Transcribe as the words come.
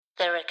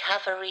The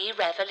Recovery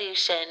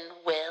Revolution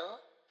will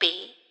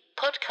be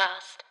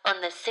podcast on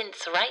the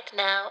Since Right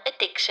Now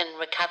Addiction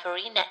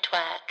Recovery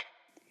Network.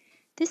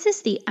 This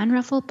is the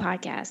Unruffled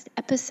Podcast,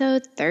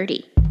 episode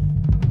 30.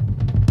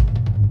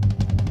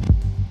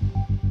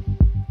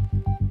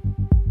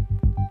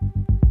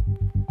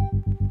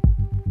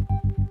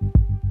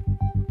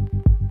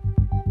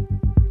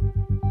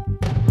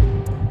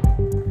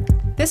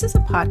 This is a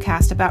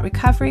podcast about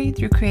recovery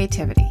through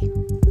creativity.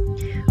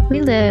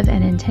 We live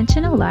an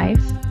intentional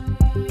life.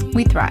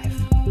 We thrive.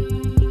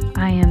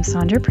 I am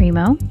Sandra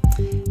Primo.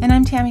 And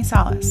I'm Tammy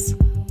Salas.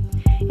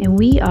 And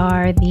we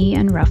are the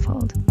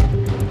Unruffled.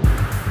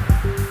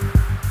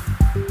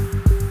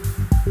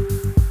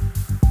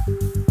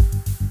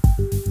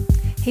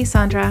 Hey,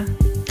 Sandra.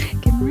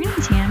 Good morning,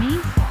 Tammy.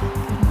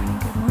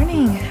 Good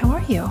morning. How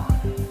are you?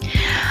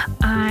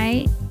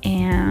 I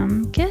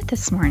am good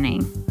this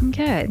morning. I'm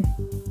good.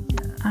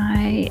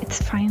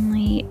 It's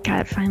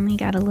finally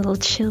got a little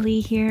chilly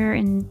here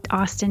in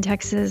Austin,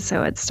 Texas,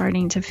 so it's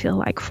starting to feel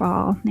like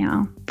fall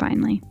now,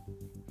 finally.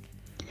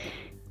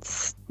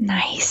 It's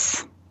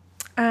nice.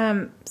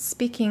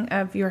 Speaking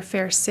of your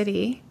fair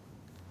city,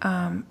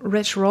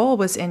 Rich Roll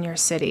was in your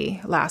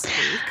city last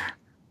week.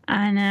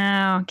 I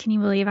know. Can you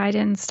believe I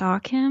didn't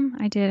stalk him?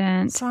 I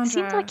didn't. Sandra. It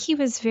seemed like he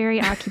was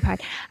very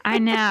occupied. I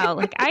know.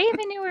 Like, I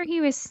even knew where he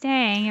was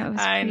staying. It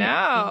was I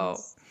know.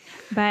 Nice.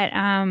 But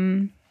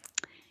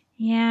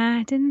yeah,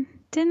 I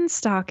didn't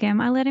stalk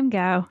him. I let him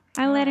go.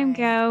 Let him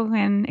go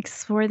and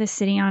explore the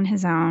city on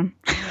his own.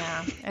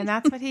 Yeah, and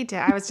that's what he did.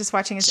 I was just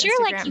watching his sure,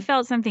 Instagram. Like he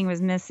felt something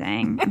was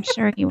missing. I'm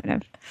sure he would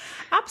have.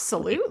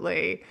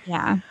 Absolutely.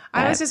 Yeah.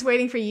 I was just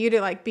waiting for you to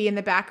like be in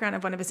the background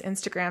of one of his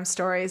Instagram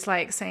stories,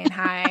 like saying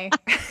hi.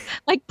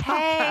 Like,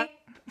 hey.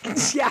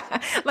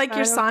 Yeah, like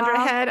your Sandra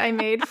head I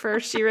made for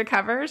She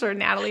Recovers, or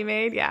Natalie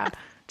made. Yeah,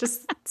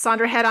 just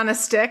Sandra head on a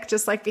stick,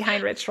 just like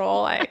behind Rich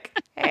Roll,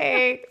 like,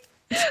 hey.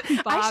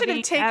 I should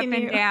have taken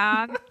you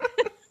down.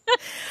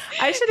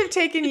 I should have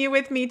taken you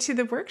with me to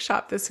the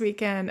workshop this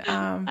weekend.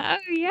 Oh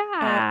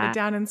yeah,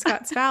 down in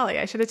Scotts Valley.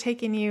 I should have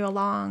taken you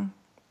along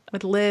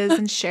with Liz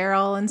and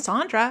Cheryl and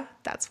Sandra.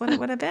 That's what it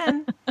would have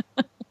been.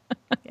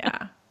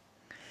 Yeah.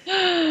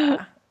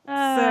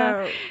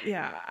 So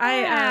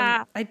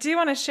yeah, I do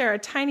want to share a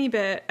tiny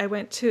bit. I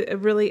went to a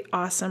really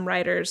awesome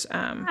writers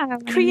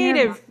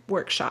creative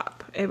workshop.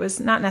 It was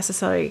not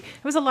necessarily.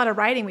 It was a lot of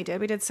writing we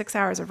did. We did 6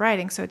 hours of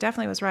writing, so it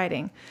definitely was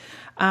writing.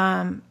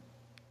 But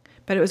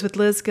it was with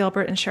Liz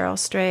Gilbert and Cheryl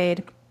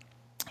Strayed,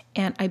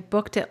 and I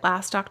booked it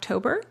last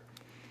October.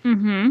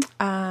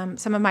 Mm-hmm.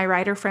 Some of my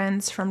writer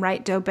friends from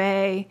Write Doe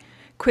Bay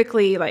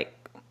quickly,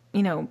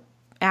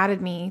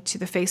 added me to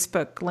the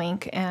Facebook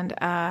link, and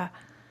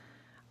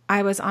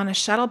I was on a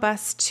shuttle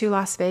bus to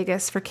Las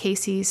Vegas for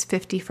Casey's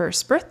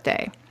 51st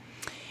birthday.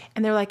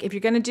 And they're like, if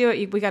you're going to do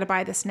it, we got to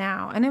buy this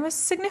now. And it was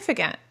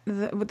significant,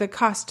 the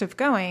cost of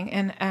going.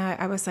 And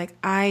I was like,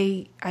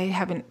 I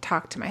haven't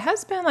talked to my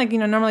husband. Like,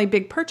 normally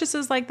big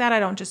purchases like that,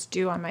 I don't just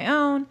do on my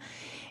own.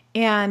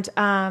 And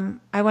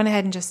I went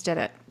ahead and just did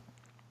it.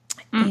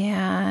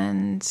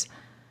 And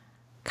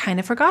kind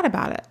of forgot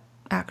about it,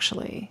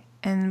 actually.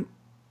 And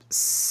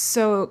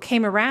so it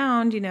came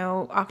around,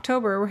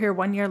 October, we're here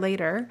 1 year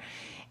later.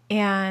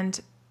 And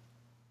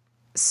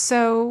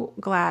so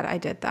glad I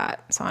did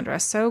that, Sandra.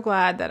 So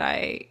glad that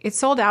it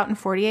sold out in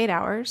 48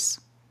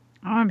 hours.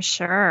 Oh, I'm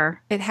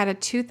sure. It had a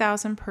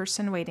 2,000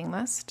 person waiting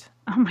list.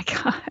 Oh my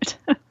God.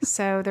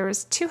 So there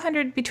was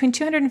between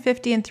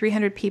 250 and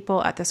 300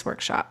 people at this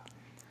workshop.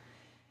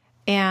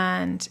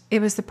 And it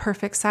was the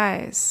perfect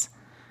size.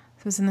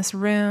 It was in this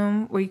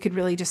room where you could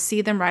really just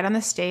see them right on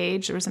the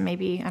stage. There was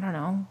maybe,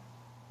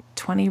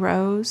 20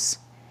 rows.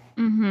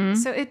 Mm-hmm.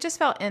 So it just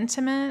felt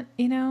intimate,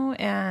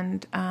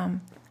 and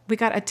we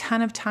got a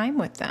ton of time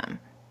with them.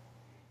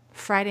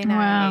 Friday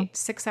night,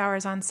 6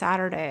 hours on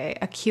Saturday,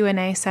 a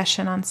Q&A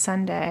session on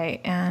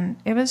Sunday, and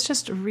it was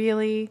just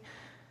really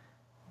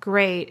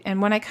great. And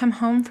when I come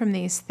home from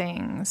these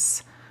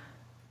things,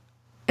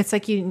 it's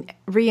like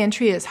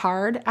re-entry is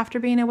hard after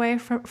being away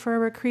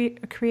for a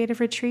creative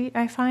retreat,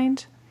 I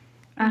find.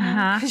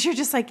 Because you're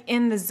just like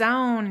in the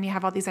zone and you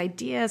have all these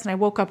ideas. And I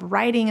woke up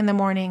writing in the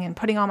morning and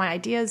putting all my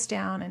ideas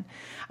down. And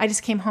I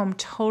just came home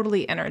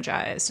totally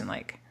energized and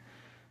like,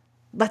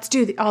 let's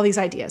do all these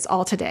ideas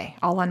all today,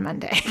 all on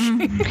Monday.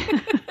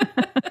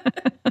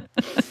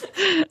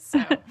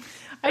 So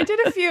I did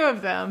a few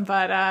of them,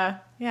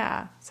 but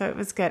so it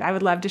was good. I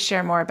would love to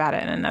share more about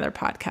it in another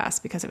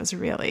podcast because it was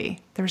there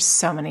were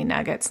so many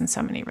nuggets and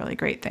so many really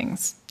great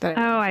things.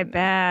 I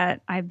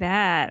bet.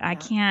 Yeah. I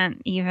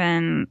can't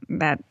even,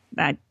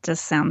 that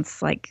just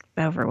sounds like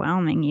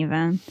overwhelming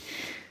even.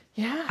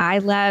 Yeah.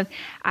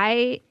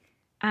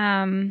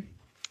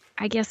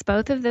 I guess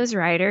both of those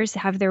writers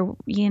have their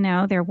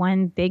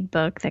one big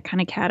book that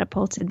kind of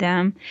catapulted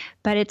them.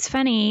 But it's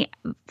funny,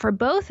 for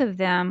both of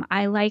them,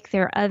 I like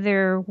their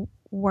other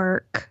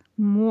work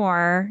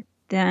more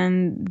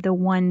than the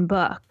one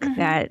book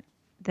that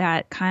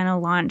kind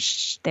of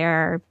launched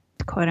their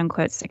quote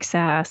unquote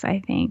success, I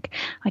think.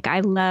 Like,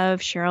 I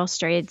love Cheryl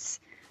Strayed's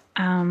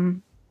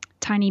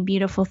Tiny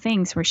Beautiful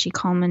Things, where she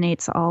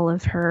culminates all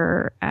of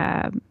her,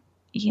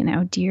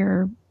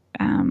 Dear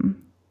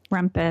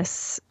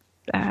Rumpus.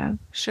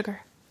 Sugar.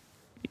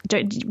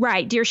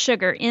 Right, Dear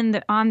Sugar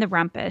on the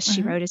Rumpus.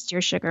 She wrote as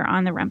Dear Sugar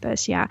on the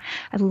Rumpus. Yeah,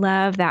 I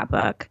love that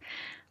book.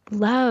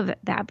 Love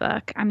that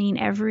book. I mean,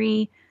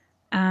 every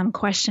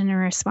question and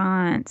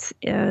response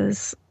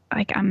is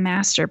like a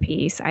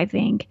masterpiece, I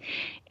think.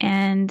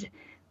 And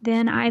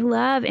then I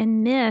love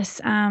and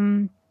miss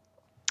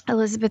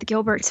Elizabeth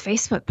Gilbert's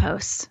Facebook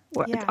posts.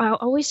 Yeah.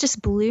 Always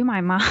just blew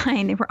my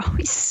mind. They were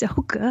always so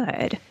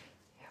good.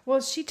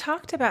 Well, she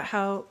talked about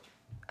how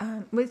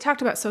we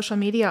talked about social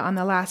media on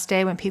the last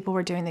day when people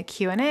were doing the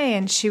Q&A,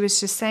 and she was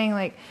just saying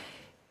like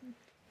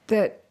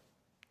that,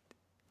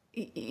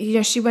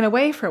 she went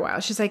away for a while.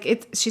 She's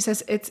like, she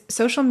says,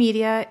 social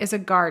media is a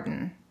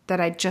garden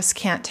that I just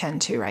can't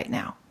tend to right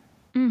now.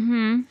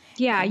 Mm-hmm.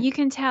 Yeah, you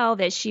can tell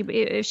that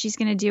if she's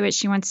going to do it,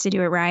 she wants to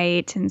do it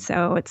right. And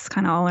so it's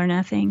kind of all or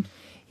nothing.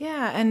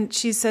 Yeah. And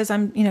she says,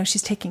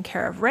 she's taking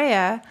care of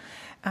Rhea,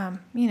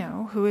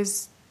 who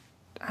is,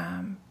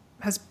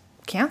 has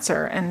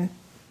cancer and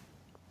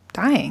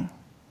dying.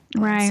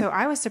 Right. So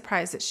I was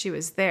surprised that she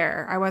was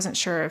there. I wasn't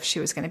sure if she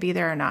was going to be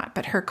there or not,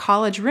 but her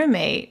college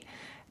roommate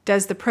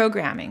does the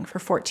programming for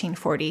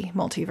 1440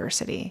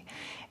 Multiversity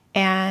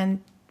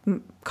and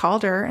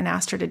called her and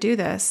asked her to do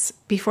this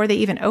before they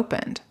even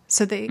opened.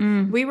 So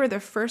we were the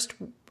first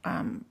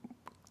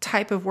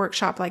type of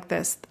workshop like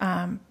this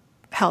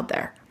held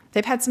there.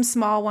 They've had some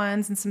small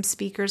ones and some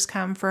speakers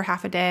come for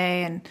half a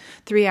day and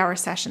 3-hour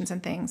sessions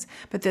and things.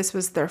 But this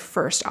was their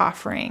first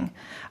offering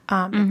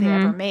that they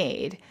ever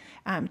made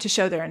to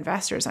show their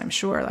investors, I'm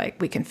sure,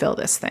 like, we can fill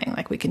this thing,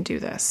 like we can do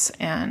this.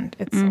 And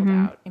it sold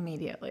out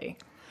immediately.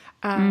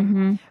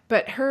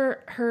 But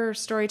her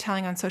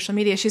storytelling on social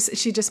media,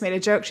 she just made a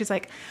joke. She's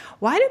like,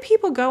 why do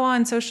people go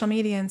on social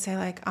media and say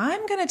like,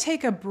 I'm going to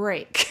take a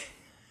break?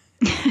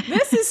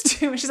 This is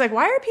too much. She's like,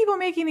 why are people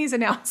making these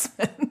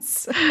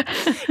announcements?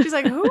 She's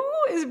like, who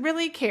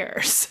really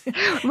cares?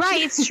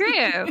 Right. It's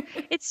true.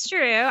 It's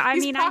true. I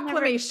These mean,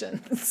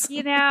 proclamations.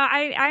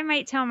 I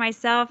might tell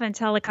myself and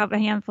tell a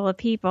handful of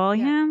people,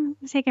 I'm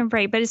taking a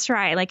break, but it's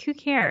right. Like, who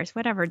cares?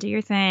 Whatever. Do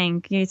your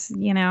thing. It's,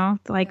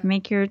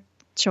 make your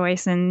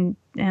choice and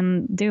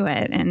do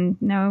it,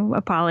 and no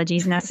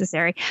apologies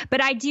necessary.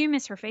 But I do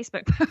miss her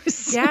Facebook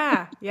posts.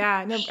 Yeah.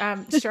 No,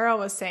 Cheryl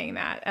was saying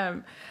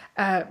that.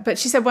 But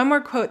she said one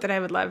more quote that I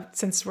would love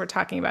since we're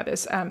talking about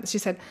this. She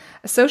said,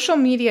 social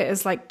media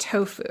is like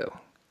tofu.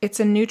 It's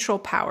a neutral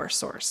power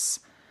source.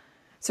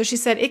 So she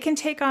said it can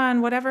take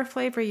on whatever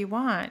flavor you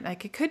want.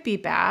 Like, it could be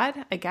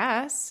bad, I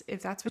guess,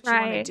 if that's what you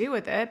want to do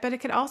with it. But it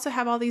could also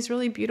have all these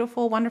really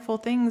beautiful, wonderful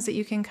things that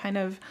you can kind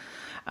of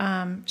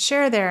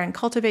share there and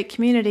cultivate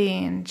community.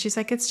 And she's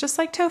like, it's just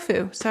like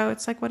tofu. So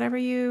it's like whatever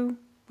you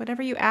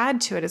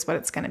add to it is what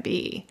it's going to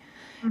be.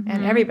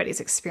 And everybody's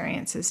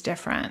experience is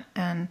different.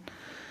 And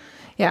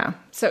yeah,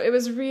 so it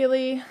was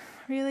really,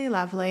 really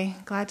lovely.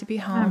 Glad to be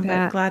home,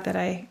 but glad that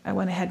I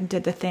went ahead and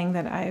did the thing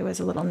that I was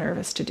a little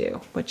nervous to do,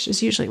 which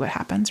is usually what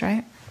happens,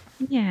 right?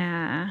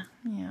 Yeah.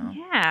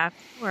 Yeah, of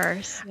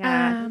course.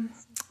 Yeah.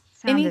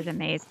 Sounded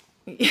amazing.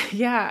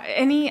 Yeah.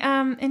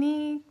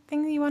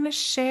 Anything you want to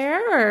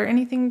share, or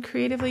anything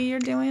creatively you're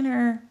doing,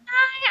 or?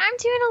 I'm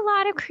doing a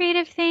lot of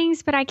creative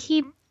things, but I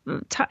keep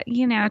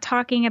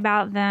talking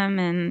about them,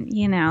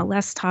 and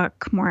less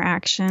talk, more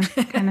action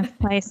kind of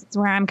place is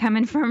where I'm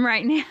coming from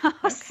right now.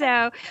 Okay.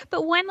 So,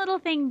 but one little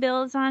thing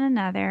builds on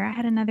another. I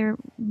had another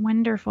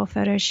wonderful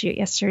photo shoot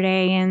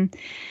yesterday, and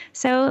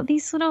so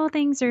these little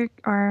things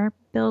are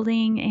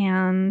building,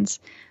 and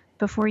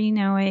before you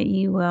know it,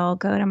 you will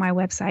go to my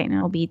website and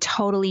it'll be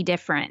totally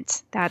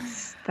different.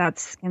 That's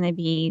going to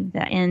be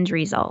the end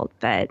result.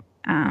 But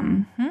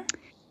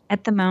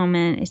at the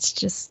moment, it's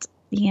just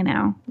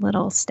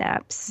little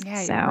steps.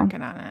 Yeah, you're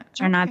working on it.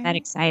 They're not that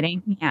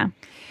exciting. Yeah.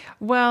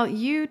 Well,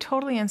 you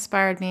totally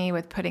inspired me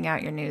with putting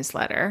out your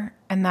newsletter.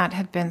 And that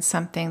had been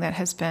something that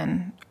has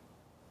been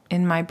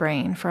in my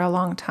brain for a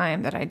long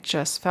time that I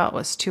just felt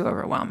was too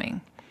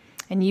overwhelming.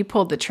 And you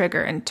pulled the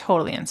trigger and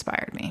totally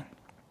inspired me.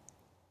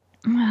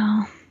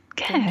 Well,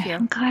 good. Thank you.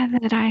 I'm glad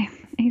that I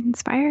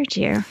inspired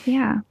you.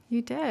 Yeah.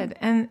 You did.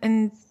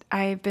 And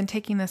I've been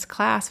taking this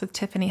class with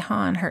Tiffany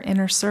Hahn, her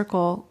Inner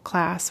Circle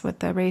class with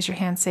the Raise Your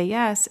Hand, Say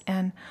Yes.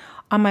 And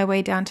on my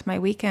way down to my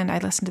weekend, I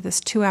listened to this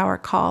 2-hour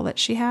call that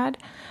she had.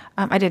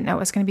 I didn't know it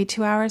was going to be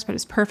 2 hours, but it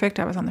was perfect.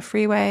 I was on the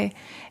freeway,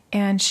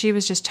 and she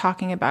was just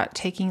talking about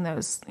taking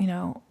those,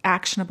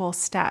 actionable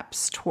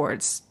steps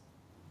towards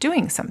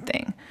doing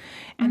something.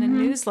 And a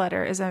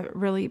newsletter is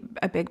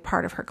a big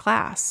part of her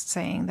class,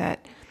 saying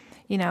that,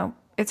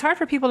 it's hard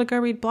for people to go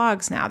read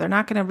blogs now. They're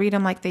not going to read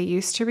them like they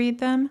used to read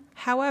them.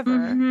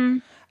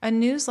 However, a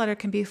newsletter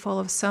can be full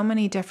of so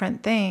many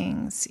different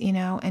things,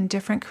 and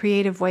different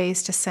creative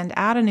ways to send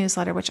out a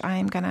newsletter, which I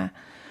am going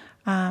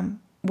to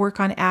work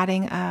on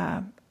adding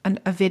a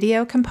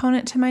video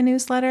component to my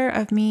newsletter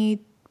of me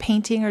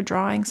painting or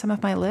drawing some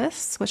of my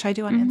lists, which I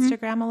do on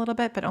Instagram a little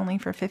bit, but only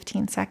for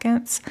 15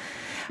 seconds.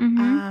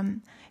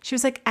 she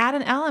was like, add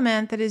an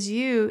element that is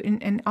you,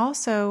 and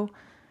also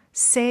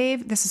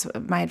save, this is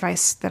my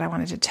advice that I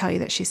wanted to tell you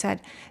that she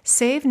said,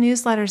 save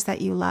newsletters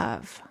that you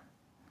love.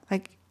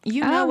 Like,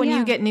 when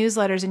you get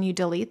newsletters and you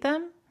delete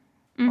them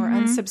or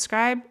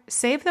unsubscribe,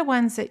 save the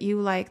ones that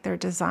you like their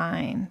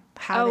design,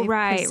 how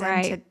they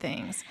presented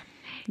things.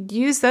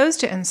 Use those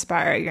to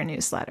inspire your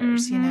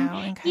newsletters, you know?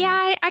 And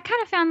I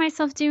kind of found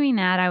myself doing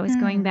that. I was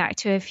going back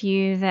to a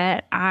few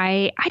that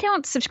I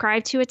don't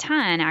subscribe to a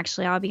ton,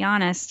 actually, I'll be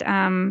honest.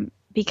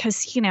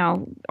 Because, you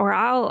know, or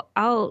I'll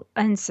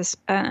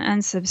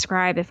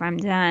unsubscribe if I'm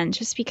done,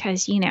 just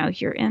because, you know,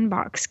 your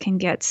inbox can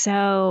get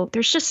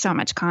there's just so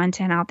much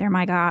content out there.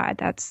 My God,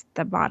 that's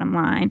the bottom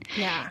line.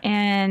 Yeah.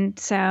 And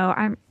so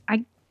I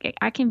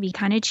can be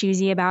kind of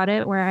choosy about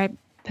it, where I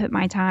put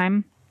my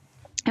time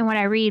and what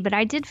I read. But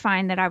I did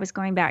find that I was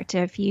going back to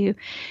a few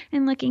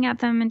and looking at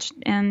them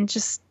and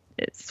just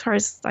as far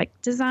as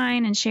like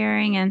design and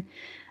sharing and,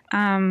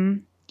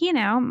 you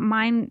know,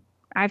 mine,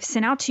 I've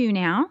sent out 2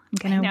 now.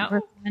 I'm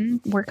going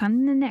to work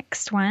on the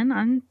next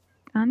one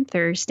on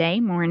Thursday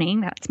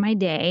morning. That's my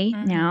day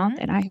now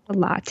that I have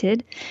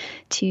allotted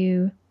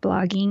to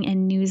blogging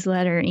and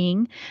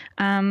newslettering.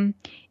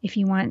 If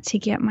you want to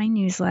get my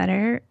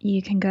newsletter,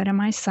 you can go to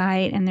my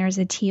site, and there's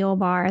a teal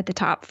bar at the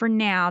top. For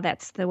now,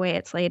 that's the way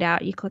it's laid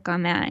out. You click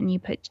on that and you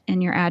put in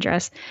your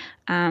address.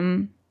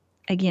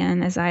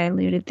 Again, as I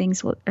alluded,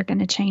 things are going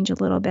to change a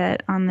little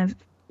bit on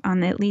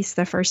at least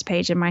the first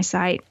page of my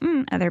site,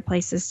 other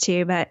places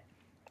too. But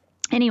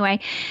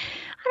anyway,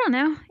 I don't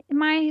know.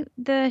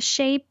 The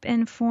shape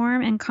and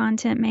form and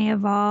content may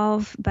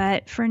evolve,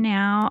 but for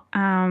now,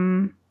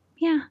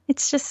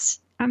 it's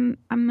just I'm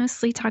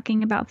mostly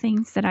talking about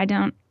things that I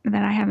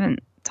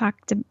haven't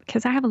talked to,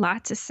 because I have a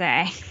lot to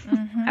say.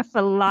 I have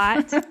a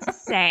lot to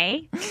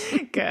say.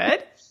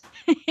 Good.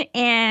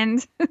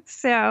 And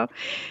so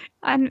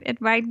in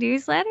my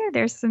newsletter,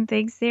 there's some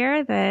things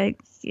there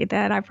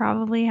that I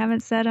probably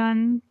haven't said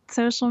on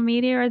social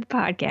media or the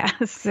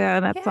podcast. So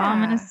that's all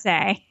I'm going to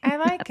say. I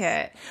like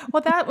it.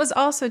 Well, that was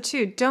also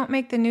too, don't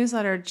make the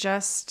newsletter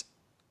just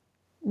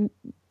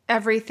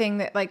everything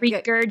that like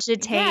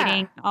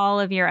regurgitating all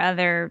of your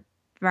other,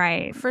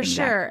 right. For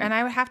sure. And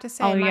I would have to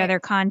say all your other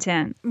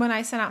content. When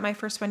I sent out my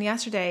first one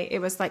yesterday, it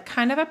was like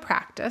kind of a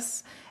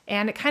practice.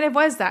 And it kind of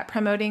was that,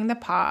 promoting the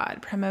pod,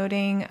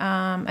 promoting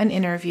an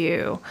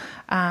interview.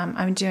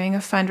 I'm doing a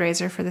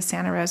fundraiser for the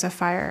Santa Rosa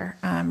Fire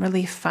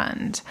Relief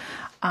Fund.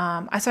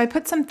 So I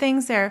put some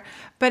things there,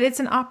 but it's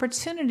an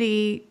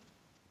opportunity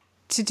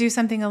to do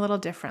something a little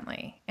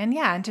differently. And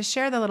to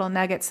share the little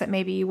nuggets that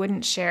maybe you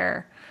wouldn't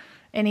share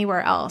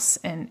anywhere else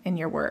in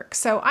your work.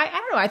 So I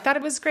don't know. I thought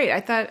it was great. I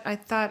thought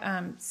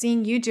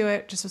seeing you do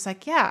it just was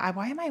like,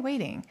 why am I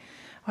waiting?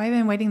 Why have I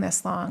been waiting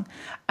this long?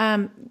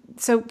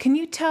 So can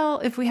you tell,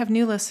 if we have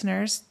new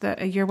listeners,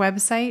 your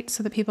website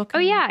so that people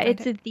can...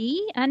 it's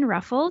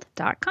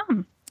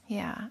theunruffled.com.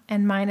 Yeah.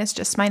 And mine is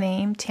just my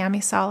name, Tammy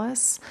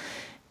Salas,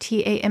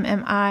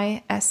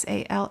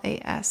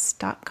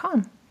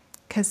 TAMMISALAS.com.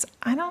 Because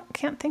I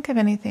can't think of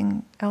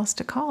anything else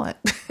to call it.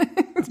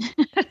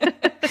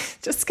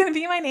 Just going to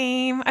be my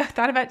name. I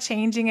thought about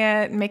changing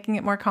it and making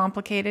it more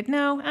complicated.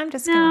 No, I'm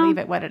just going to leave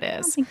it what it is. I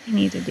don't think you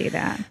need to do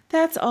that.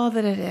 That's all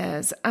that it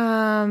is.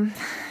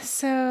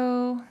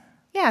 So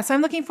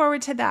I'm looking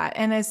forward to that.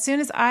 And as soon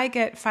as I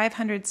get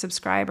 500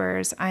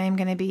 subscribers, I am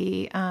going to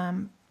be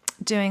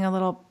doing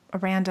a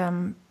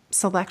random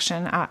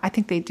selection. I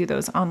think they do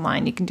those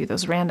online. You can do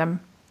those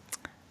random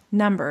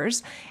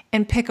numbers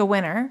and pick a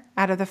winner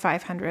out of the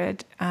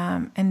 500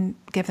 and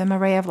give them a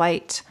Ray of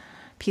Light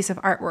piece of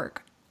artwork.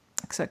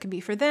 So it can be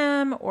for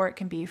them, or it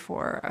can be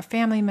for a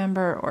family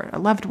member or a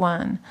loved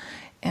one.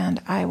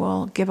 And I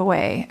will give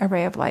away a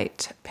Ray of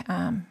Light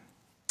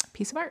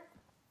piece of art.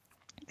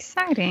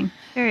 Exciting.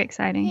 Very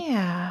exciting.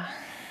 Yeah.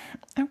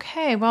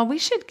 Okay. Well, we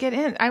should get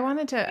in. I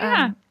wanted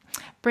to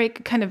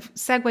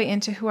segue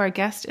into who our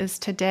guest is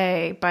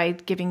today by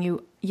giving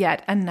you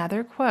yet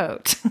another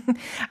quote.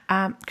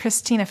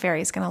 Christina Ferry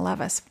is going to love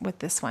us with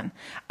this one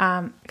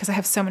because I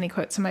have so many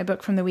quotes in my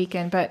book from the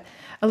weekend. But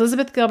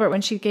Elizabeth Gilbert,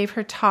 when she gave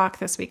her talk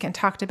this weekend,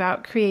 talked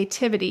about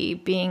creativity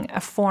being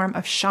a form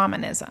of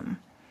shamanism.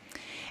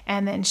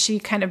 And then she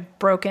kind of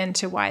broke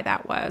into why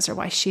that was, or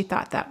why she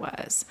thought that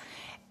was.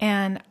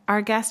 And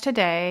our guest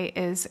today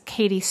is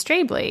Katy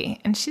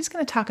Strabley, and she's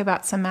going to talk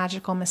about some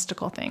magical,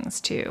 mystical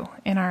things too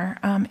in our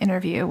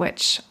interview,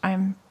 which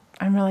I'm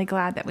really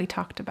glad that we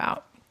talked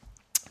about.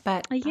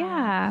 But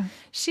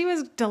she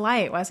was a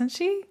delight, wasn't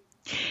she?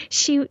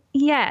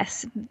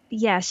 Yes,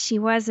 she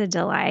was a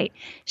delight.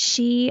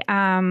 She,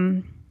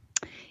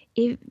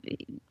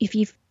 if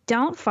you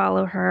don't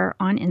follow her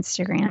on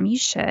Instagram, you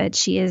should.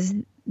 She is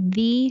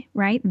the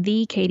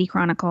Katy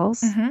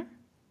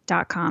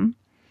Chronicles.com.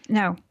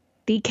 No,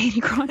 the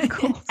Katy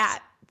Chronicles.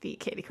 At the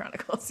Katy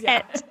Chronicles. Yeah.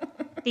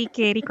 At the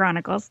Katy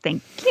Chronicles.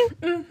 Thank you.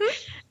 Mm-hmm.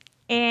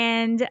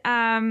 And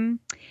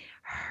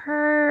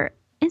her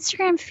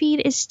Instagram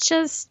feed is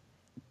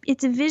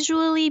it's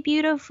visually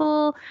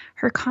beautiful.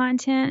 Her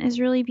content is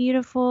really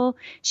beautiful.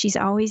 She's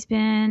always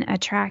been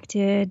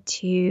attracted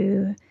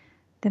to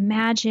the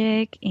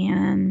magic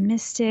and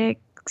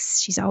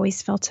mystics. She's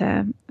always felt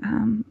a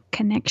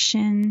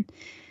connection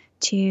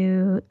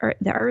to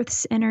the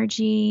Earth's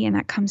energy, and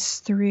that comes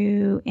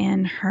through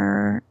in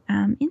her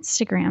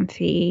Instagram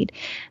feed.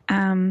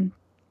 In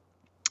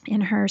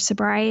her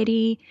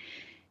sobriety,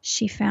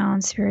 she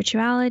found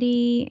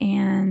spirituality,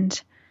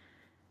 and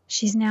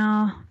she's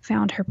now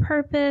found her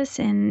purpose,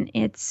 and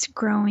it's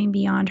growing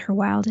beyond her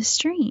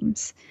wildest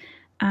dreams.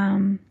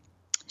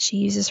 She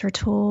uses her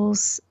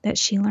tools that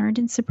she learned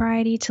in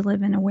sobriety to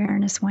live in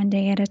awareness one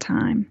day at a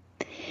time.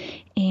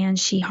 And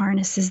she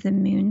harnesses the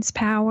moon's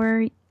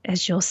power.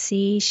 As you'll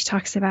see, she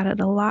talks about it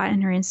a lot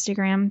in her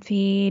Instagram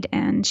feed,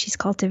 and she's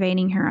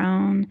cultivating her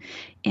own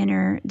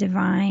inner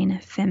divine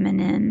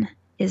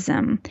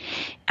feminineism.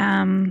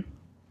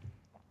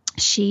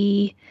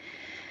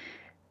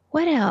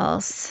 What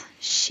else?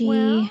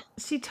 She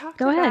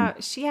talked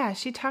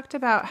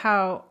about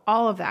how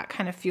all of that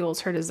kind of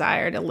fuels her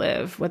desire to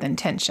live with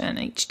intention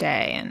each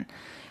day, and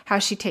how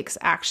she takes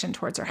action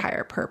towards her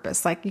higher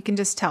purpose. Like, you can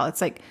just tell,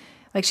 it's like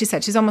she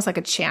said, she's almost like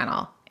a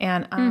channel.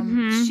 And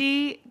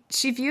she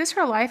views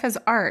her life as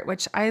art,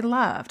 which I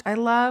loved. I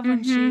love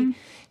when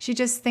she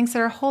just thinks that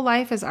her whole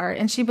life is art,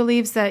 and she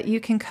believes that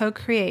you can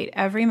co-create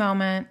every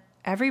moment,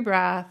 every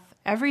breath,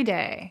 every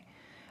day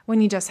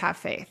when you just have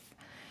faith.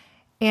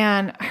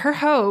 And her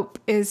hope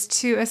is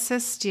to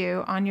assist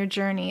you on your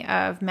journey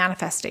of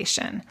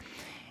manifestation.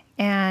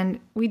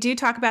 And we do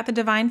talk about the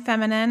divine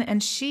feminine,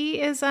 and she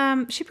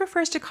she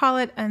prefers to call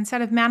it,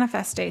 instead of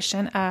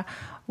manifestation, a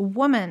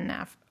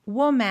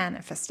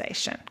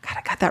womanifestation. God,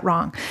 I got that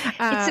wrong.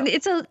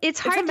 It's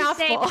hard to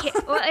say. Well,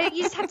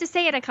 you just have to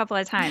say it a couple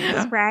of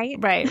times, right?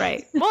 Right.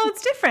 Well,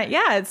 it's different.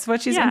 Yeah, it's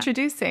what she's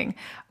introducing.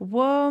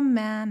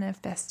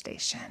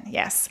 Womanifestation.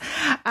 Yes.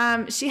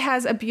 She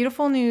has a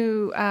beautiful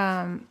new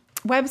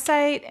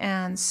website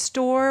and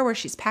store where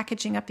she's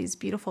packaging up these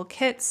beautiful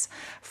kits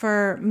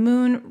for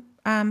moon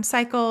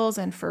cycles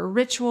and for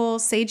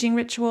rituals, saging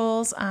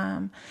rituals,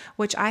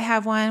 which I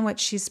have one, which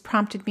she's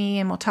prompted me,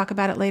 and we'll talk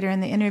about it later in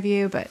the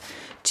interview, but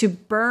to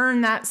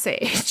burn that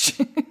sage.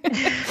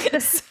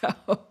 So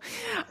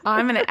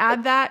I'm going to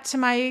add that to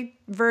my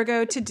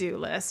Virgo to-do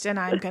list, and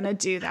I'm going to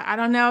do that. I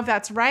don't know if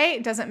that's right.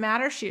 It doesn't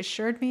matter. She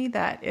assured me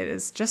that it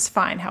is just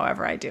fine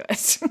however I do it.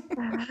 So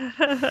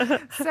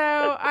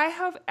I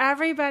hope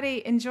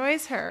everybody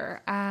enjoys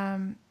her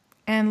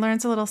and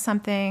learns a little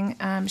something.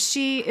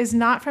 She is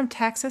not from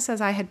Texas,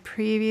 as I had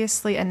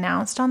previously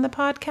announced on the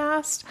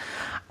podcast.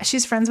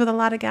 She's friends with a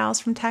lot of gals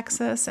from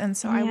Texas, and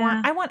so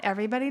I want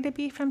everybody to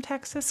be from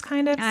Texas,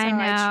 kind of.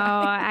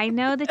 I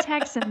know the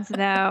Texans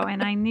though,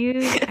 and I knew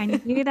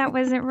that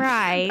wasn't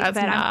right. That's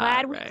but I'm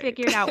glad right. we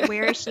figured out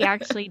where she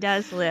actually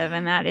does live,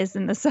 and that is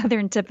in the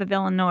southern tip of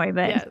Illinois.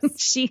 But yes.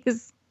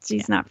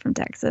 she's not from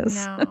Texas.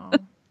 No.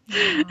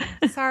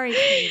 Sorry,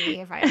 Katy,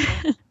 if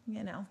I,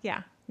 No,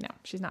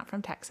 she's not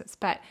from Texas,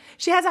 but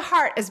she has a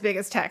heart as big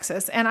as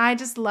Texas, and I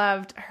just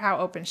loved how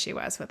open she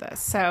was with us.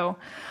 So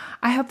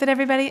I hope that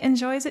everybody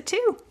enjoys it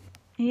too.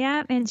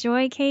 Yeah,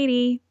 enjoy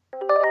Katy.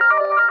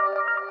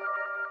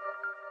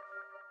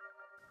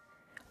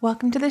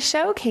 Welcome to the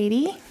show,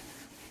 Katy.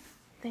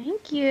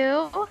 Thank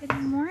you.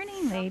 Good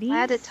morning, ladies.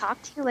 Glad to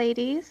talk to you,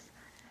 ladies.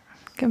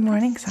 Good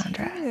morning,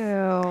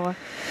 Sandra.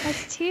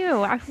 Us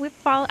too. I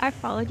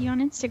followed you on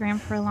Instagram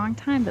for a long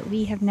time, but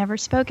we have never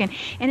spoken.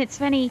 And it's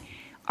funny.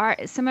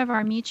 Some of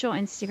our mutual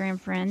Instagram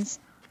friends,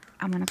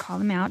 I'm going to call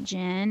them out,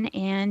 Jen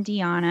and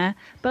Deanna,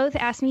 both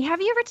asked me, have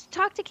you ever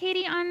talked to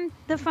Katy on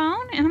the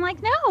phone? And I'm like,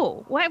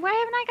 no. Why haven't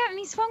I gotten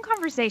these phone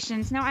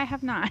conversations? No, I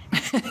have not.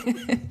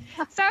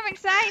 So I'm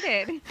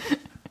excited.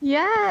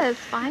 Yes,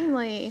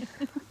 finally.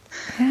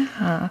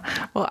 Yeah.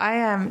 Well,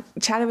 I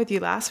chatted with you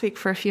last week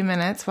for a few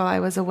minutes while I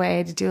was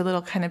away to do a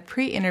little kind of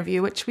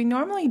pre-interview, which we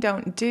normally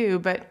don't do,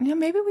 but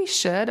maybe we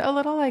should a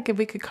little, like if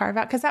we could carve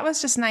out, because that was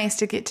just nice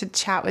to get to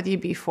chat with you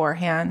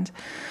beforehand,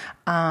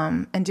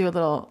 and do a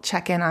little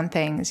check-in on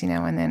things,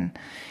 and then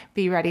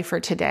be ready for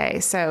today.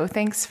 So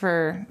thanks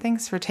for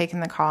taking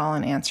the call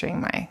and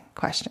answering my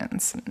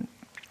questions and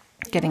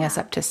getting us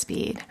up to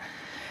speed.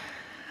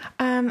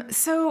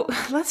 So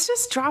let's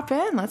just drop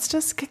in. Let's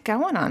just get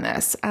going on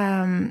this.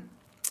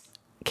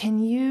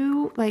 Can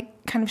you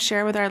kind of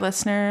share with our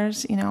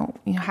listeners,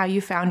 how you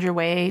found your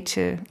way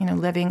to,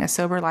 living a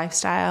sober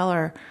lifestyle,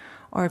 or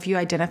if you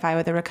identify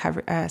with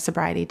a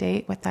sobriety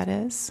date, what that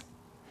is?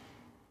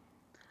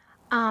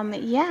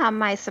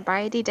 My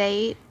sobriety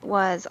date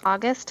was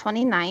August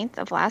 29th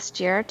of last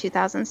year,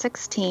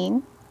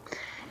 2016.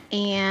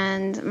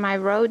 And my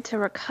road to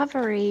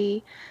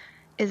recovery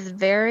is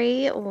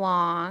very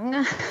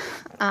long.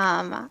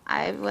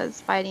 I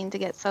was fighting to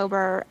get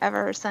sober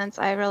ever since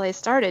I really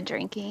started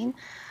drinking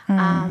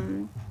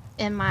in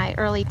my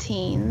early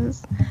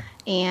teens.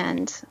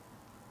 And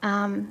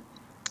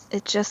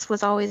it just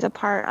was always a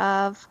part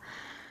of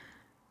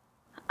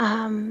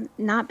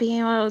not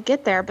being able to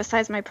get there.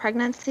 Besides my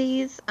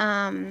pregnancies,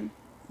 I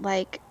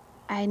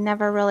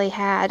never really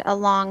had a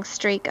long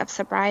streak of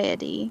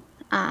sobriety,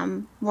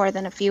 more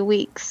than a few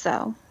weeks.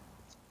 So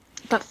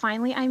But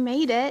finally I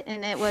made it,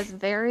 and it was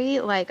very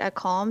like a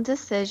calm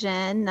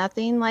decision.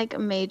 Nothing like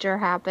major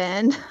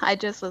happened. I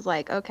just was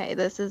like, okay,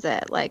 this is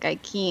it. Like I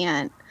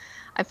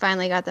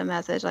finally got the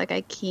message, like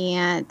I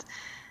can't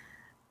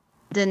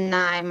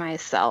deny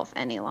myself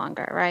any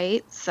longer,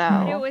 right? But it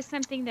So, was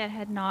something that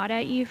had gnawed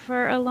at you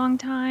for a long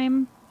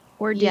time?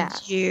 Or did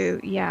yes. you?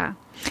 Yeah.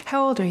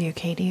 How old are you,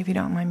 Katie, if you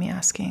don't mind me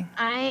asking?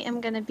 I am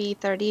going to be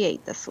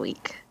 38 this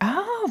week.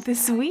 Oh,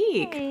 this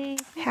week. Hey.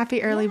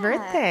 Happy early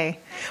birthday.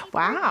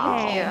 Wow.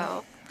 Thank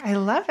you. I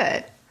love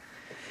it.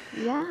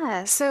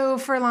 Yes. So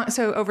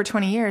so over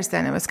 20 years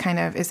then it was kind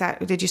of,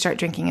 did you start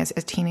drinking as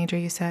a teenager,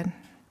 you said?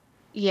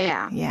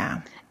 Yeah.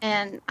 Yeah.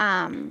 And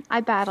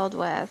I battled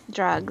with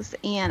drugs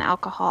and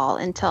alcohol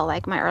until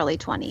like my early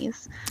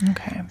 20s.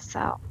 Okay.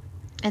 So,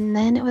 and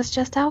then it was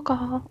just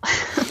alcohol.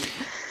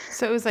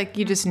 So it was like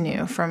you just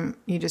knew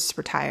you just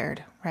were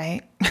tired,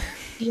 right?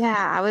 Yeah,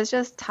 I was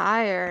just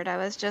tired. I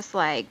was just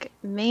like,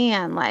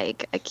 man,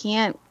 like I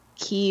can't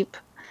keep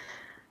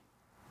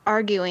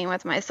arguing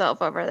with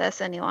myself over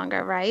this any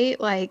longer, right?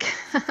 Like,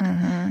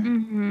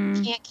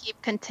 can't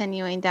keep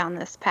continuing down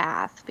this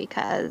path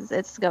because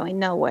it's going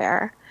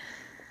nowhere.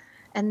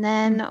 And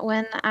then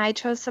when I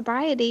chose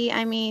sobriety,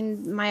 I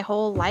mean, my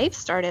whole life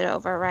started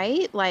over,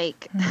 right?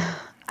 Like,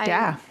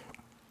 Yeah.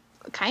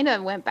 I kind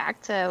of went back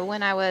to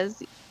when I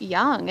was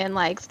young and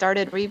like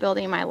started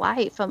rebuilding my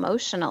life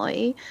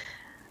emotionally.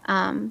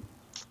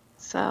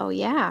 So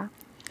yeah.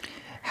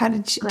 How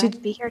did you, Glad to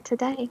be here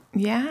today.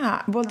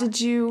 yeah. Well,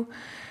 did you,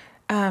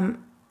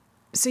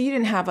 so you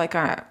didn't have like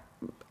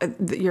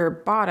your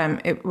bottom,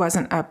 it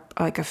wasn't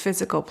like a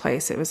physical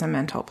place. It was a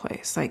mental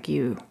place. Like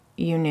you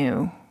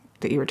knew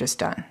that you were just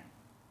done.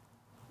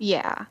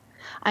 Yeah.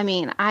 I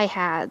mean, I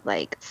had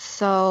like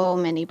so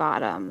many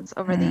bottoms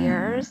over the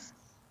years,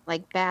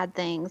 like bad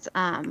things.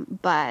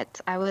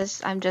 But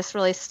I'm just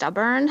really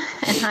stubborn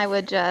and I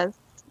would just,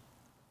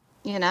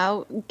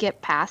 get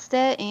past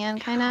it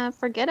and kind of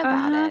forget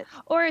about it.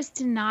 Or it's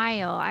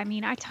denial. I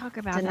mean, I talk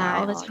about that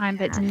all the Denial, time,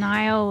 but yeah.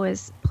 denial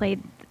was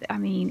played. I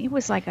mean, it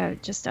was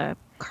like just a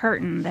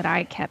curtain that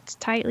I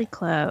kept tightly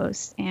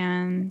closed.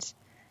 And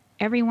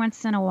every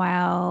once in a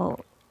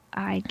while,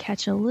 I'd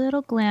catch a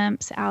little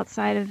glimpse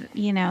outside of,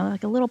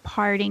 like a little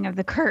parting of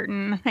the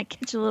curtain. I'd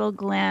catch a little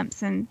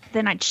glimpse and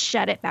then I'd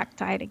shut it back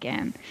tight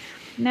again.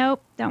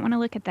 Nope, don't want to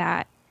look at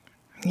that.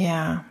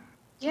 Yeah.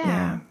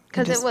 Yeah.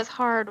 Because it was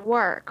hard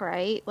work,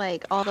 right?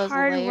 Like all those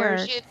Hard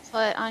layers work. you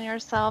put on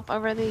yourself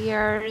over the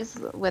years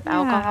with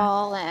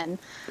alcohol and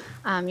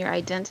your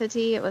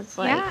identity. It was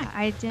like,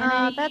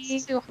 identity.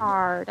 that's too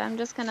hard. I'm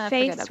just going to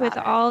forget Faced about with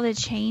it. all the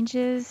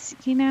changes,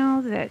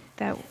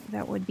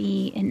 that would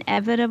be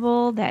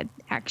inevitable, that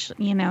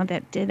actually,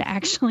 that did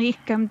actually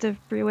come to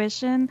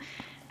fruition.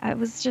 It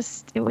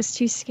was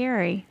too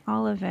scary,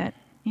 all of it.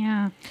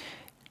 Yeah.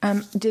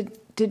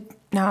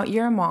 Now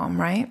you're a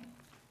mom, right?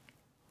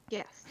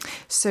 Yes.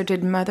 So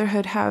did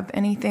motherhood have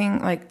anything,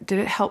 like, did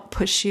it help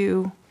push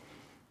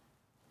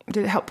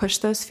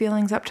those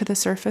feelings up to the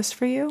surface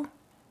for you?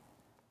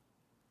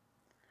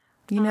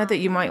 You know that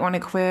you might want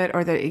to quit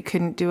or that you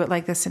couldn't do it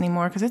like this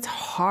anymore? Because it's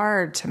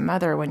hard to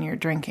mother when you're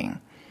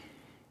drinking.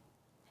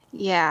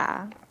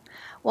 Yeah.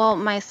 Well,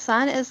 my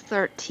son is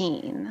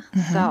 13,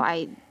 so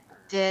I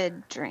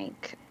did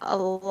drink a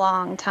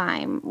long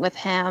time with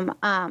him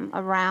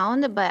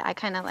around, but I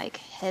kind of like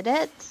hid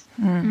it.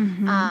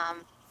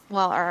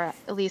 Well, or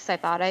at least I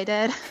thought I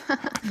did.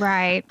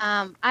 Right.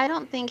 I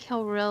don't think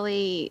he'll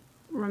really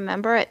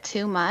remember it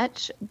too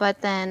much,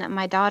 but then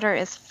my daughter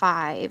is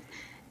 5,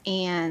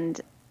 and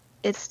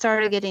it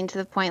started getting to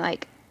the point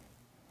like,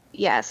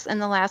 yes, in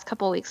the last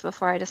couple of weeks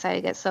before I decided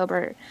to get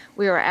sober,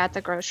 we were at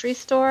the grocery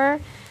store,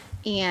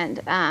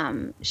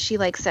 and she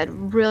like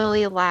said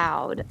really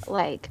loud,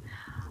 like,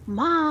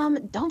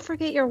 "Mom, don't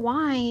forget your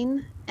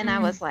wine." And I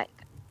was like,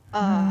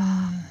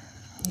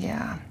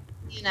 Yeah.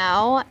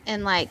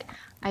 and like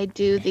I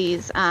do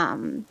these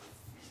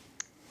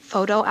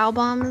photo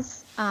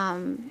albums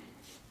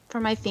for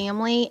my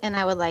family, and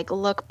I would like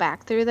look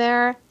back through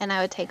there and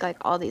I would take like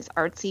all these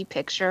artsy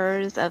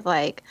pictures of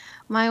like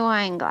my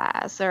wine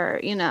glass or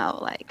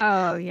like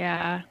Oh,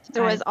 yeah.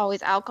 there was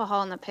always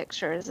alcohol in the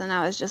pictures, and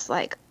I was just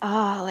like,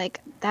 oh,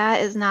 like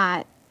that is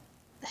not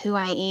who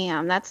I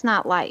am. That's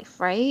not life,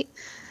 right?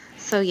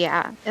 So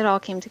yeah, it all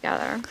came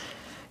together.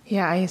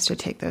 Yeah, I used to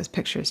take those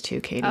pictures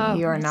too, Katie. Oh,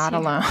 you are me not too.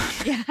 alone.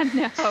 Yeah,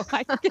 no.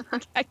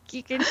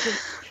 You can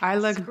just I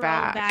look scroll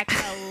back.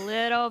 a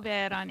little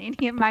bit on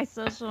any of my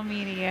social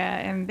media,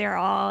 and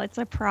it's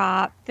a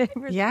prop.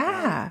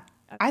 Yeah.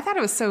 I thought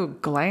it was so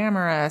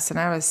glamorous and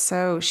I was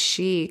so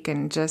chic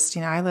and just,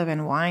 I live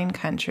in wine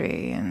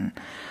country and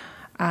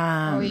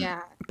Oh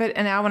yeah. but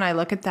now when I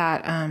look at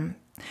that,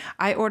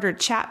 I ordered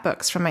chat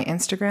books from my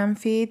Instagram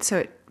feed,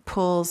 so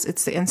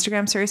it's the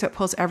Instagram series, so it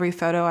pulls every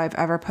photo I've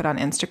ever put on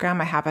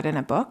Instagram. I have it in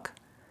a book.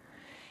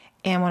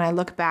 And when I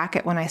look back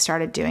at when I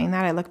started doing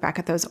that, I look back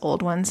at those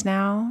old ones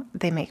now,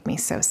 they make me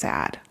so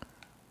sad.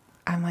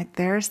 I'm like,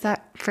 there's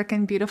that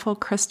freaking beautiful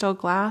crystal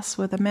glass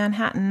with a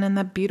Manhattan and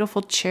the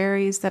beautiful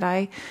cherries that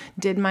I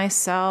did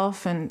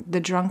myself and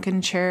the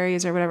drunken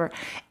cherries or whatever.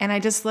 And I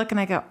just look and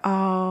I go,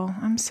 oh,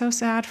 I'm so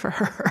sad for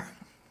her.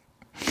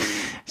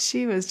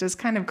 She was just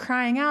kind of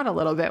crying out a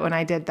little bit when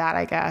I did that,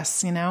 I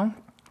guess, you know?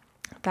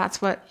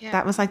 That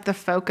was like the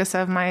focus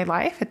of my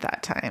life at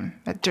that time.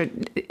 At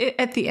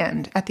the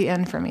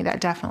end for me,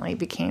 that definitely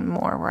became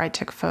more where I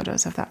took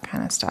photos of that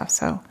kind of stuff.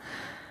 So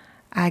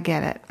I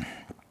get it.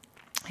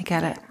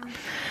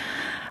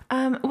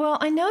 Well,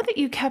 I know that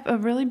you kept a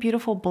really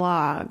beautiful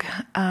blog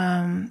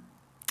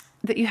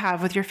that you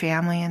have with your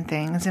family and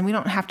things, and we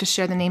don't have to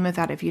share the name of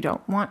that if you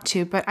don't want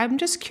to, but I'm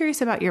just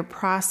curious about your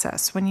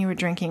process when you were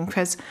drinking,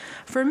 because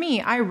for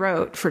me, I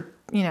wrote for,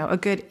 a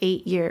good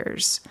 8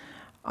 years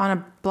on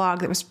a blog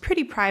that was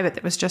pretty private,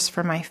 that was just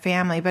for my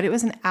family, but it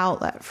was an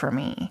outlet for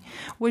me.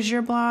 Was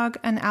your blog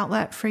an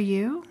outlet for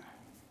you?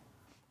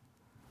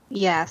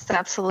 Yes,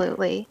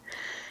 absolutely.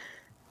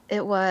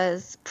 It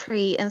was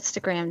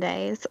pre-Instagram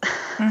days.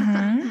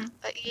 Mm-hmm.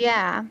 But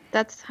yeah,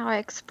 that's how I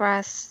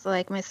express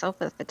like myself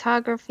with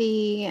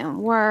photography and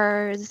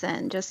words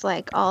and just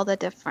like all the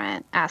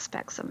different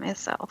aspects of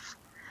myself.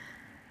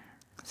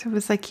 So it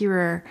was like you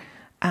were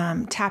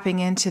tapping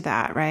into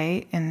that,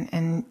 right?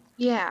 And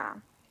yeah.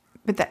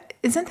 But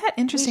isn't that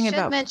interesting? We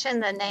should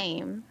mention the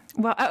name.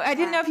 Well, I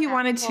didn't know if you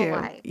wanted to.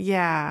 Life.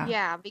 Yeah.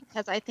 Yeah,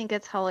 because I think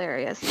it's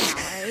hilarious now,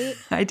 right?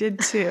 I did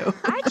too.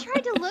 I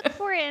tried to look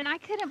for it and I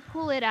couldn't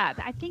pull it up.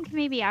 I think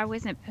maybe I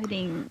wasn't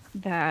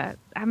I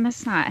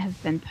must not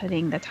have been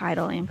putting the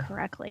title in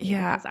correctly.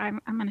 Yeah. Because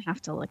I'm going to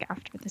have to look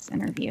after this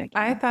interview again.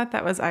 I thought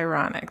that was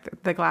ironic.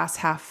 The glass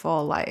half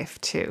full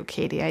life too,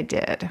 Katy. I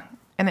did.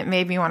 And it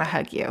made me want to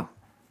hug you.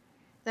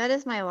 That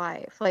is my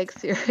life. Like,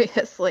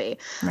 seriously.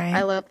 Right.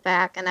 I look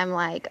back and I'm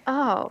like,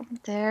 oh,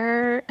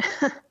 there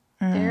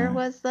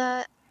was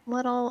the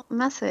little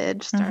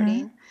message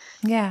starting.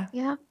 Mm-hmm. Yeah.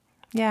 Yeah.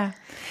 Yeah.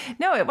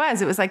 No, it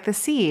was like the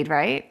seed,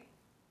 right?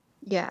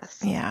 Yes.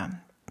 Yeah.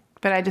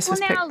 But I just but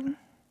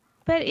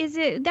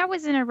that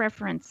wasn't a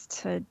reference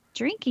to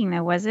drinking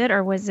though, was it?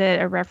 Or was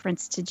it a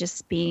reference to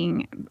just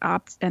being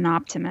an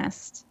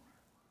optimist?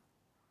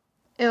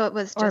 It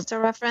was just a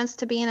reference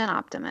to being an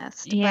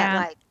optimist.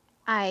 Yeah. But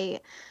I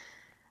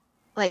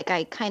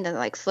kind of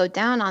like slowed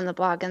down on the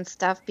blog and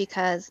stuff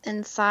because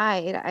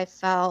inside I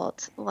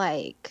felt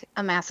like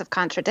a massive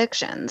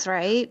contradictions,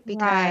 right?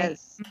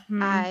 Because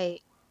I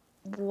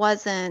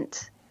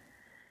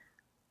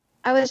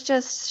was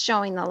just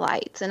showing the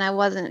lights and I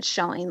wasn't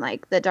showing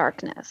like the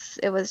darkness.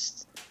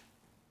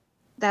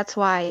 That's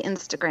why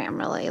Instagram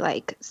really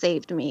like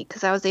saved me,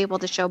 because I was able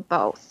to show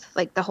both,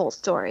 like the whole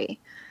story.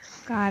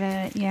 Got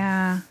it.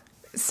 Yeah.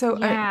 So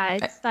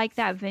it's like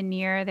that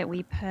veneer that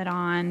we put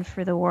on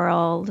for the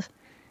world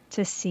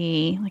to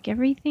see. Like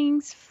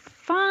everything's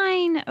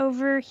fine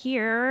over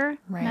here.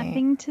 Right.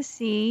 Nothing to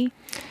see.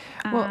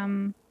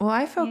 Well,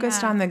 I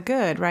focused on the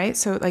good, right?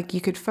 So like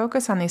you could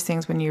focus on these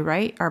things when you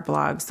write our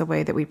blogs the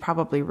way that we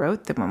probably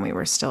wrote them when we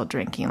were still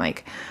drinking.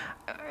 Like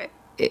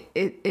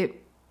the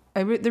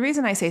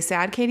reason I say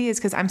sad, Katy, is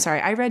because I'm sorry,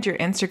 I read your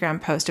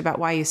Instagram post about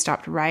why you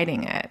stopped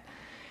writing it.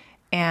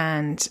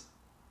 And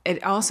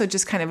it also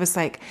just kind of was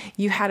like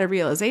you had a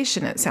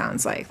realization, it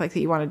sounds like that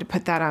you wanted to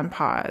put that on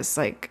pause.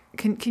 Like,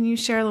 can you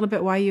share a little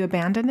bit why you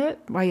abandoned it?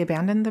 Why you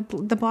abandoned the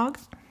blog?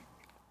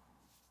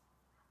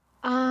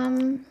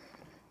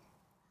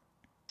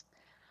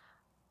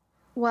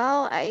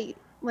 Well, I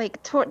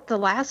toward the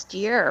last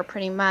year,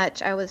 pretty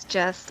much, I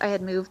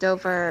had moved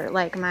over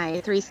like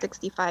my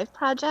 365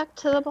 project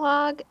to the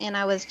blog, and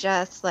I was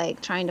just like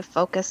trying to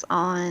focus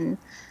on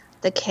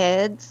the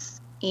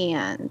kids,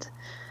 and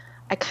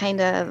I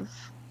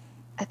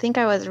think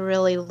I was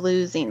really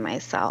losing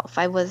myself.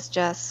 I was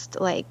just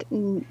like,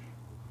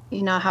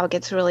 how it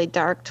gets really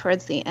dark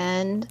towards the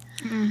end.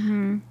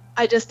 Mm-hmm.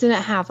 I just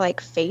didn't have like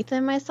faith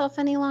in myself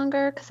any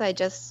longer, because I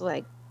just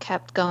like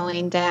kept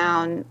going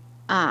down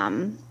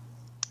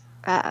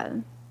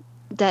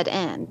dead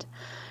end.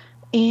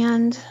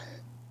 And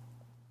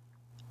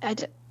I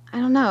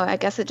don't know, I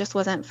guess it just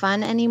wasn't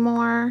fun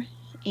anymore.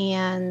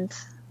 And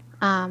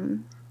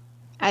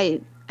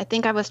I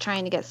think I was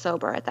trying to get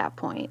sober at that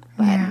point,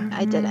 but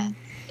I didn't.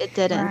 It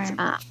didn't.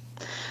 Right.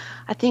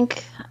 I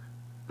think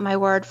my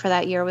word for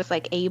that year was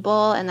like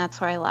able, and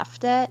that's where I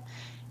left it.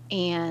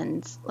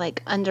 And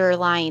like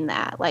underlying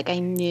that, like I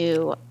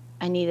knew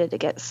I needed to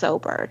get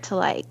sober to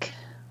like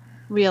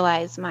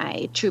realize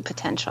my true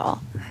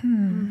potential.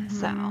 Mm-hmm.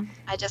 So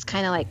I just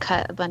kind of like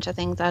cut a bunch of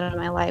things out of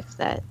my life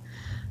that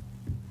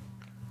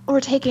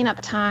were taking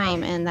up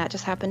time, and that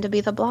just happened to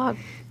be the blog.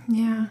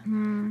 Yeah.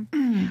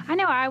 Mm-hmm. I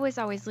know I was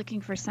always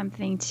looking for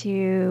something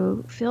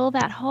to fill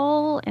that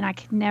hole, and I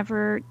could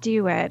never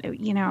do it. It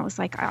was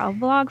like, I'll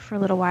blog for a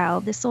little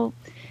while. This'll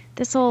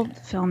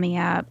fill me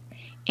up.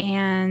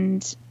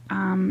 And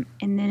and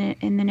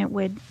then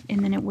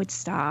it would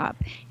stop,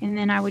 and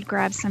then I would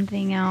grab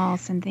something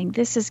else and think,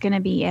 this is going to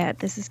be it.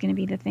 This is going to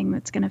be the thing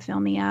that's going to fill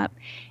me up,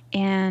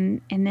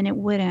 and then it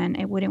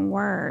wouldn't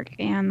work.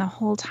 And the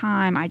whole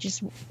time I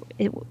just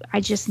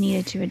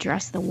needed to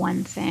address the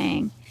one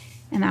thing,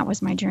 and that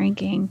was my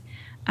drinking.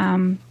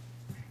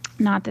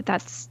 Not that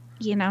that's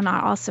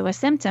not also a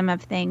symptom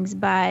of things,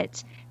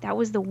 but that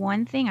was the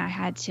one thing I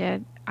had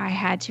to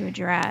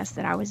address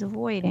that I was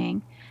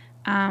avoiding,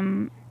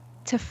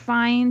 to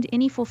find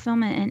any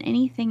fulfillment in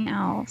anything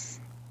else.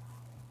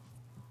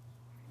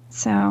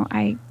 So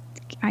I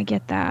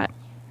get that.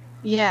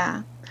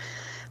 Yeah,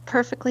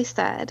 perfectly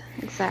said.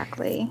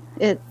 Exactly.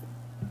 It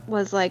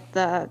was like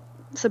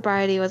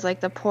sobriety was like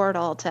the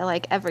portal to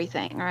like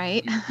everything,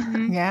 right?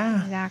 Mm-hmm.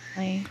 Yeah,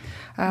 exactly.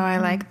 Oh, I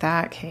like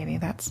that, Katy.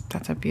 That's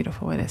a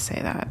beautiful way to say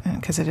that,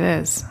 because it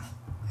is.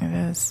 It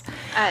is.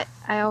 I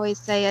always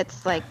say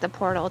it's like the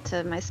portal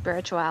to my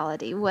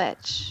spirituality,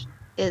 which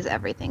is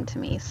everything to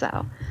me.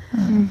 So,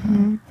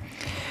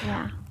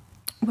 yeah.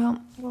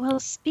 Well,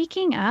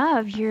 speaking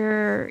of,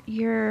 your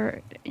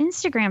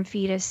Instagram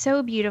feed is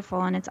so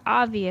beautiful, and it's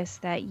obvious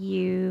that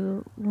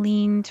you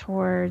lean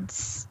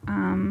towards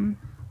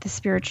the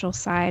spiritual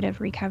side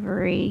of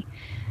recovery.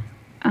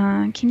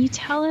 Can you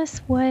tell us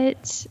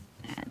what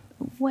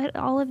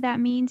all of that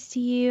means to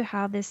you?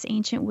 How this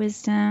ancient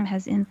wisdom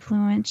has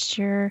influenced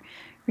your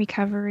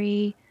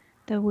recovery,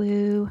 the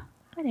woo,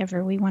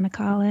 whatever we want to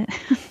call it.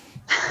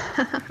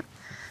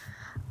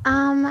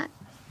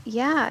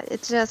 Yeah,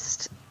 it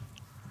just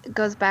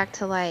goes back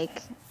to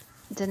like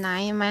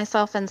denying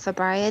myself in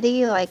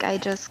sobriety. Like I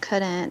just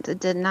couldn't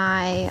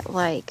deny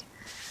like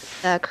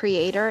the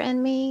creator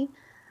in me.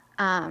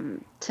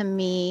 To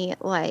me,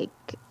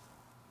 like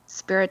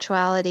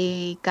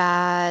spirituality,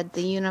 God,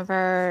 the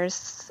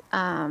universe,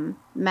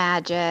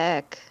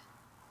 magic,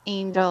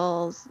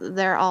 angels,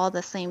 they're all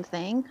the same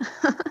thing.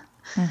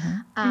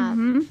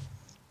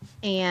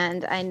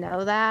 And I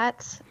know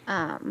that.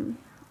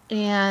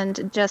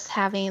 And just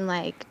having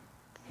like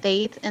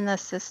faith in the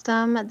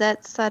system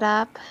that's set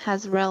up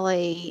has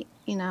really,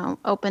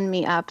 opened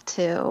me up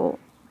to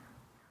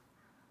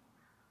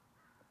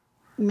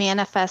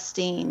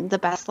manifesting the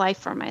best life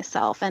for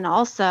myself. And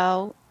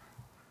also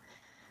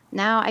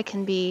now I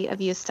can be of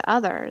use to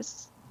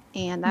others,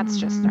 and that's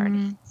just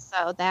started.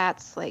 So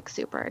that's like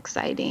super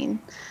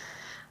exciting.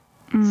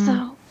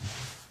 So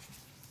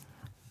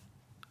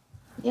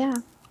yeah.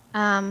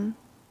 And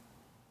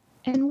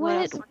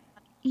what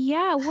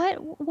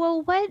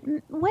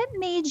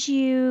made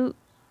you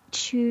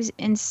choose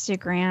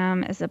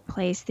Instagram as a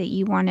place that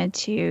you wanted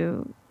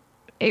to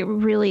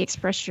really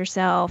express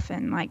yourself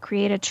and like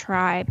create a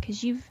tribe?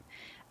 Because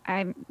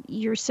I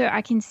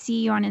can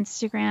see you on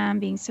Instagram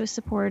being so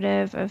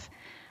supportive of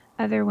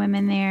other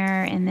women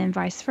there, and then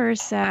vice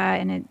versa.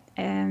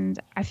 And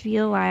I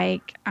feel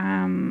like,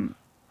 and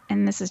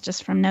this is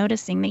just from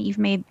noticing that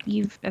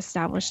you've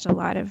established a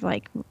lot of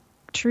like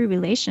true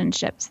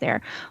relationships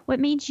there. What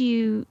made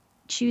you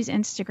choose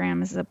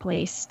Instagram as a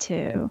place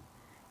to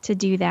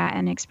do that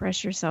and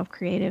express yourself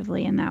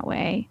creatively in that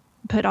way?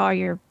 Put all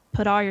your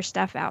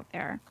stuff out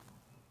there.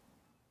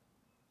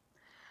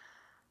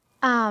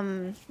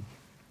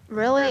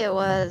 Really, it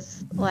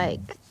was like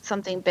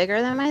something bigger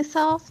than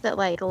myself that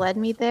like led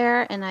me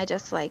there, and I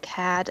just like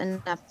had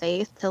enough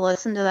faith to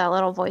listen to that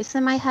little voice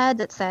in my head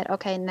that said,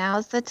 okay,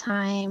 now's the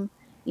time.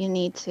 You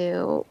need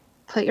to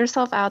put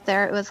yourself out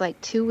there. It was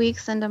like 2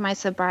 weeks into my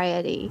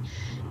sobriety,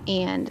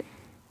 and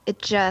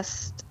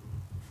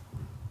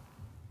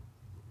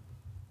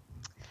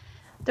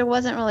there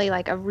wasn't really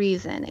like a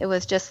reason. It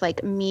was just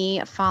like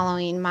me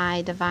following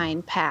my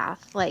divine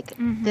path. Like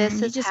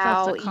this is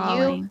how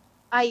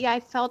I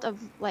felt of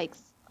like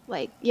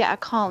a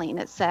calling.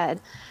 It said,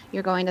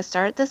 you're going to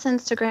start this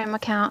Instagram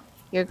account.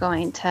 You're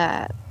going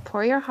to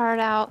pour your heart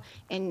out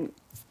and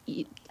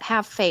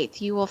have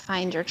faith. You will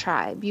find your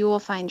tribe. You will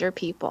find your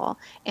people.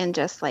 And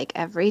just like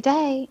every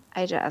day,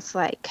 I just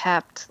like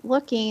kept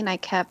looking. I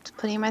kept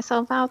putting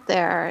myself out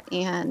there,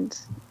 and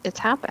it's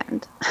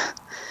happened.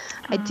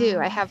 I do.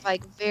 I have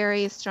like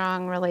very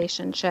strong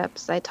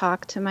relationships. I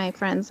talk to my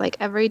friends like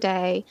every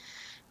day.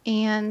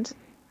 And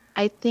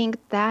I think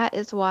that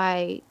is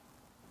why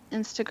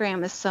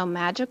Instagram is so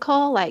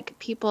magical. Like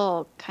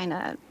people kind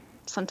of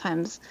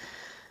sometimes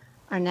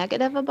are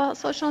negative about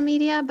social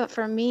media, but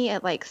for me,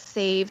 it like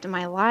saved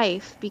my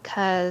life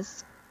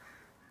because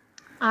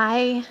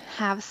I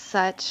have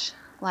such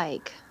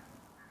like,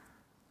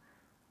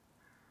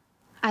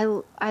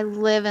 I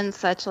live in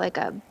such like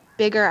a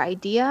bigger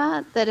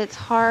idea that it's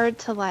hard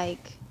to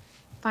like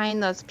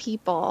find those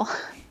people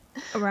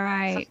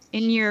right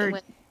in your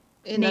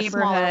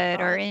neighborhood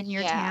or in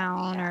your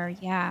town or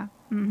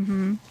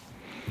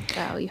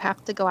so you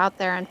have to go out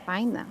there and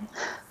find them.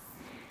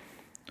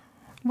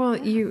 Well,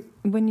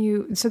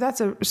 so that's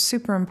a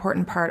super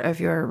important part of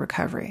your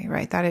recovery,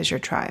 right? That is your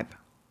tribe.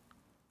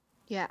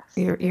 Yes.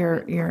 Your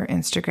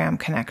Instagram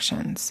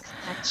connections.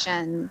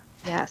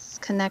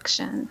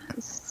 Connection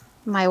is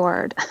my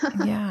word.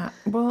 Yeah.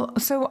 Well,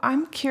 so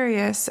I'm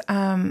curious,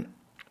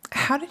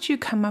 how how did you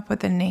come up with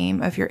the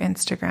name of your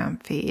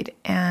Instagram feed?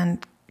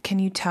 And can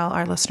you tell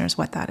our listeners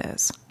what that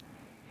is?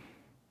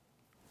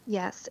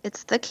 Yes,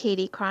 it's the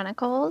Katy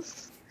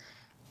Chronicles.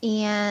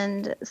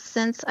 And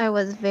since I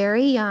was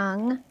very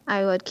young,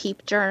 I would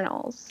keep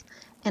journals.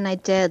 And I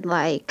did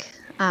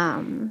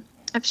I've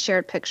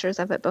shared pictures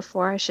of it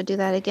before. I should do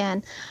that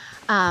again.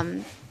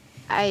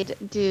 I'd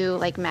do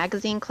like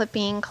magazine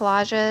clipping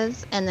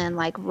collages and then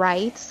like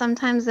write.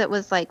 Sometimes it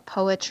was like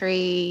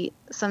poetry.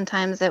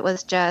 Sometimes it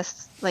was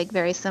just like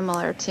very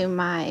similar to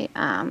my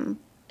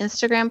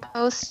Instagram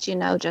post,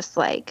 just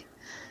like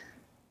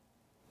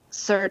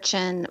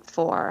searching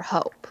for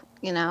hope,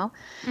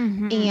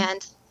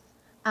 And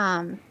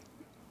on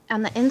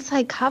the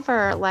inside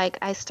cover, like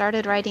I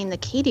started writing the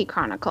Katy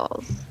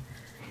Chronicles,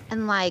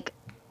 and like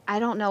I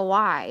don't know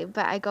why,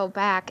 but I go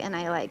back and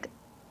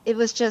it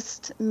was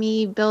just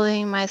me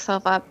building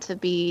myself up to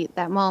be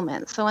that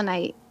moment. So when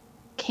I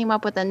came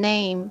up with a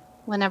name,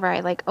 whenever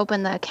I like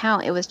opened the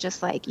account, it was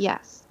just like,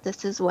 yes,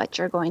 this is what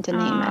you're going to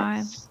name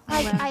it.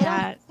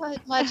 I don't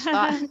put much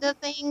thought into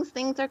things.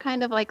 Things are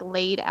kind of like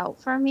laid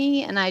out for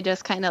me, and I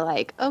just kind of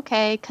like,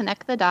 okay,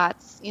 connect the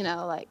dots,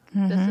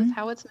 this is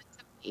how it's meant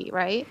to be,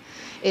 right?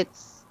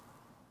 It's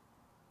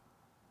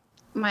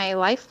my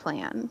life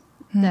plan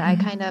that I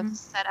kind of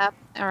set up,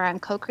 or I'm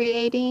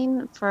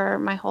co-creating for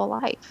my whole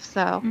life.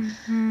 So,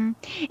 and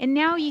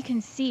now you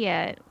can see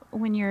it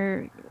when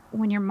your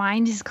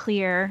mind is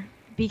clear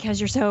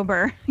because you're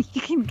sober.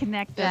 You can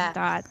connect those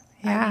dots.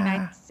 Yeah. I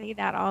mean, I say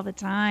that all the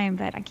time,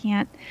 but I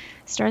can't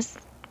stress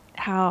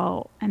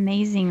how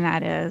amazing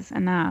that is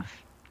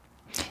enough.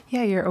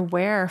 Yeah, you're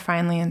aware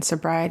finally in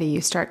sobriety.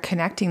 You start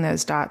connecting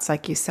those dots,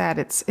 like you said.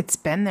 It's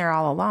been there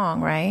all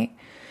along, right?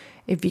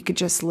 If you could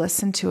just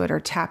listen to it or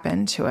tap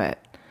into it.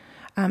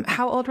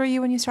 How old were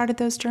you when you started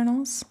those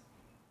journals?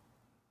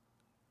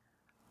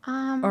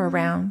 Or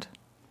around?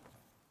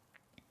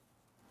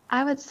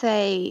 I would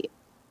say,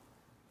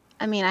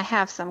 I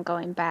have some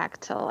going back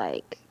to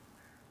like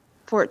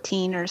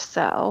 14 or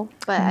so,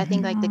 but I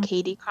think like the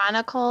Katy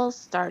Chronicles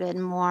started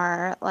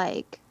more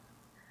like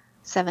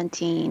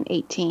 17,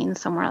 18,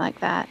 somewhere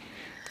like that.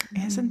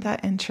 Isn't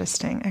that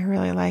interesting? I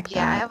really like that.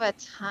 Yeah, I have a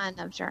ton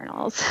of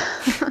journals.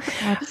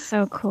 That's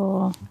so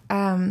cool.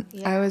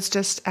 I was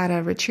just at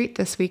a retreat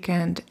this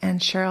weekend,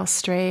 and Cheryl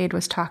Strayed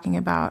was talking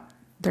about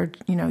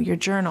your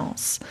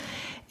journals,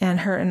 and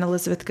her and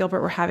Elizabeth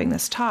Gilbert were having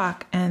this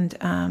talk, and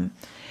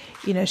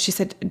she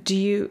said,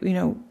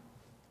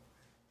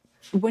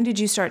 when did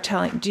you start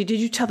telling? Did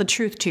you tell the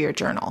truth to your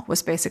journal?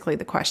 Was basically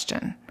the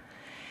question.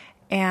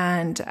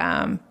 And,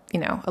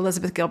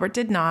 Elizabeth Gilbert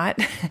did not.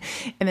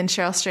 And then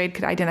Cheryl Strayed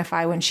could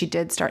identify when she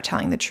did start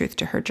telling the truth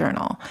to her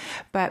journal.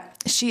 But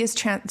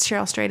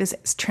Cheryl Strayed is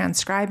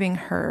transcribing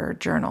her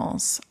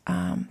journals,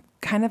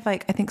 kind of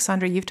like, I think,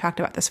 Sandra, you've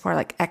talked about this before,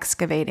 like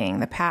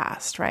excavating the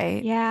past,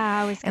 right?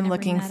 Yeah, I was and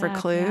looking for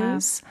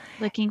clues.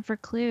 Yeah. Looking for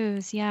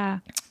clues, yeah.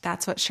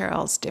 That's what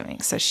Cheryl's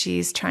doing. So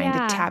she's trying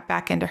to tap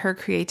back into her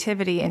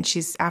creativity, and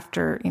she's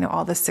after,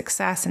 all this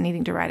success and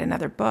needing to write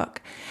another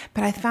book.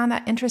 But I found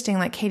that interesting.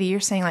 Like, Katy,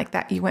 you're saying like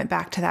that you went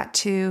back to that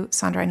too.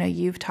 Sandra, I know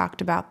you've talked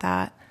about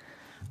that.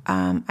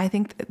 I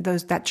think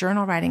that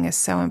journal writing is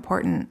so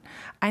important.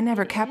 I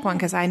never kept one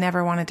because I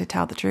never wanted to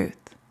tell the truth.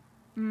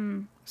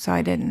 So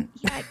I didn't.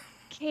 Yeah.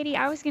 Katy,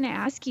 I was going to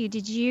ask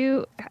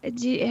you,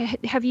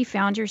 have you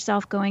found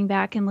yourself going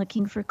back and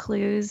looking for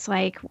clues?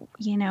 Like,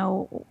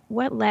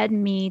 what led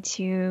me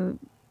to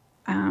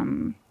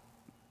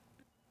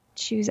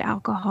choose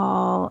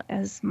alcohol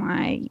as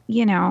my,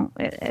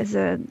 as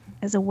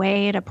a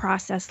way to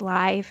process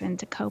life and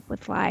to cope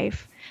with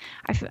life?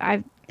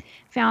 I've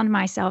found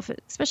myself,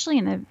 especially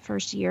in the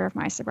first year of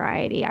my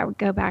sobriety, I would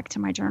go back to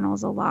my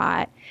journals a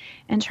lot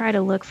and try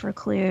to look for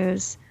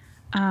clues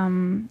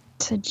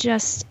to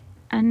just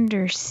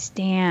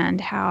understand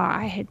how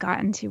I had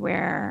gotten to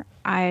where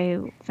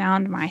I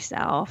found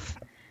myself,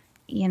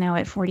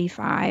 at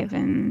 45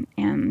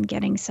 and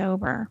getting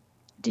sober.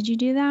 Did you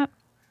do that?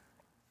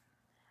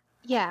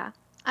 Yeah,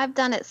 I've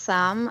done it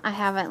some. I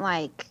haven't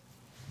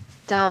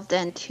delved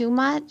in too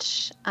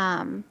much.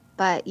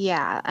 But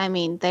yeah,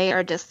 they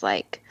are just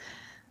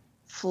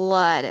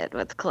flooded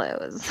with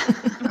clues.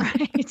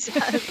 Right.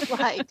 Just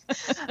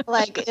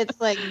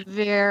it's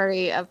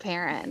very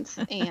apparent.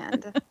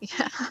 And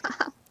yeah.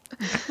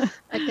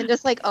 I can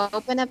just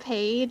open a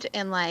page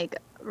and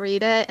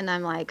read it, and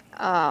I'm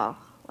oh,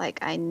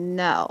 I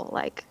know,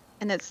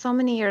 and it's so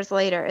many years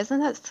later. Isn't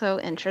that so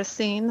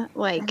interesting?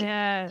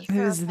 Yes.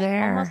 Who's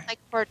there? Almost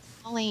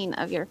foretelling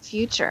of your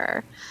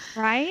future,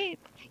 right?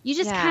 You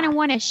just kind of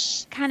want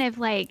to kind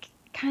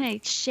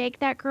of shake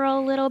that girl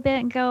a little bit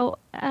and go,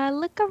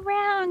 look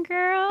around,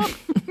 girl.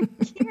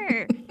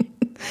 Here,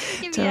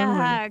 give you a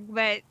hug,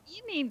 but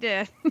you need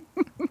to.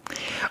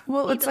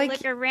 Well, it's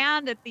look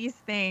around at these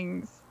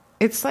things.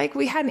 It's like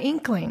we had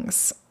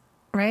inklings,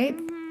 right?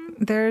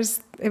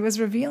 It was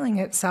revealing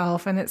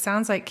itself, and it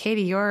sounds like,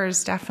 Katy,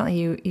 yours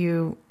definitely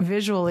you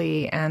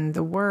visually and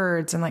the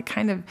words and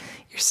you're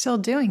still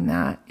doing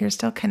that. You're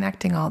still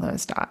connecting all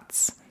those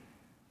dots.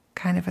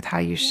 kind of with how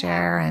you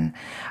share. And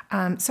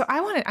so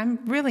I'm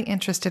really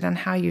interested in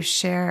how you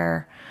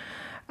share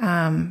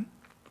and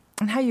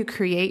how you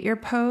create your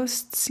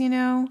posts,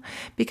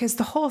 because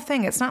the whole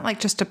thing, it's not like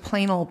just a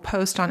plain old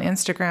post on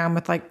Instagram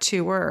with like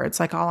 2 words,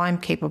 like all I'm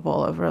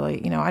capable of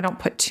really, I don't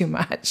put too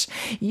much.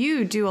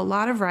 You do a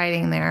lot of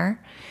writing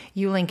there.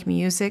 You link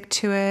music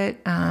to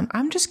it.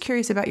 I'm just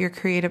curious about your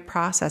creative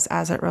process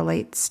as it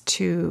relates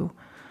to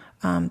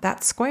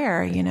that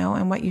square,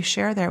 and what you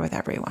share there with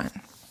everyone.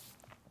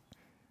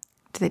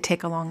 Do they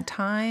take a long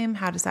time?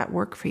 How does that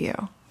work for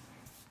you?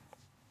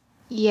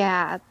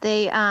 Yeah,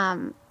 they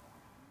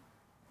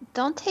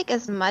don't take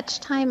as much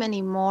time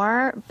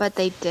anymore, but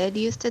they did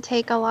used to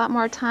take a lot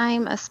more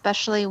time,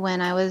 especially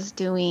when I was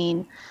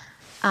doing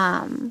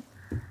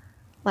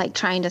like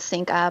trying to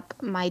sync up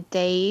my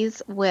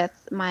days with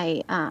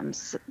my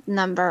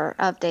number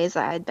of days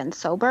that I'd been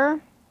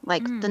sober,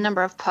 like the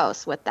number of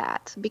posts with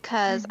that,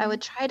 because I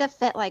would try to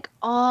fit like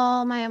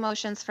all my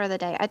emotions for the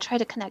day. I try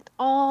to connect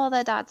all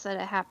the dots that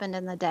had happened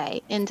in the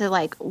day into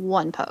like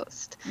one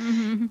post.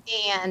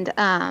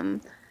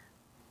 And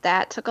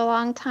that took a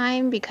long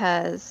time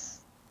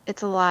because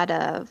it's a lot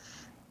of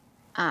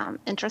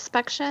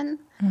introspection,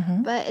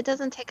 but it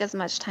doesn't take as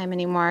much time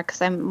anymore because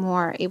I'm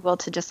more able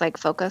to just like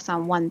focus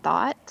on one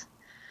thought.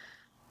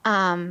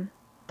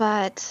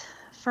 But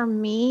for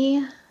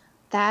me,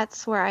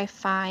 that's where I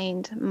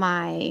find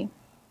my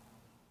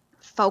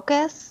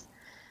focus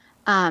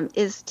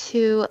is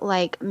to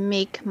like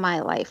make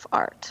my life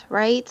art,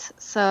 right?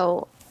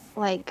 So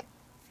like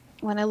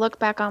when I look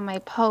back on my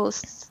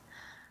posts,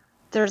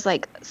 there's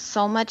like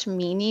so much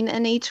meaning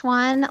in each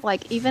one.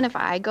 Like even if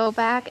I go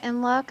back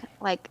and look,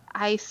 like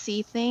I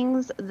see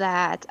things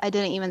that I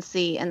didn't even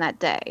see in that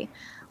day.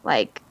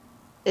 Like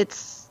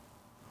it's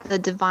the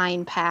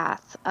divine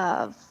path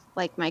of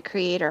like my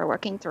creator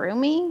working through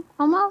me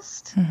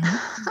almost.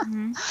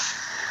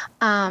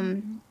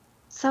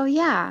 So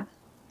yeah,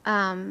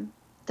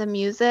 the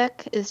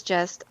music is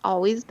just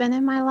always been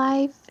in my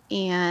life,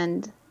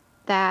 and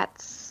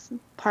that's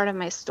part of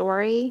my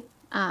story.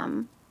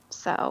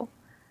 So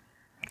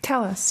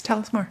tell us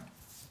more.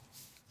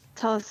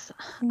 Tell us.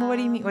 What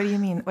do you mean? What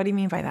do you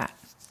mean by that?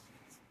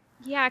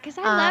 Yeah, because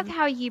I love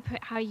how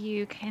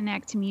you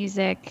connect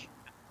music.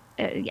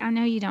 I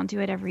know you don't do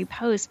it every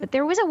post, but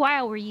there was a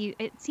while where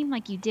it seemed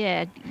like you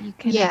did. You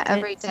connected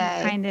every day.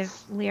 some kind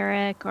of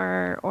lyric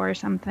or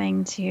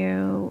something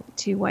to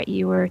what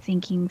you were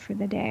thinking for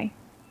the day.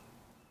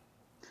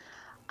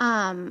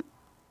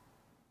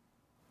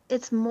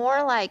 It's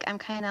more like I'm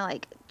kind of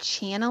like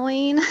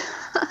channeling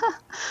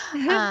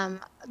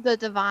the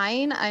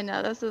divine. I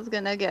know this is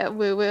gonna get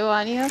woo-woo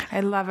on you. I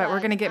love it.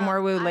 We're gonna get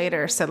more woo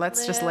later, so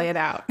let's just lay it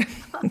out.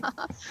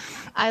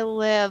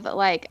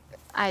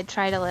 I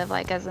try to live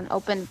like as an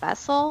open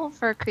vessel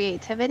for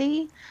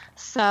creativity.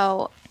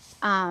 So,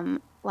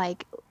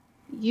 like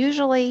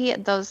usually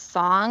those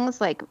songs,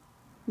 like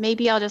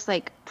maybe I'll just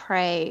like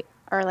pray,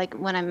 or like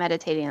when I'm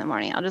meditating in the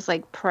morning, I'll just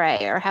like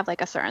pray or have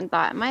like a certain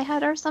thought in my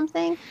head or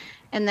something.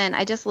 And then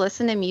I just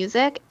listen to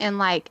music, and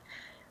like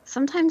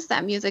sometimes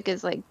that music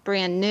is like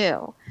brand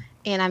new,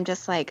 and I'm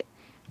just like,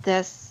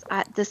 this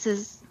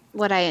is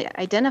what I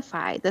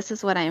identify. This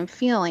is what I'm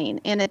feeling.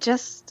 And it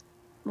just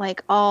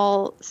like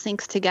all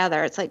syncs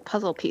together. It's like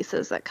puzzle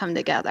pieces that come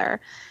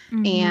together.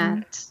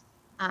 And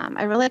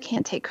I really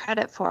can't take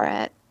credit for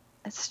it.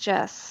 It's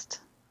just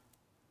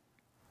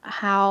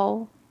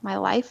how my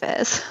life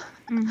is.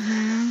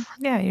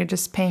 Yeah, you're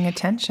just paying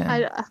attention.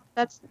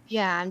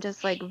 I'm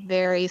just like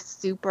very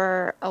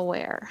super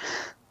aware.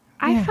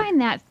 I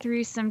find that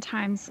through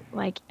sometimes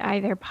like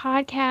either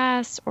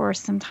podcasts, or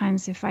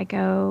sometimes if I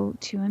go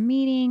to a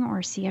meeting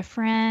or see a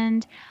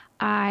friend,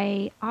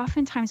 I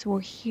oftentimes will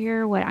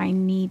hear what I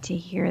need to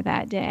hear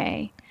that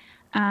day.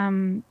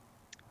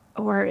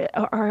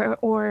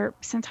 Or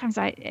sometimes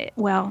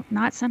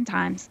not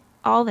sometimes,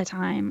 all the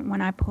time when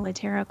I pull a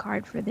tarot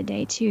card for the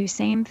day too,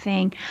 same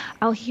thing.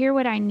 I'll hear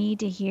what I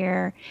need to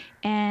hear,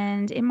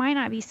 and it might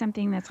not be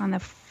something that's on the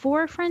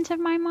forefront of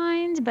my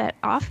mind, but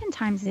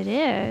oftentimes it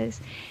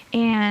is.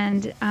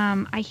 And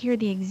I hear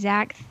the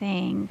exact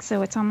thing.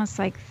 So it's almost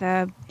like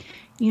the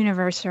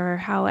universe, or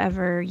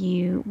however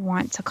you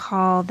want to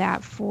call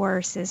that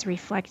force, is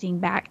reflecting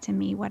back to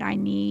me what I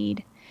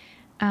need.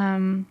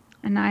 And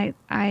I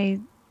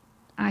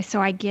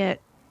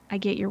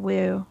get your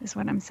woo, is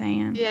what I'm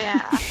saying.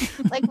 Yeah.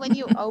 Like when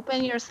you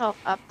open yourself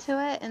up to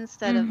it,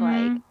 instead of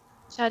like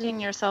shutting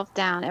yourself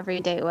down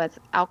every day with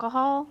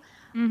alcohol,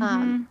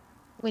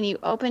 when you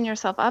open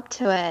yourself up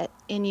to it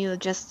and you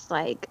just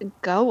like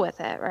go with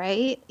it,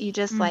 right? You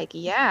just like,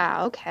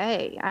 yeah,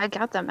 okay, I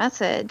got the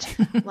message.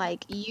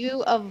 Like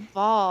you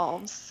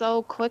evolve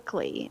so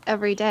quickly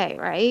every day,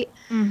 right?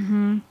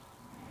 And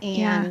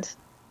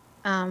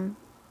so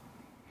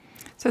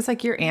it's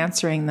like you're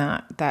answering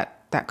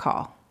that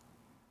call.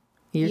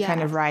 You're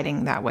kind of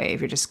riding that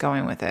wave. You're just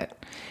going with it,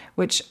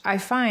 which I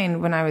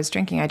find when I was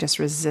drinking, I just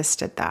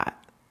resisted that.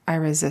 I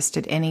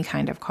resisted any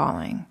kind of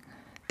calling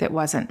that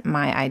wasn't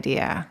my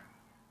idea,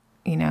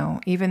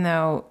 even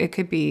though it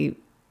could be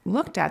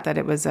looked at that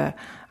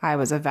I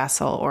was a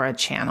vessel or a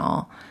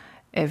channel,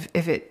 if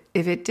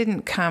it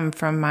didn't come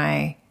from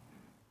my,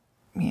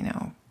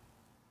 kind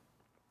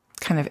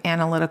of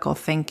analytical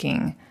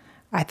thinking,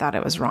 I thought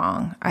it was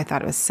wrong. I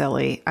thought it was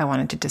silly. I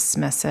wanted to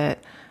dismiss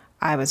it.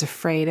 I was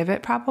afraid of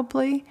it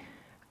probably.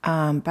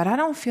 But I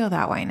don't feel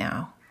that way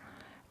now.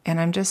 And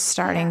I'm just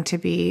starting to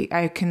be,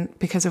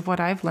 because of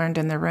what I've learned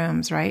in the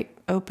rooms, right?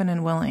 Open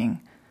and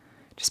willing.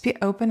 Just be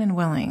open and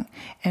willing.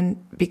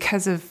 And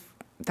because of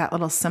that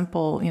little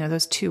simple,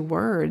 those 2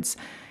 words,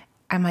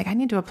 I'm like, I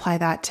need to apply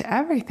that to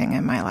everything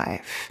in my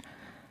life,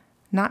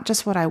 not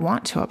just what I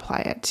want to apply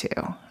it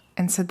to.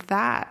 And so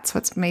that's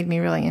what's made me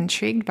really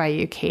intrigued by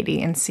you,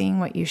 Katy, and seeing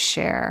what you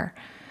share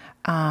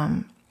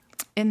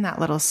in that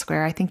little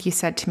square. I think you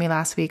said to me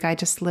last week, I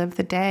just live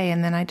the day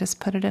and then I just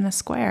put it in a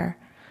square.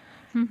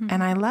 Mm-hmm.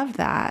 And I love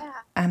that. Yeah.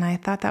 And I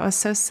thought that was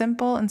so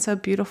simple and so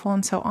beautiful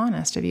and so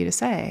honest of you to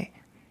say.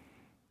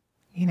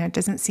 It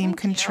doesn't seem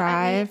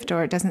contrived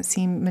or it doesn't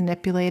seem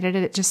manipulated.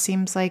 It just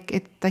seems like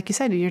it, like you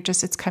said,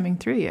 it's coming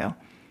through you.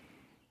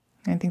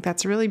 I think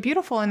that's really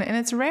beautiful. And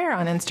it's rare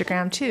on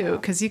Instagram too,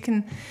 because you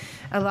can,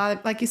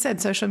 like you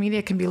said, social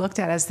media can be looked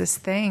at as this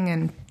thing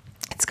and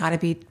it's got to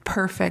be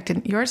perfect.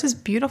 And yours is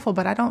beautiful,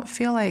 but I don't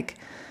feel like,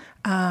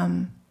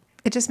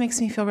 it just makes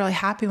me feel really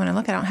happy when I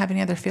look at it. I don't have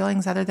any other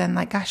feelings other than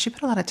like, gosh, you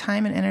put a lot of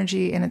time and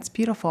energy and it's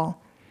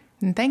beautiful.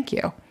 And thank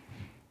you.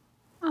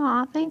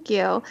 Oh, thank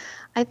you.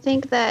 I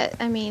think that,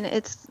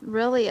 it's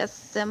really a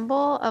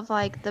symbol of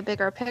like the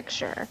bigger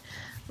picture.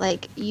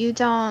 Like you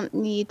don't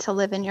need to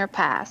live in your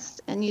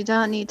past and you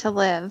don't need to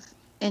live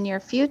in your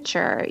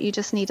future. You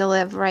just need to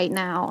live right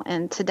now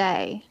and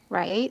today,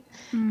 right?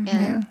 Mm-hmm.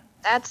 And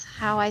that's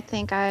how I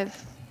think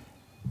I've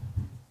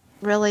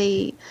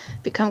really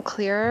become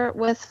clear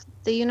with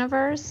the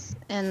universe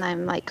and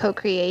I'm like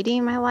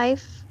co-creating my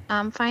life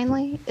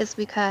finally, is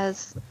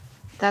because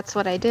that's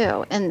what I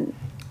do. And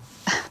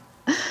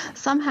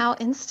somehow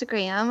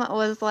Instagram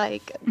was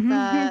like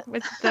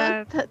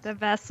the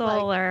vessel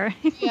like, or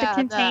the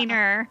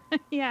container.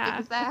 Yeah,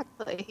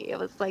 exactly. It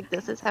was like,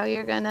 this is how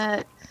you're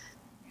gonna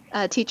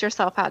teach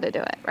yourself how to do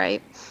it,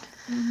 right?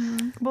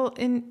 Mm-hmm. Well,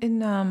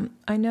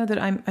 I know that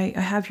I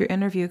have your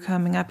interview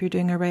coming up. You're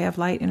doing a Ray of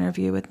Light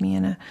interview with me,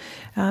 and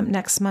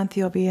next month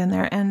you'll be in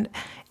there. And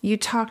you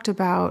talked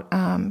about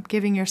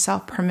giving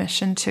yourself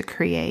permission to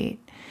create,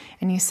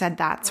 and you said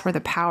that's where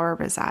the power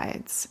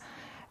resides.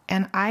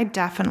 And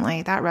that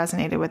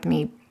resonated with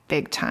me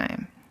big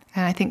time.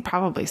 And I think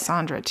probably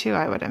Sandra too,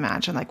 I would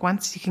imagine. Like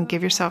once you can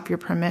give yourself your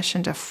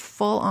permission to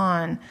full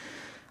on,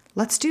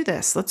 let's do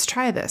this, let's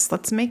try this,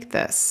 let's make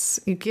this.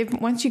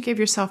 Once you give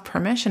yourself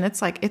permission,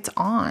 it's like, it's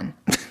on.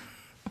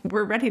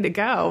 We're ready to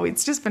go.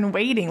 It's just been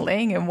waiting,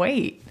 laying in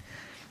wait.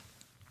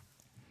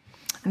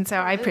 And so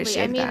I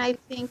appreciate that. I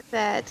think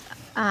that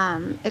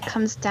it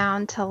comes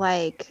down to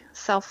like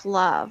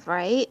self-love,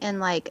 right?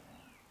 And like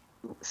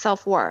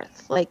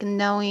self-worth, like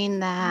knowing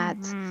that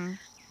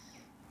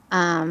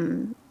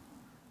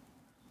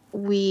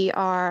we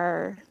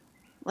are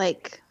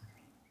like,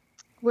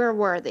 we're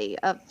worthy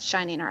of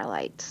shining our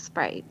lights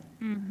bright.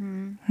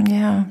 Mm-hmm.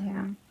 Yeah.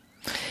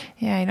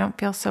 You don't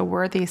feel so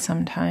worthy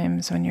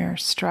sometimes when you're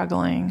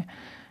struggling,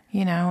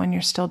 when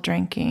you're still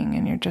drinking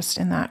and you're just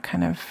in that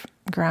kind of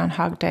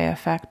Groundhog Day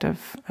effect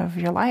of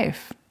your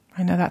life.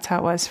 I know that's how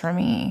it was for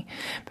me.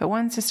 But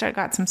once I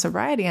got some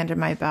sobriety under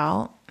my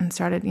belt and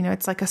started,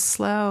 it's like a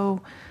slow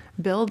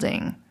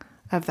building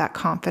of that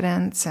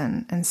confidence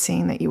and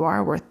seeing that you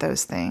are worth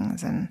those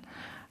things. And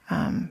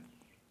I'm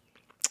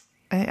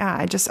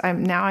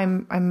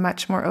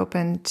much more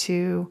open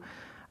to,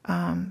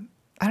 I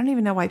don't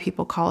even know why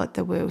people call it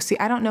the woo. See,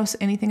 I don't know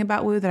anything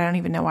about woo that I don't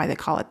even know why they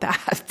call it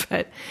that,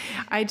 but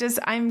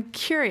I'm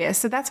curious.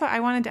 So that's why I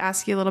wanted to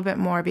ask you a little bit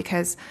more,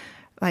 because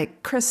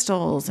like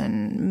crystals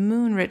and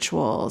moon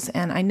rituals.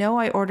 And I know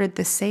I ordered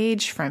the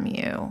sage from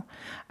you.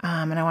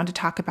 And I wanted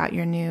to talk about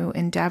your new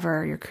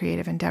endeavor, your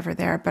creative endeavor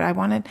there.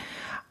 But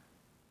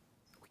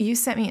you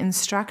sent me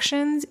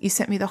instructions, you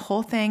sent me the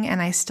whole thing, and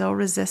I still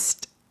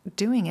resist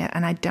doing it.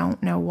 And I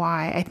don't know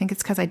why. I think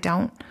it's because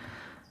I'm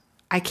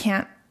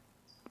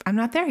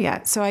not there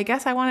yet. So I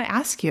guess I want to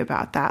ask you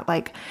about that.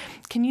 Like,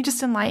 can you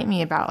just enlighten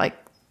me about like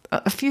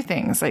a few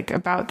things, like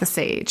about the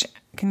sage?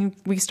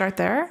 We start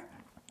there?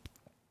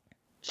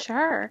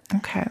 Sure.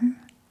 Okay.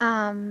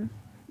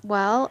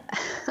 Well,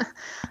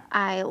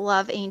 I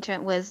love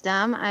ancient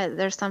wisdom.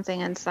 There's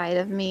something inside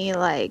of me,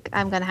 like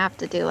I'm going to have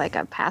to do like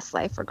a past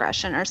life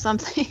regression or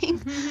something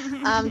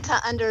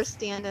to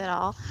understand it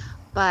all.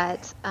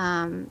 But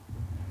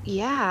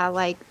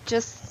like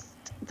just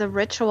the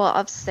ritual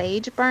of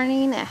sage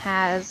burning, it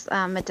has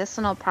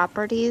medicinal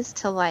properties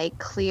to like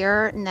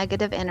clear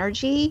negative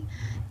energy.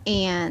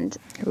 And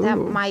that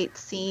might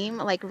seem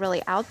like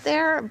really out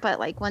there, but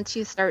like once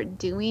you start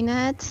doing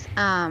it,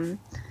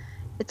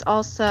 it's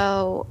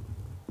also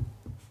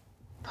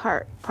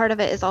part of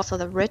it is also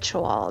the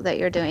ritual that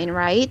you're doing,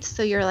 right?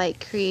 So you're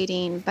like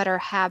creating better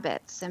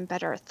habits and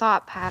better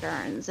thought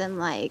patterns and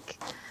like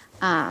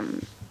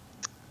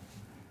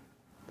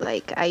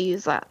like I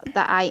use the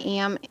I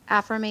am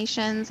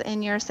affirmations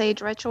in your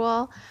sage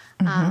ritual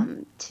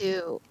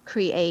to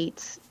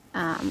create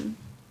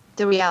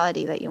the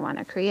reality that you want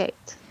to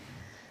create.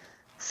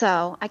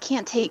 So I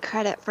can't take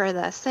credit for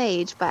the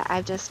sage, but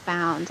I've just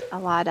found a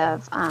lot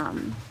of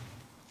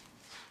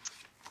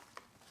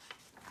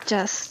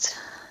just,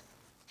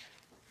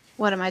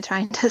 what am I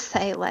trying to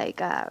say?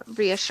 Like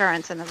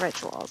reassurance in the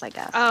rituals, I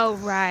guess. Oh,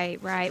 right.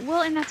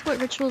 Well, and that's what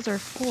rituals are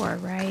for,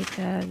 right?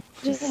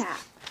 Yeah.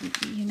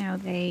 You know,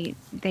 they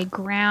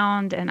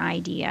ground an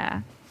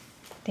idea.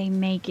 They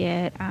make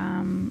it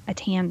a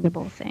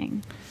tangible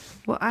thing.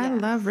 Well, I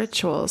love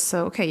rituals.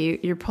 So, okay,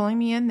 you're pulling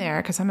me in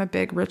there because I'm a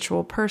big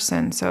ritual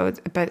person. So,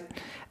 but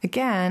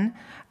again,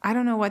 I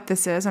don't know what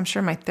this is. I'm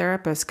sure my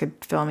therapist could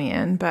fill me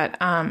in, but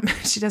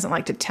she doesn't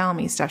like to tell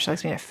me stuff. She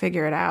likes me to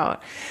figure it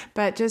out.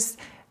 But just,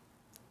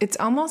 it's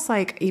almost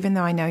like, even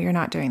though I know you're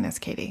not doing this,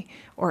 Katy,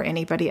 or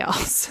anybody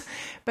else,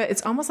 but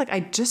it's almost like I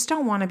just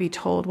don't want to be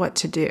told what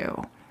to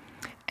do.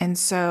 And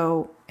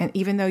so, and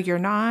even though you're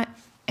not,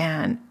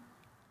 and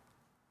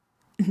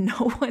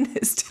no one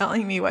is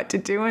telling me what to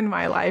do in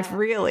my life,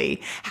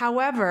 really.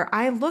 However,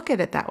 I look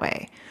at it that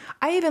way.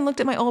 I even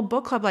looked at my old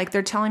book club like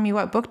they're telling me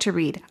what book to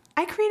read.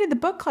 I created the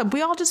book club.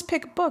 We all just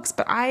pick books,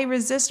 but I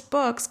resist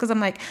books because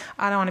I'm like,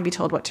 I don't want to be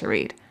told what to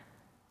read.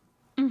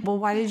 Well,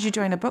 why did you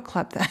join a book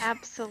club then?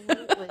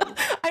 Absolutely.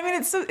 I mean,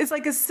 it's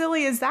like as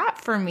silly as that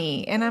for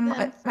me, and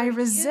I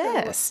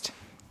resist.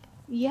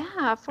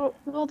 Yeah.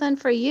 Then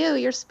for you,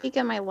 you're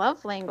speaking my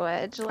love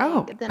language.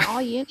 Then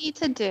all you need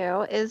to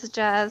do is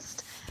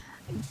just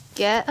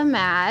get a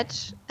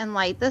match and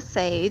light the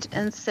sage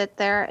and sit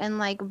there and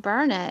like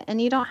burn it,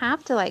 and you don't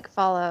have to like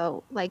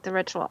follow like the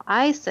ritual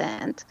I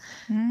sent.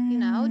 You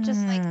know,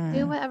 just like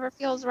do whatever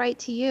feels right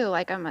to you.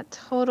 Like I'm a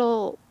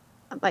total,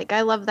 like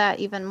I love that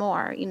even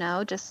more, you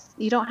know, just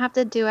you don't have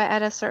to do it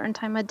at a certain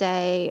time of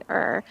day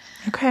or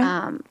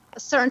a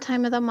certain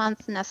time of the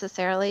month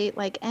necessarily.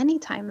 Like any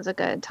time is a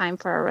good time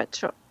for a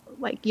ritual,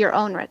 like your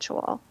own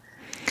ritual.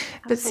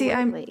 But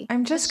Absolutely. see,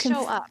 I'm just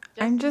show up.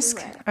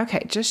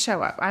 Okay. Just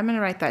show up. I'm going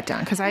to write that down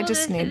because I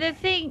just need the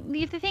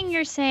thing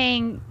you're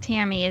saying,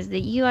 Tammy, is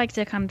that you like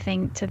to come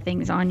to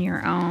things on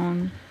your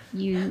own.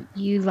 You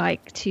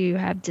like to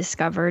have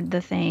discovered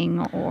the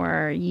thing,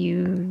 or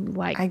you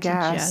like to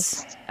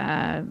just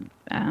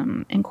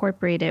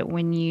incorporate it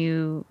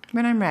when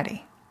I'm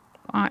ready.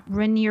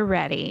 When you're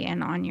ready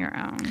and on your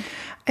own.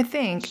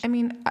 I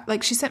mean,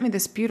 like she sent me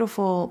this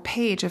beautiful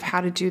page of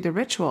how to do the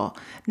ritual.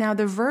 Now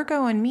the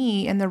Virgo in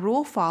me and the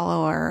rule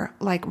follower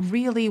like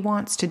really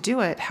wants to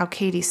do it how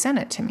Katy sent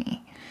it to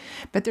me.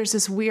 But there's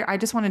this weird, I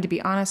just wanted to be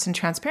honest and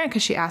transparent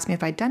because she asked me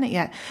if I'd done it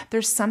yet.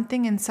 There's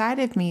something inside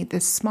of me,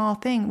 this small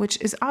thing,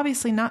 which is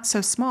obviously not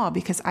so small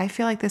because I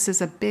feel like this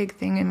is a big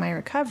thing in my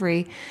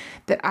recovery,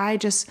 that I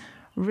just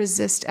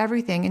resist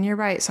everything. And you're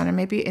right, Sandra,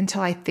 maybe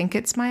until I think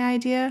it's my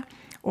idea,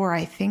 or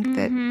I think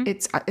that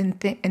it's,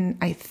 and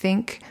I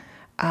think,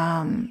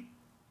 I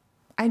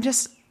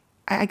guess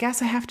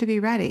I have to be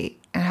ready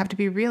and I have to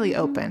be really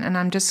open. And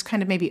I'm just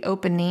kind of maybe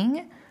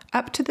opening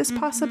up to this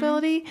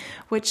possibility,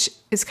 which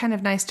is kind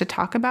of nice to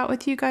talk about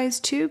with you guys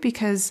too,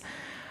 because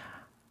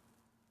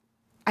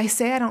I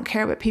say I don't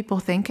care what people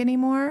think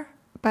anymore,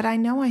 but I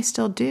know I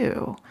still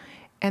do.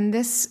 And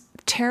this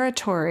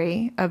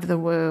territory of the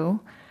woo,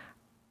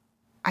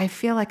 I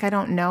feel like I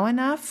don't know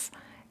enough.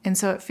 And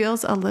so it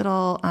feels a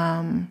little,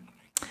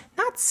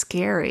 not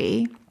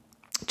scary,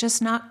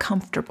 just not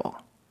comfortable,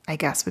 I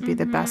guess would be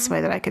the best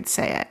way that I could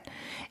say it.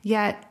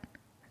 Yet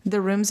the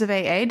rooms of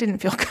AA didn't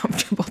feel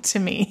comfortable to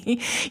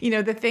me. You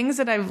know, the things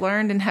that I've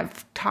learned and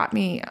have taught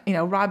me, you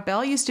know, Rob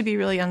Bell used to be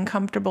really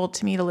uncomfortable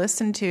to me to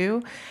listen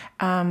to.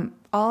 All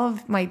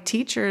of my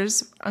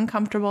teachers,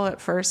 uncomfortable at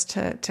first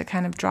to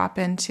kind of drop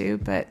into,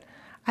 but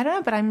I don't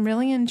know, but I'm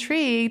really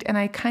intrigued and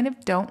I kind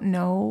of don't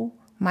know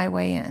my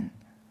way in,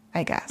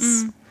 I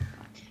guess.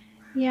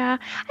 Yeah,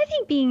 I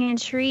think being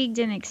intrigued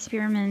and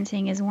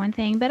experimenting is one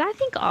thing, but I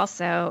think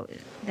also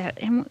that,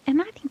 and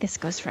I think this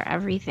goes for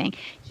everything,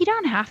 you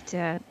don't have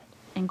to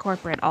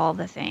incorporate all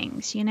the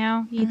things, you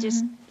know? You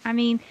just, I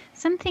mean,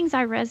 some things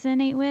I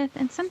resonate with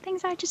and some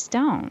things I just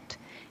don't.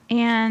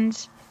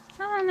 And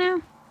I don't know,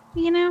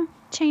 you know,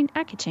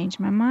 I could change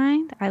my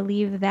mind. I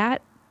leave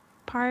that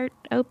part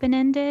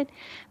open-ended,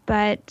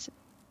 but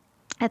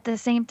at the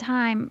same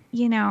time,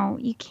 you know,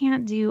 you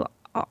can't do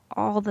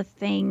all the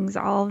things,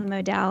 all the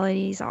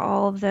modalities,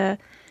 all the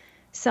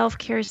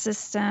self-care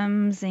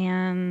systems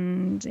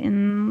and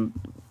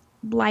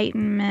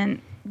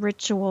enlightenment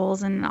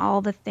rituals and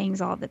all the things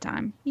all the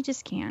time. You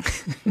just can't.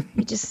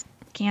 You just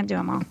can't do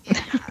them all.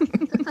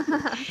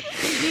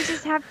 You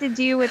just have to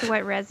do with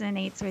what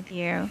resonates with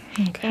you.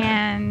 Okay.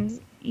 And,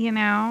 you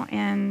know,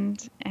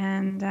 and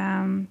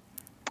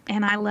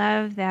I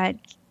love that,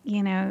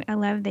 you know, I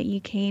love that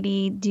you,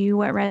 Katy, do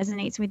what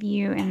resonates with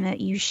you and that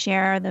you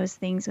share those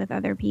things with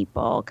other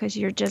people, because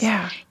you're just,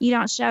 you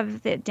don't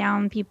shove it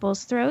down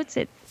people's throats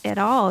at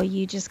all.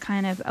 You just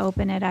kind of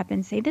open it up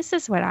and say, this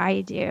is what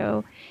I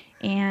do.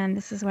 and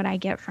this is what I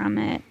get from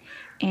it.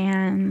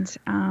 And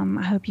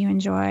I hope you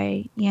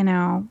enjoy,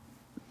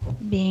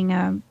 being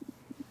a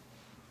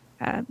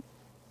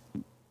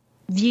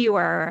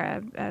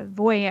viewer, a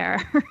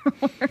voyeur.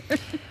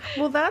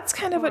 Well, that's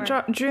kind of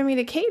what drew me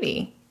to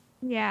Katy.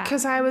 Yeah.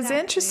 Because I was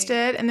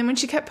interested. And then when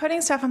she kept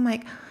putting stuff, I'm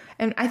like,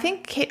 and I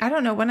think, I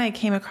don't know when I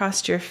came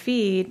across your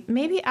feed,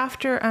 maybe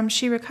after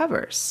She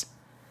Recovers.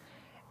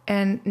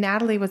 And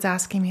Natalie was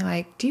asking me,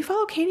 like, do you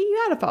follow Katy?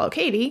 You got to follow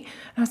Katy.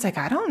 And I was like,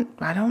 I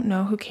don't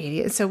know who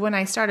Katy is. So when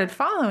I started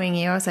following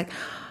you, I was like,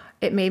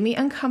 it made me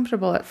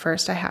uncomfortable at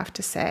first, I have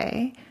to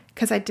say,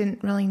 because I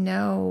didn't really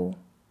know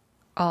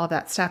all of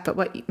that stuff. But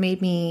what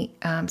made me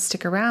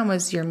stick around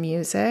was your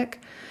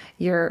music,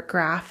 your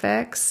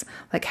graphics,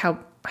 like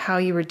how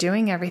you were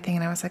doing everything.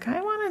 And I was like,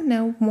 I want to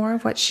know more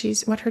of what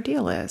her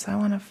deal is. I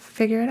want to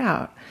figure it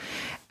out.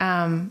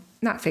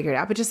 Not figure it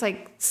out, but just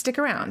like stick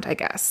around, I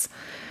guess.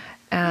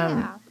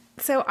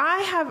 So I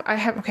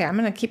have, okay, I'm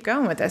going to keep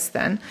going with this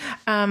then.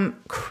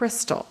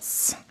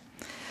 Crystals.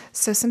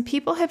 So some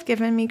people have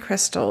given me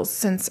crystals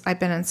since I've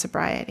been in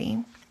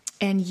sobriety,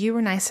 and you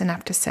were nice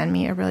enough to send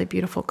me a really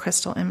beautiful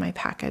crystal in my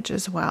package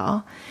as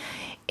well.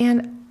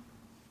 And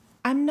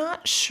I'm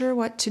not sure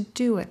what to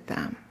do with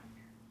them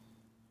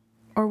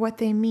or what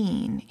they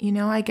mean.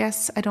 I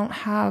guess I don't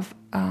have,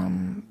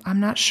 I'm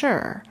not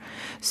sure.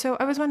 So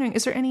I was wondering,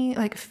 is there any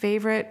like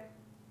favorite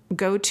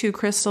go-to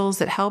crystals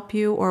that help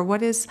you, or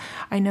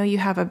I know you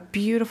have a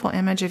beautiful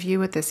image of you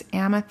with this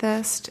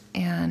amethyst,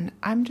 and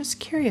I'm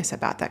just curious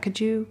about that. Could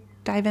you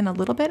dive in a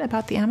little bit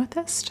about the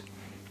amethyst?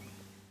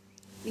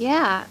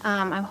 Yeah,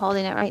 I'm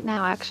holding it right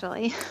now,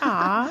 actually.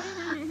 Ah.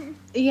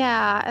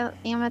 Yeah,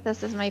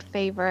 amethyst is my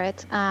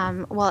favorite.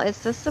 Well,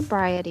 it's the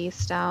sobriety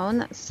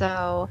stone,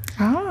 so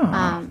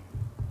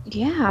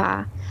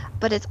yeah,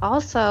 but it's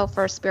also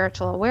for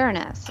spiritual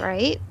awareness,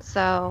 right?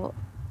 So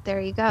there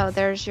you go.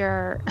 There's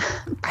your.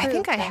 I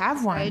think I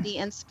have one. Sobriety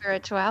and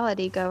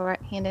spirituality go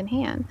right hand in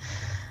hand.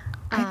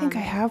 I think I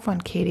have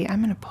one, Katy.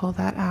 I'm going to pull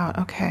that out.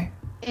 Okay.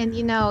 And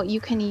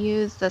you can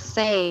use the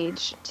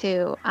sage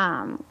to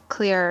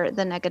clear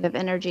the negative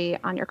energy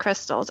on your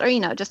crystals, or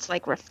just to,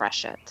 like,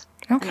 refresh it.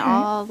 Okay. And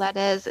all that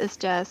is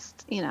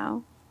just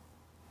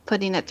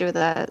putting it through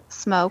the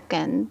smoke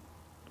and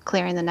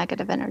clearing the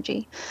negative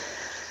energy.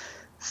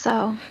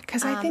 So,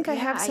 because I think I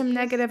have some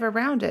negative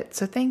around it.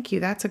 So thank you.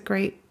 That's a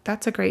great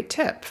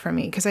tip for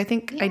me, because I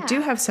think I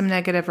do have some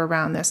negative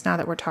around this now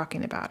that we're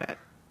talking about it.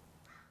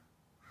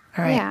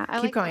 All right,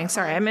 yeah, keep going.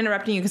 Sorry, I'm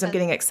interrupting you because I'm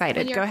getting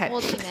excited. Go ahead.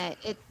 Holding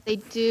it, they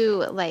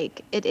do,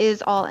 like, it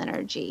is all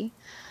energy.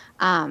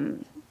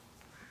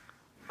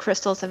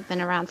 Crystals have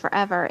been around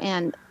forever,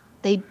 and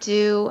they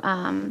do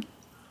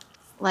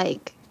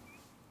like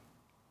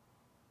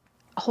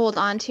hold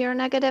on to your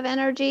negative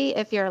energy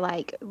if you're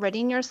like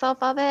ridding yourself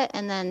of it,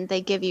 and then they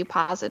give you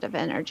positive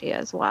energy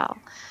as well.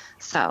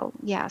 So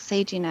yeah,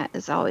 saging it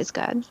is always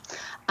good.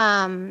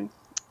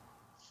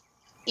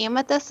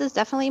 Amethyst is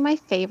definitely my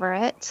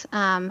favorite.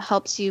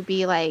 Helps you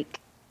be like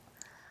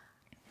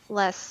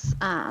less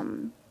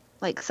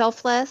like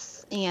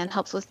selfless, and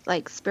helps with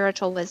like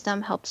spiritual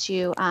wisdom, helps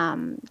you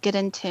get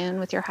in tune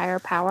with your higher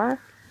power.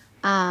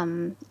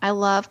 I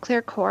love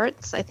clear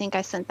quartz. I think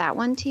I sent that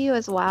one to you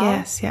as well.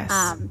 Yes.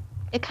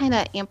 It kind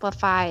of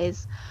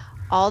amplifies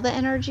all the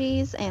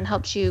energies and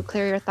helps you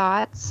clear your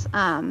thoughts.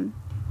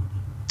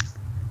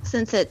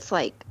 Since it's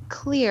like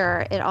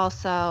clear, it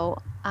also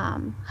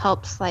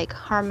helps like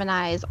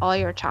harmonize all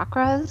your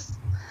chakras.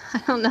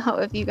 I don't know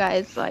if you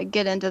guys like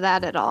get into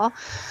that at all.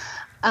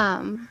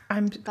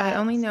 I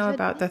only know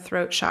about the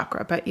throat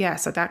chakra, but yeah,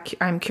 so that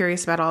I'm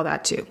curious about all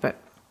that too. But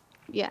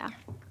yeah,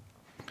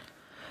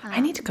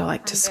 I need to go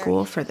to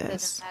school for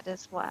this. That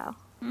as well.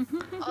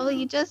 Oh,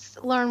 you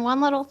just learn one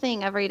little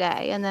thing every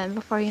day, and then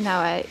before you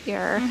know it,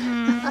 you're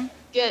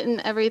getting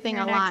everything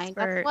aligned.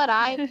 That's what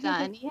I've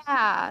done.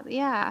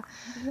 Yeah.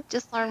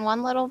 Just learn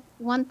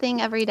one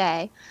thing every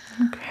day.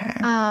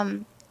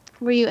 Okay.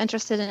 Were you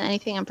interested in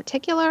anything in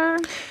particular?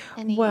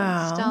 Any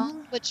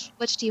stone?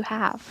 Which do you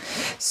have?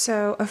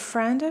 So a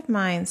friend of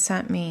mine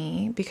sent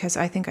me, because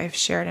I think I've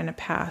shared in a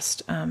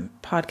past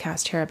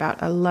podcast here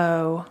about a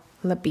low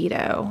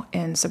libido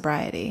in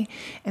sobriety,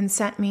 and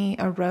sent me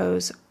a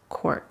rose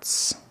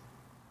quartz.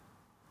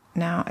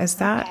 Now, is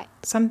that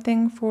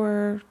something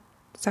for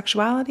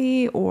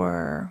sexuality,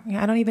 or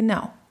I don't even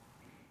know.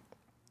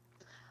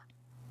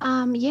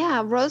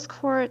 Yeah, rose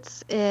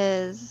quartz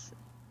is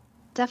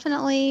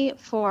definitely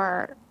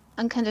for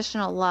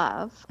unconditional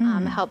love.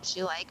 It helps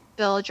you like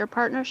build your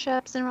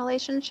partnerships and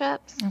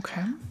relationships.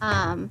 Okay.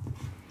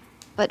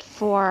 But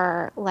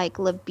for like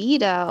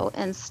libido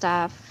and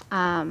stuff,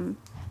 I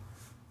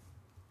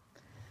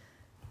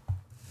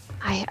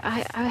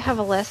have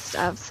a list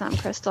of some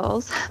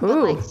crystals, but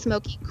like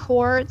smoky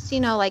quartz,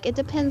 like it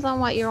depends on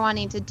what you're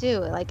wanting to do.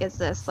 Like, is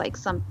this like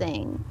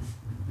something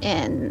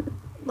in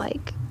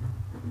like,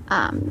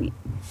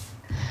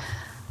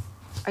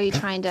 Are you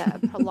trying to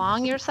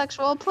prolong your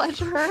sexual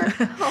pleasure? Or,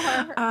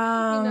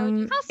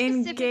 How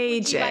specific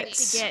engage would you like it.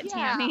 to get,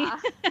 Tammy?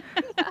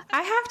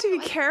 I have to be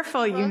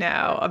careful,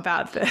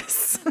 about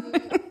this.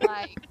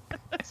 Like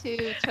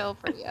too chill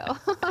for you.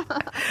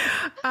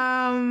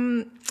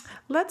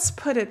 Let's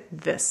put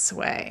it this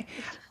way.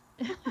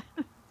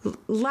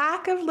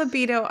 Lack of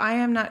libido, I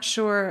am not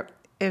sure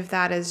if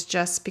that is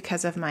just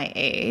because of my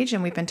age,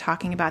 and we've been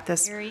talking about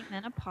this Very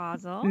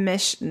menopausal.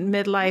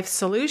 Midlife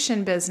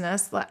solution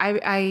business.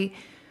 I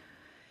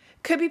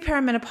could be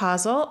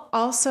perimenopausal.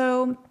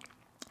 Also,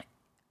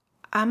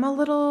 I'm a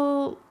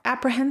little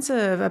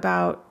apprehensive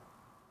about,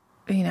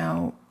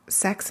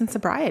 sex and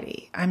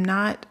sobriety. I'm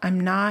not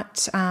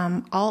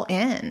all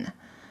in.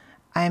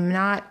 I'm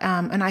not,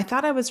 and I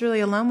thought I was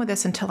really alone with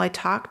this until I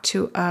talked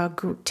to a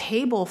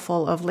table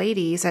full of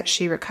ladies at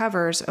She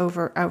Recovers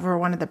over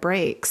one of the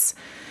breaks.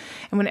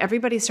 And when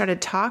everybody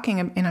started talking,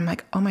 and I'm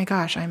like, oh my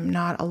gosh, I'm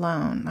not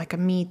alone. Like a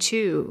Me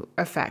Too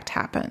effect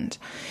happened.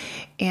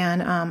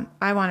 And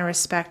I want to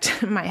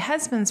respect my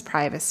husband's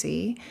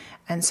privacy.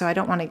 And so I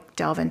don't want to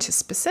delve into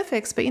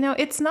specifics, but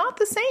it's not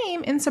the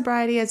same in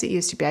sobriety as it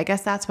used to be. I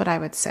guess that's what I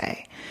would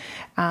say.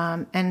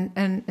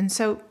 And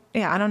so,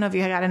 yeah, I don't know if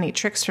you got any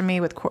tricks for me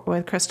with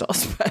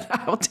crystals, but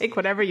I will take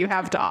whatever you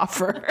have to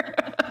offer.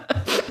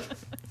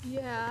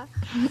 Yeah.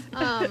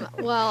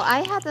 Well,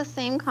 I had the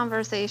same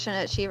conversation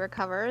at She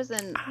Recovers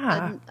in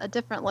a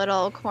different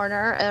little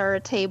corner or a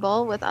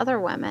table with other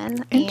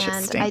women.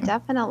 And I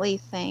definitely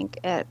think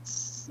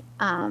it's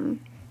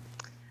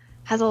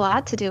has a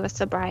lot to do with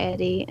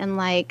sobriety and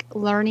like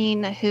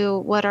learning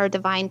what our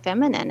divine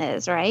feminine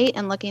is, right?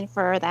 And looking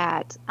for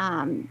that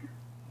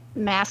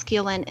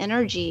masculine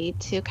energy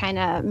to kind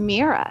of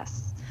mirror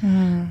us.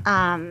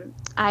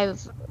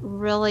 I've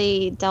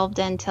really delved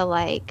into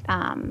like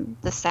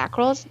the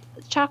sacral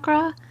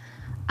chakra.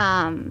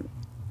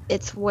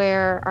 It's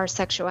where our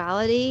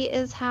sexuality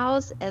is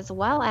housed as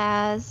well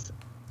as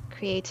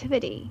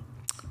creativity.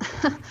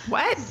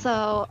 What?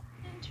 So,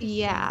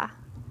 yeah.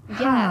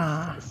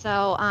 Huh. Yes.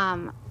 So,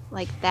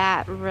 like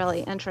that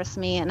really interests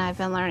me, and I've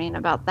been learning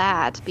about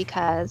that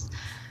because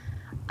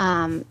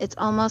it's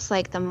almost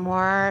like the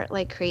more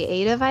like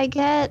creative I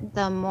get,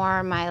 the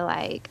more my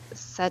like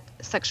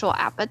sexual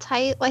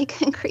appetite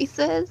like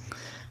increases.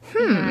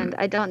 And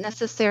I don't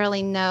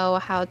necessarily know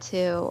how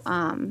to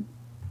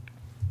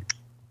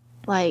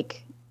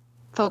like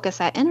focus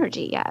that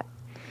energy yet.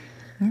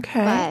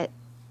 Okay. But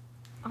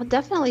I'll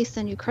definitely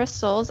send you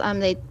crystals.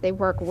 They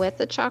work with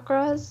the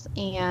chakras.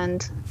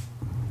 And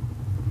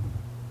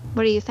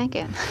what are you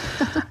thinking?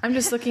 I'm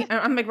just looking.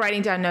 I'm like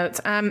writing down notes.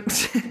 I'm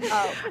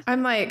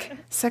like,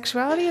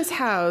 sexuality is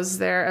housed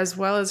there as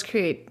well as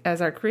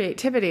as our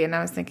creativity. And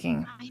I was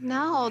thinking, I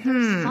know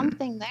there's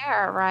something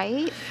there,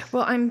 right?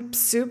 Well, I'm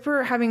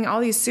having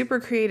all these super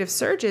creative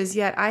surges,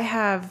 yet I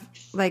have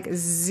like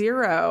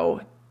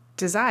zero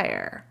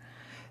desire.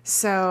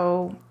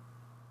 So.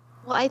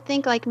 Well, I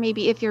think like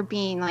maybe if you're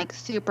being like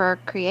super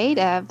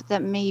creative,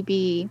 that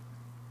maybe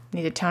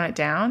need to tone it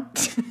down.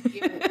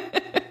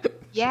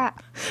 Yeah.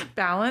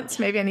 Balance.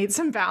 Maybe I need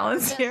some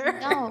balance here.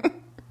 No.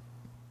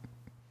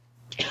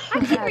 I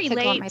can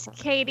relate,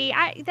 Katie.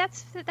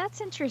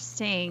 That's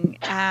interesting.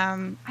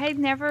 I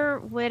never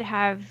would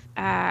have.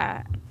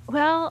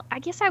 Well, I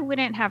guess I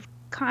wouldn't have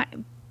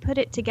put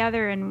it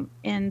together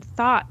in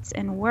thoughts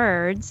and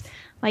words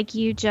like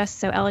you just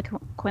so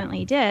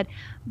eloquently did,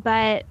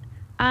 but.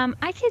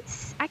 I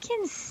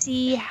can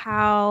see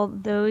how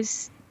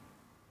those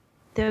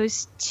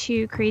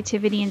two,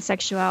 creativity and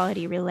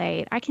sexuality,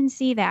 relate. I can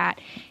see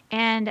that,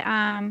 and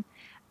I'm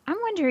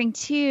wondering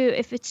too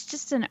if it's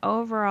just an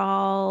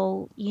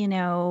overall,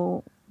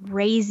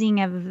 raising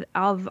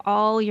of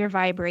all your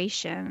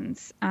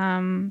vibrations.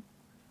 That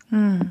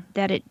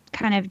it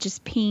kind of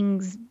just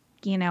pings,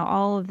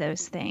 all of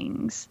those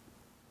things.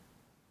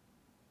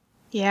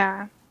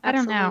 Yeah, I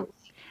don't know.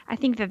 I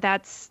think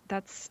that's.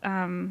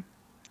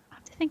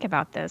 Think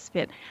about this,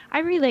 but I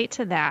relate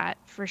to that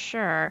for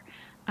sure.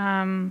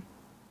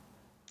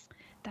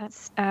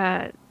 That's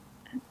an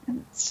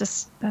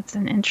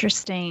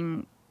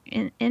interesting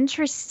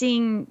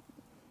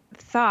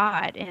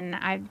thought, and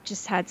I've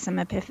just had some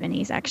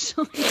epiphanies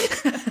actually.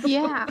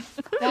 Yeah.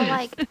 Well,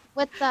 like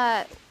with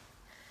the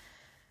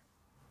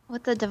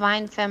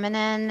divine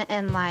feminine,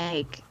 and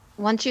like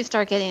once you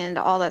start getting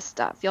into all this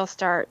stuff, you'll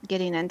start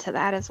getting into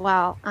that as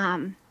well.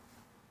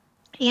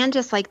 And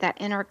just like that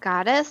inner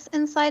goddess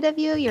inside of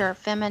you, your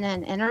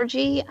feminine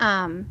energy,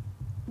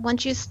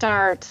 once you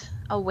start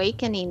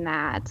awakening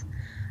that,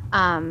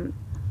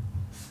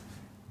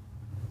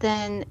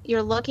 then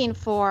you're looking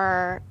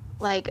for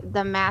like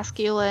the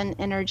masculine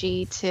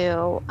energy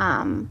to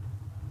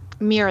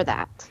mirror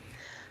that.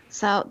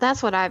 So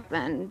that's what I've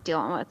been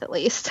dealing with, at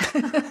least.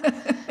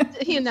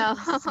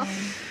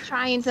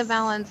 Trying to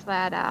balance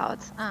that out.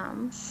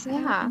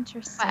 Yeah.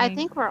 Interesting. But I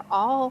think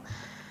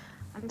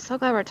I'm so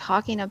glad we're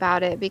talking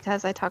about it,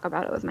 because I talk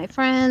about it with my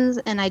friends,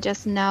 and I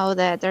just know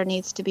that there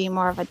needs to be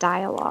more of a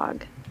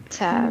dialogue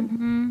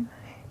to,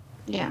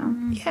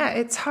 Yeah,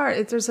 it's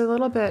hard. There's a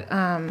little bit,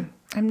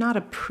 I'm not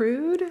a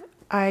prude.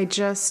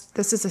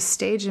 This is a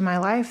stage in my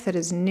life that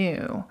is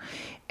new.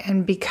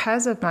 And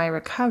because of my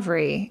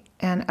recovery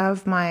and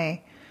of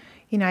my,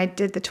 I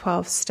did the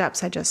 12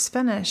 steps I just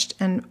finished.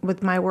 And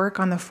with my work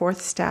on the 4th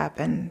step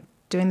and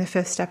doing the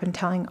 5th step and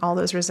telling all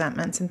those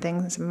resentments and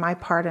things, my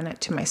part in it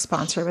to my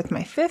sponsor with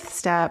my 5th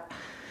step,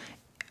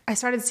 I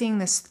started seeing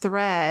this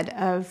thread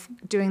of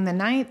doing the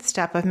 9th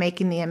step of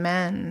making the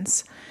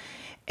amends.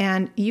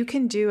 And you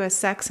can do a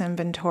sex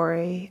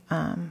inventory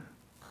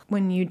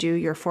when you do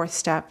your 4th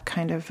step,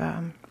 kind of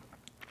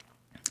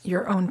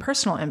your own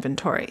personal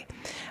inventory.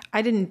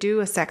 I didn't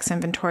do a sex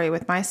inventory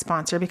with my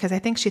sponsor because I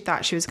think she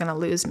thought she was going to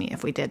lose me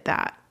if we did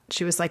that.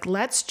 She was like,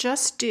 let's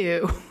just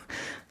get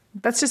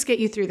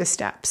you through the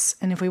steps.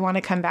 And if we want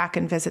to come back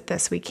and visit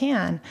this, we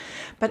can.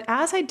 But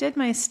as I did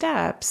my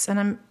steps, and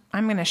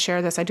I'm going to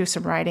share this, I do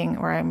some writing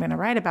or I'm going to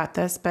write about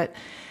this, but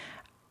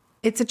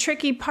it's a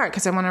tricky part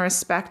because I want to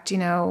respect,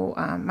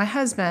 my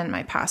husband,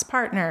 my past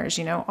partners,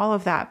 all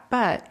of that.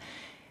 But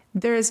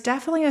there is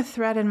definitely a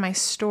thread in my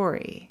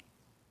story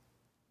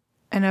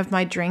and of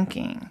my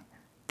drinking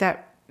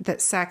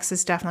that sex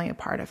is definitely a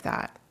part of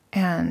that,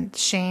 and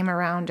shame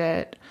around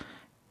it,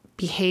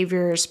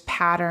 behaviors,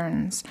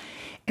 patterns.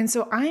 And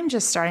so I'm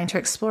just starting to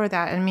explore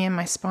that. And me and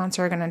my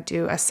sponsor are going to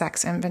do a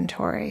sex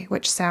inventory,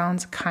 which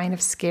sounds kind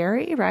of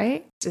scary,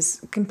 right?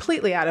 It's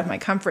completely out of my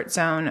comfort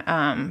zone,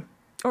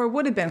 or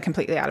would have been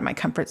completely out of my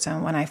comfort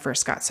zone when I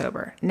first got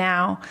sober.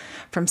 Now,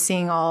 from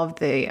seeing all of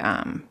the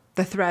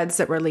threads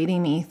that were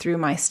leading me through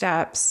my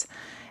steps,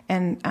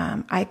 and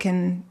I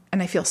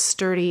feel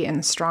sturdy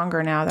and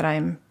stronger now that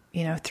I'm,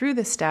 through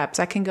the steps.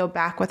 I can go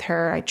back with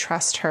her. I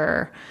trust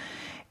her,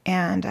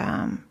 and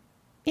I'm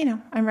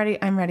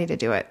ready to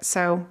do it.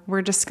 So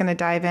we're just going to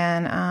dive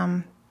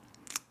in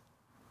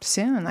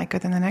soon, like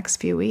within the next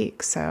few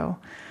weeks. So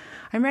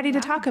I'm ready to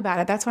talk about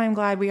it. That's why I'm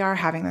glad we are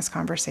having this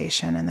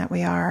conversation and that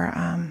we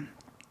are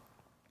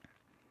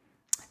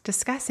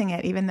discussing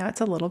it, even though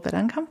it's a little bit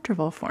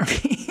uncomfortable for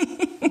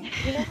me.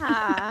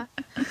 Yeah.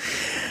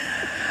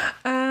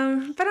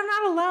 But I'm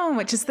not alone,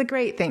 which is the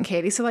great thing,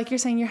 Katy. So like you're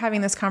saying, you're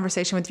having this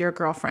conversation with your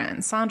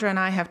girlfriend. Sandra and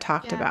I have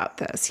talked about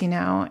this,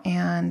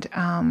 and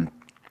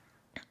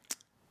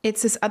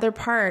it's this other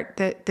part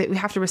that we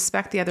have to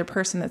respect the other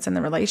person that's in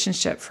the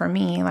relationship. For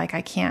me, like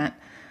I can't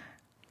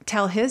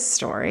tell his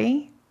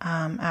story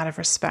out of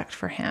respect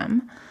for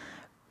him.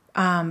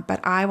 But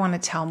I want to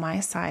tell my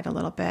side a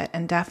little bit,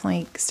 and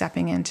definitely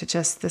stepping into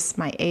just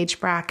my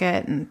age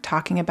bracket and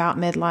talking about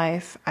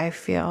midlife. I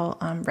feel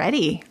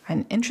ready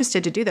and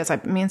interested to do this.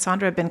 Me and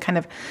Sandra have been kind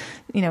of,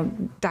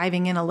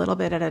 diving in a little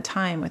bit at a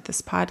time with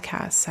this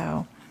podcast.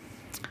 So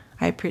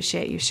I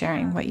appreciate you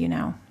sharing what you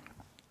know.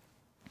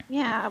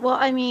 Yeah. Well,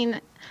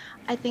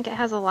 I think it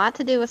has a lot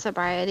to do with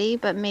sobriety,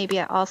 but maybe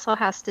it also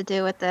has to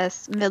do with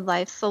this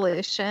midlife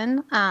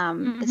solution.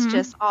 It's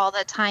just all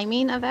the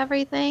timing of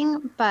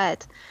everything.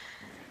 But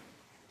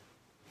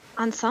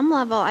on some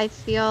level, I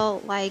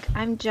feel like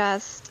I'm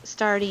just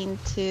starting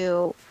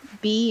to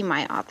be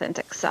my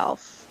authentic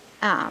self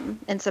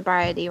in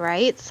sobriety,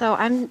 right? So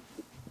I'm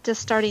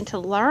just starting to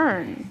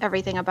learn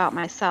everything about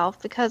myself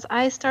because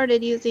I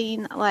started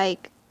using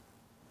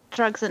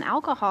drugs and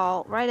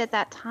alcohol right at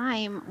that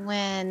time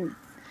when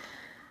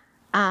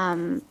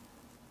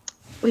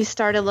we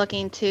started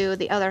looking to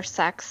the other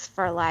sex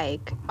for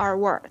our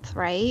worth,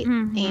 right?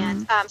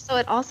 And so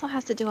it also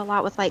has to do a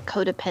lot with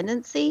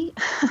codependency,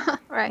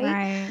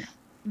 right?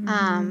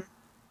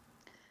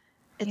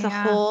 It's a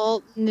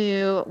whole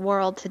new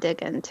world to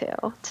dig into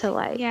to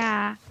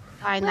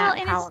find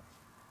that power.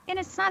 And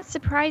it's not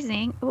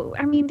surprising.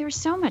 I mean, there's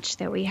so much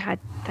that we had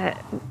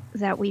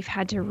that we've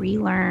had to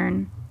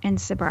relearn in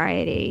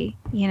sobriety.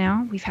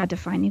 We've had to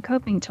find new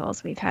coping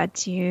tools. We've had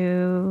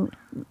to,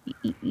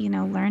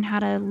 learn how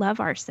to love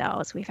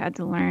ourselves. We've had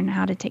to learn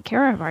how to take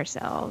care of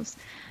ourselves.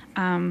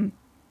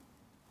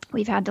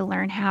 We've had to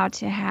learn how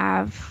to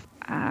have,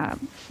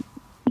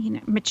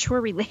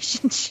 mature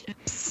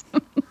relationships.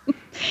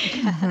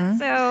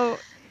 So,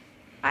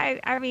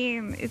 I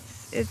mean,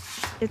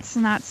 it's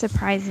not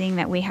surprising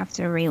that we have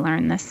to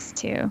relearn this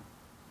too.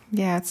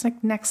 Yeah, it's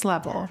like next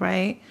level,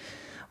 right?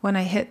 When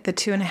I hit the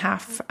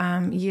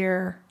 2.5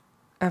 year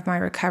of my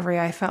recovery,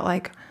 I felt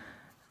like,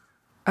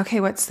 okay,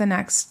 what's the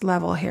next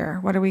level here?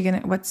 What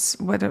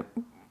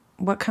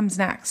comes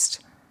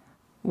next?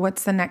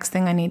 What's the next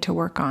thing I need to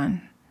work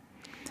on?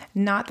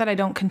 Not that I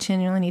don't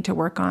continually need to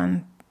work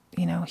on,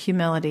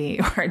 humility,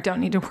 or I don't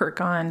need to work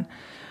on,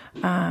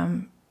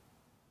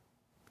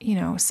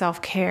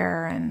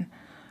 self-care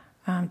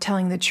and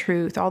telling the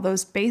truth, all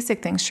those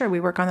basic things. Sure, we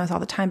work on those all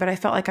the time, but I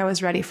felt like I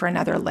was ready for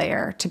another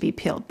layer to be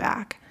peeled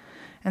back.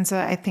 And so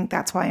I think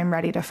that's why I'm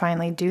ready to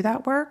finally do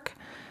that work.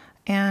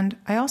 And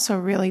I also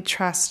really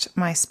trust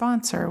my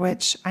sponsor,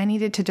 which I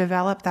needed to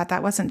develop that. I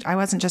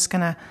wasn't just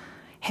going to,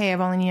 hey, I've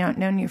only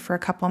known you for a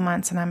couple of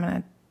months and I'm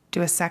going to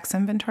do a sex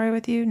inventory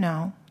with you.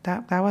 No,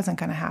 that wasn't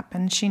going to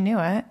happen. She knew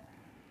it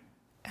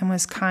and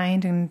was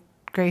kind and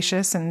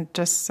gracious and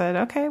just said,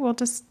 okay,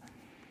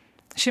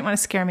 she didn't want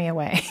to scare me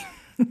away.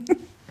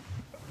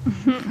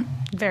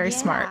 Very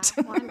smart.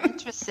 Well, I'm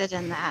interested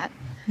in that.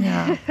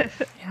 Yeah.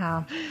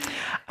 Yeah.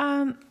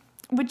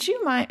 Would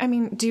you mind, I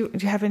mean, do you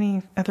have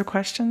any other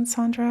questions,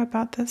 Sandra,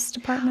 about this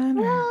department?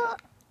 Well,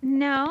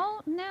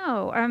 no.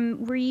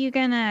 Were you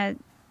gonna?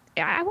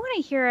 I want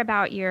to hear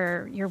about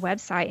your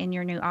website and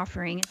your new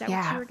offering. Is that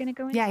what you were gonna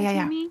go into?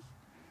 Yeah. Me?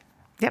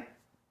 Yep.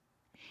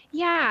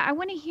 Yeah, I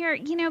want to hear.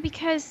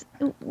 Because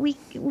we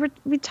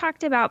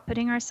talked about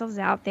putting ourselves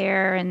out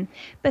there,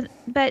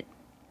 but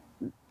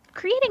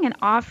creating an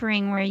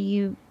offering where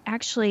you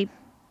actually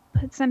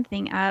put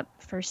something up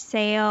for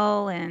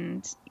sale,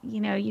 and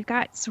you've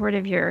got sort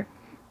of your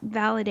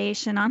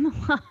validation on the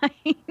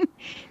line.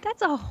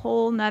 That's a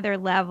whole nother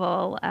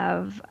level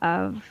of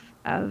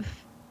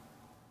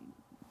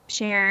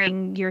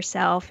sharing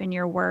yourself and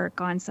your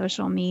work on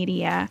social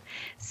media.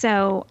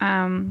 So,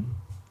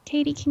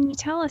 Katy, can you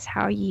tell us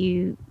how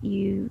you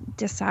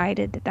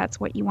decided that that's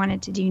what you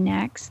wanted to do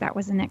next? That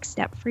was the next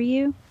step for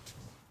you?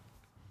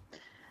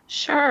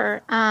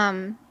 Sure.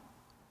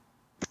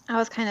 I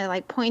was kind of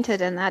like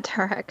pointed in that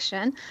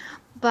direction,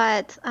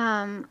 but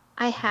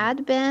I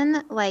had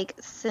been like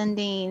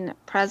sending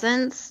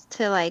presents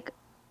to like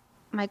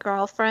my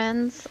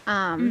girlfriends,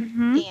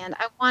 and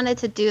I wanted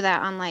to do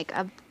that on like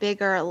a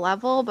bigger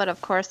level, but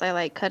of course I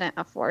like couldn't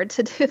afford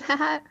to do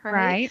that,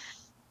 right?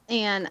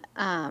 And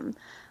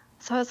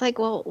so I was like,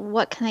 well,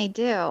 what can I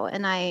do?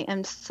 And I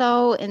am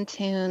so in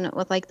tune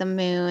with like the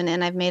moon,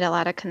 and I've made a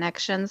lot of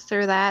connections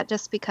through that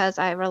just because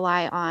I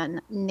rely on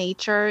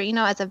nature,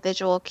 as a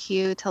visual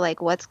cue to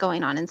like what's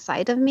going on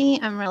inside of me.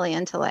 I'm really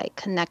into like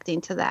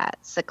connecting to that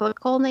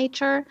cyclical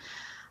nature.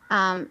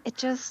 It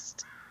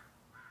just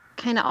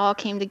kind of all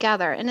came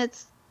together, and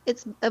it's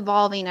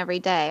evolving every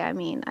day. I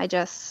mean, I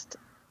just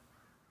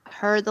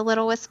heard the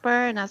little whisper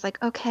and I was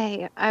like,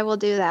 okay, I will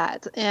do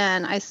that.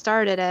 And I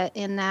started it,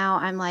 and now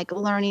I'm like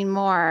learning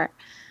more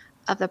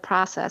of the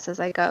process as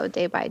I go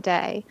day by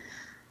day.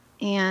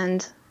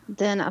 And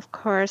then of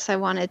course I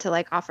wanted to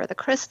like offer the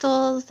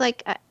crystals.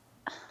 Like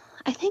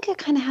I think it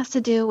kind of has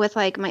to do with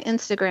like my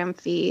Instagram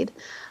feed.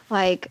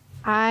 Like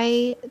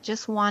I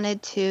just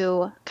wanted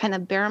to kind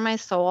of bare my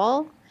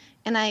soul,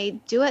 and I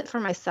do it for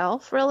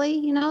myself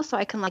really, so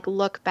I can like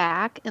look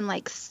back and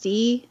like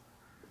see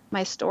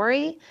my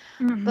story.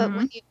 But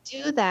when you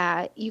do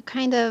that, you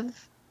kind of,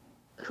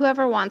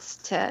 whoever wants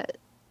to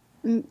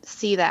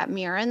see that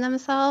mirror in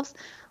themselves,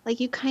 like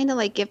you kind of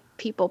like give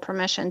people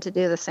permission to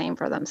do the same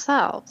for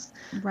themselves.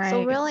 Right.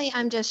 So really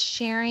I'm just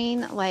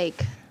sharing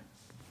like,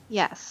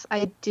 yes,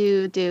 I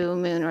do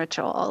moon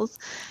rituals,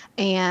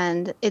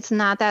 and it's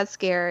not that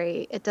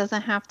scary. It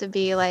doesn't have to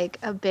be like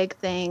a big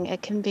thing.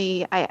 It can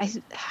be, I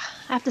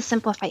have to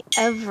simplify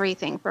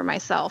everything for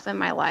myself in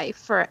my life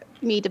for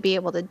me to be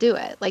able to do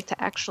it, like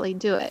to actually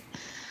do it.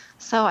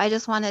 So I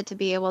just wanted to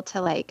be able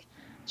to like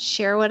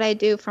share what I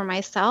do for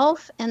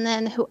myself, and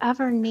then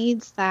whoever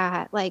needs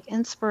that like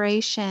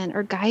inspiration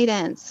or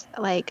guidance,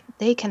 like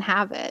they can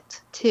have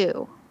it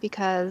too,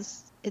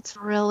 because it's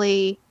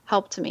really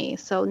helped me.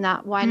 So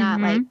why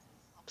not like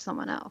help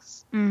someone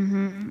else?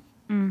 And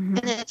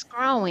it's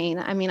growing.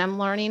 I mean, I'm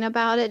learning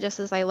about it just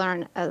as I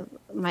learn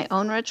my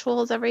own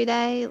rituals every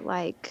day.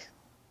 Like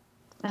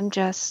I'm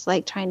just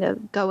like trying to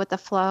go with the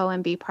flow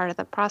and be part of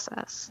the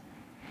process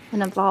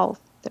and evolve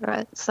through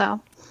it. So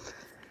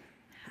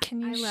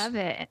I love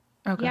it.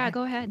 Oh,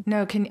 go ahead.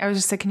 No, I was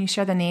just saying, can you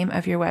share the name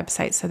of your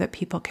website so that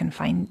people can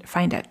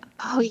find it?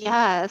 Oh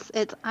yes,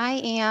 it's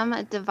I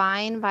Am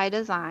Divine by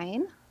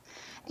Design.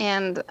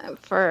 And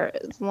for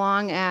as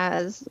long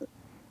as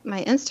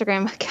my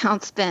Instagram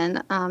account's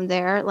been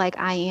there, like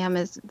I am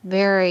is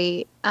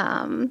very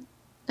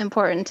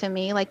important to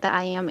me, like the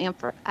I am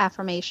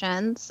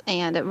affirmations,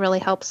 and it really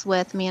helps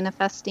with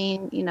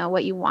manifesting,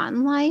 what you want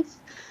in life.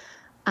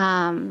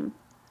 And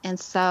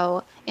it's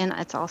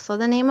also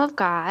the name of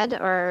God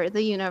or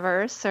the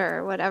universe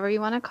or whatever you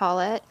want to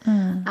call it.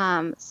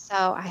 So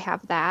I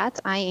have that,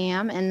 I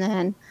am, and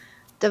then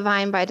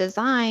Divine by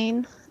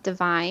Design,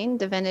 divine,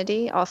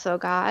 divinity, also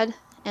God,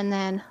 and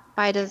then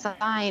by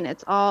design,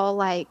 it's all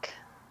like,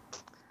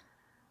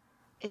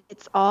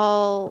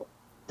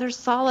 there's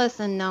solace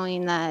in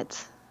knowing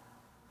that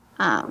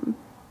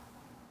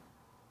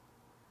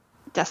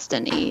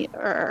destiny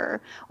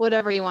or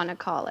whatever you want to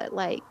call it,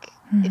 like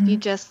if you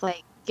just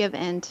like give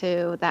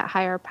into that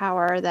higher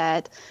power,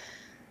 that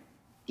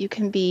you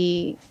can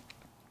be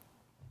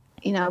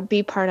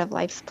part of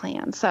life's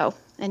plan. So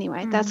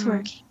anyway, that's where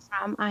it came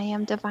from. I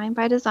Am Divine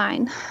by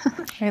Design.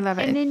 I love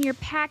it. And then your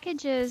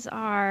packages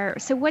are,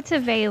 so what's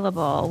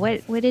available?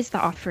 What is the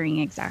offering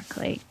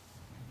exactly?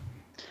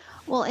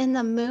 Well, in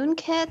the moon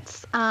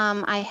kits,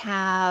 I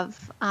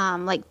have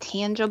like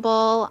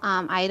tangible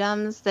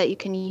items that you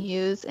can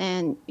use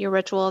in your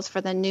rituals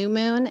for the new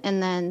moon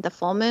and then the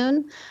full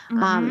moon.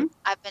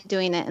 I've been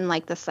doing it in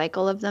like the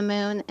cycle of the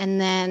moon, and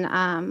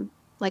then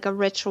like a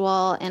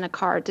ritual and a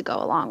card to go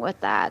along with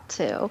that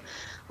to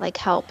like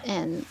help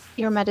in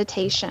your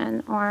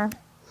meditation. Or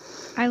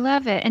I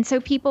love it. And so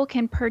people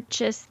can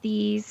purchase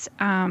these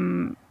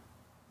like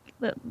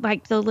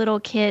the little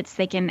kits,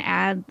 they can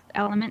add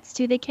elements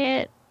to the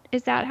kit.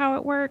 Is that how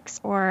it works?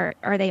 Or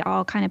are they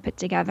all kind of put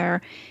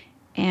together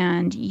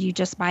and you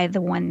just buy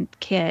the one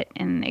kit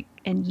and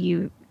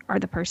you are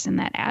the person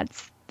that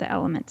adds the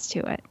elements to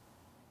it?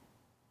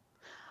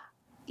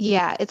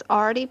 Yeah, it's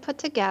already put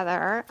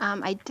together.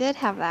 I did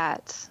have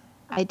that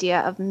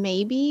idea of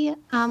maybe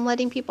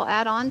letting people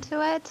add on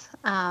to it,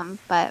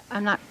 but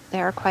I'm not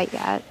there quite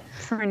yet.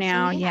 For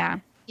now, So, yeah.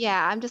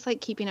 Yeah, I'm just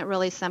like keeping it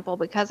really simple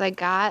because I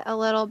got a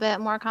little bit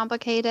more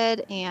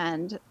complicated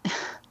and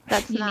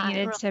that's You not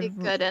needed really to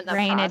good in the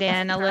rein it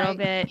process, in a little right?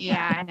 bit.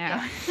 Yeah, I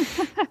know.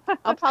 Yeah.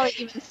 I'll probably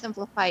even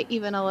simplify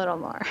even a little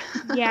more.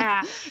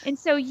 Yeah. And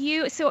so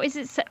is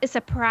it a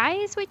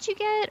surprise what you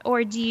get,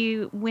 or do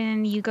you,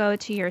 when you go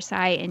to your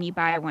site and you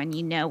buy one,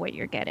 you know what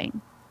you're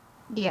getting?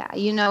 Yeah,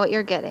 you know what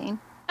you're getting.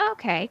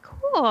 Okay,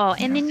 cool.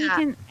 And then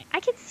Yeah. I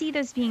could see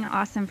those being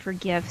awesome for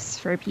gifts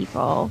for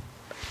people.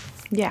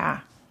 Yeah,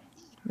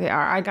 they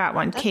are. I got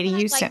one. That's Katy,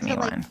 what you I'd like sent me to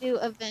like one. do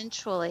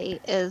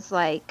eventually is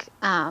like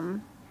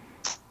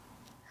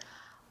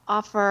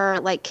offer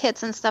like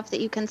kits and stuff that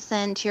you can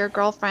send to your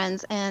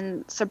girlfriends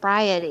in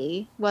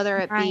sobriety, whether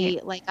it Right. be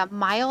like a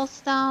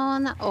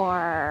milestone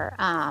or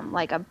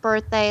like a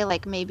birthday,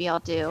 like maybe I'll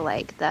do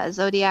like the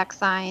zodiac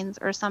signs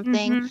or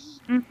something,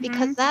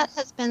 because that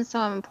has been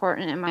so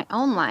important in my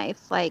own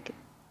life, like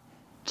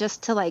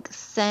just to like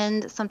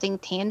send something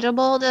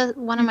tangible to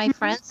one of my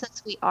friends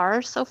since we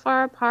are so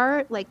far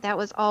apart. Like that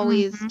was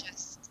always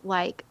just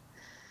like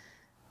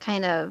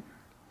kind of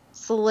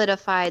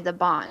solidified the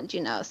bond,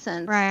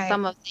 since Right.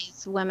 some of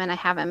these women I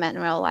haven't met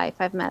in real life.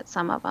 I've met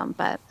some of them,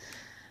 but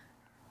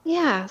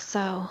yeah,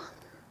 so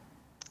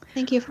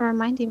thank you for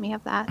reminding me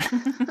of that.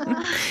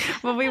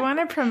 Well, we want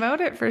to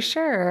promote it for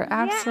sure.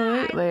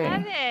 Absolutely. Yeah, I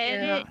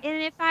love it.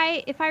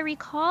 And if I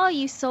recall,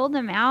 you sold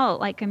them out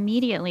like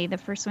immediately, the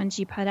first ones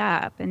you put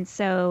up. And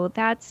so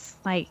that's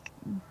like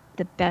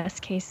the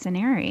best case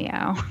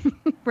scenario,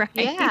 right?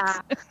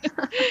 Yeah.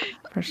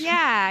 For sure.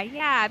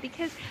 Yeah,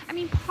 because I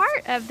mean,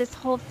 part of this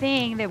whole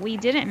thing that we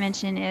didn't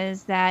mention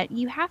is that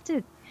you have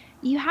to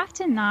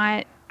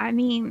not, I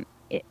mean,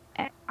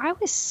 I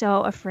was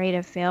so afraid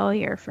of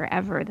failure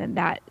forever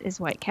that is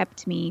what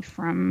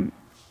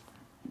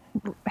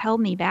held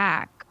me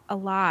back a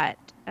lot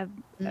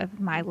of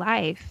my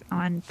life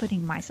on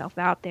putting myself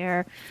out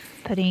there,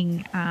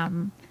 putting,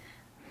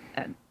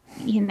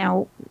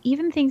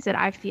 even things that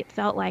I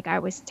felt like I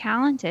was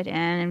talented in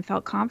and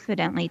felt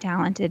confidently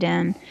talented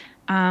in.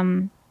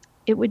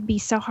 It would be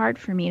so hard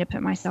for me to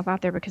put myself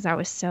out there because I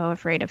was so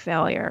afraid of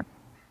failure.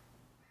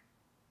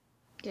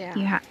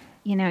 Yeah.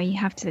 You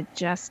have to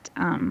just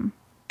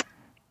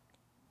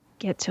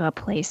get to a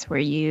place where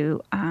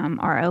you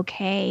are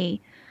okay.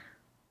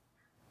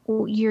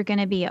 You're going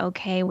to be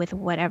okay with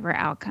whatever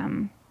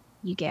outcome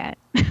you get,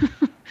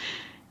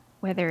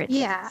 whether it's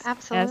success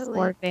absolutely.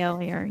 or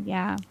failure.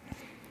 Yeah.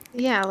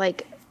 Yeah,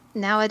 like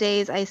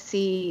nowadays I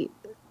see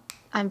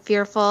I'm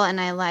fearful and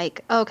I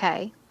like,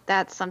 okay,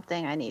 that's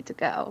something I need to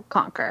go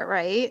conquer,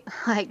 right?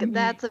 Like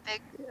that's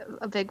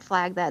a big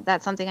flag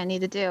that's something I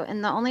need to do.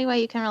 And the only way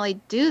you can really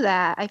do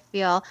that, I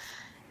feel,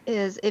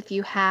 is if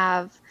you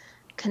have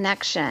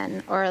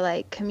connection or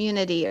like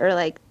community or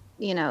like,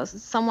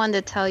 someone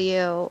to tell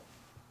you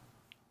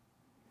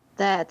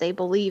that they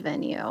believe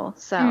in you.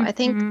 So I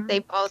think they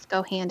both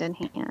go hand in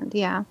hand.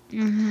 Yeah.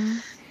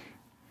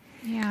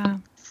 Yeah.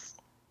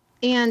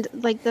 And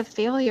like the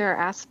failure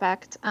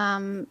aspect,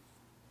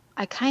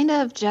 I kind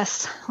of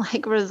just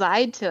like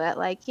reside to it.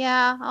 Like,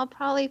 yeah, I'll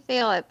probably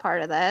fail at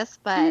part of this,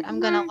 but I'm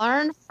going to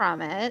learn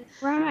from it.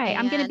 Right.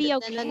 I'm going to be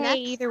And then the okay next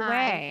either time,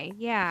 way.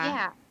 Yeah.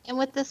 Yeah. And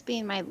with this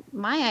being my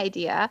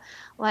idea,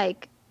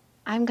 like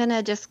I'm going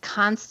to just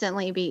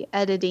constantly be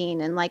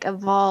editing and like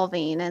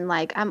evolving and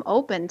like I'm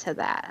open to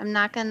that. I'm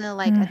not going to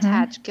like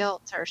attach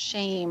guilt or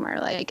shame or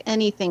like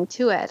anything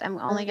to it. I'm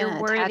only going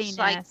to attach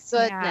like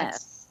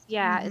goodness.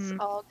 Yeah, it's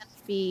all going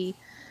to be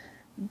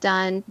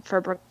done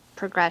for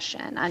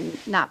progression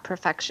and not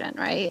perfection,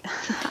 right?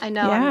 I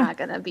know I'm not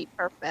going to be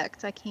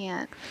perfect. I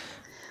can't.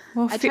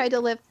 Well, I tried to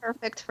live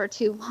perfect for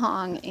too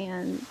long,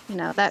 and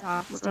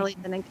that really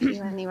didn't get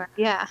you anywhere.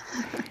 Yeah.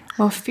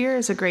 Well, fear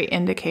is a great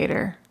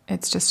indicator.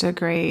 It's just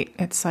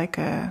it's like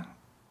a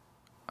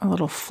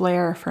little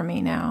flare for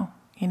me now.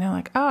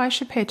 Like, oh, I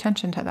should pay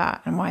attention to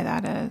that and why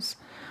that is.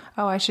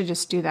 Oh, I should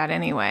just do that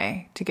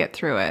anyway to get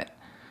through it.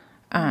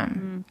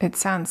 It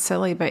sounds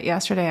silly, but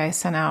yesterday I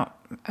sent out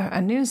a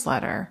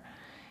newsletter.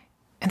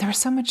 And there was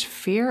so much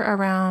fear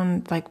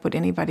around, like, would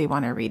anybody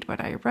want to read what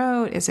I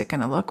wrote? Is it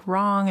going to look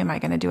wrong? Am I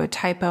going to do a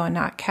typo and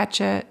not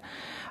catch it?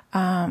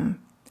 And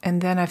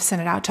then I've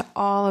sent it out to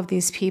all of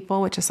these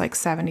people, which is like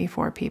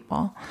 74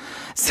 people.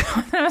 So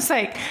I was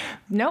like,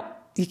 nope,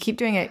 you keep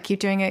doing it, keep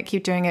doing it,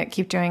 keep doing it,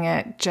 keep doing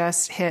it.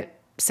 Just hit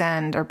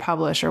send or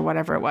publish or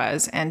whatever it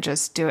was and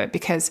just do it,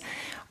 because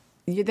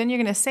then you're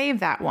going to save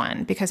that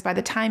one, because by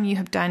the time you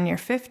have done your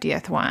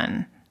 50th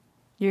one,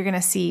 you're going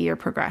to see your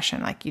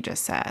progression, like you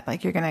just said.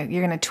 Like you're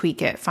going to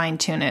tweak it, fine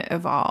tune it,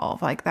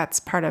 evolve. Like that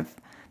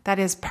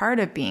is part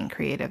of being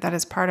creative. That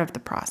is part of the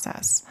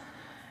process.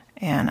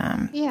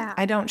 And Yeah.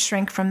 I don't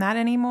shrink from that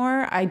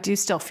anymore. I do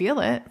still feel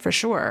it for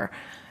sure.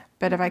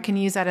 But if I can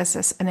use that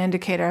as an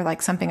indicator,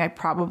 like something I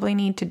probably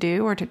need to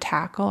do or to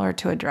tackle or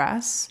to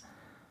address,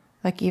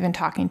 like even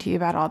talking to you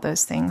about all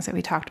those things that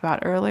we talked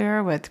about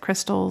earlier with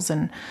crystals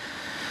and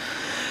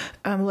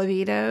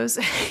libidos,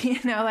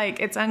 like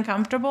it's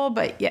uncomfortable,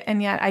 but yet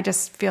I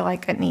just feel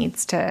like I need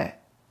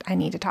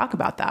to talk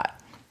about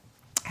that.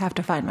 I have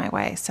to find my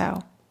way.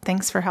 So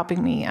thanks for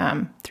helping me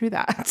through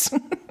that,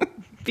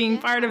 being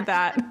part of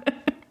that.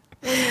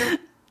 When you're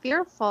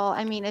fearful,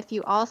 I mean, if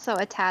you also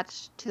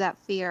attach to that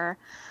fear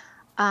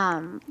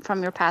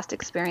from your past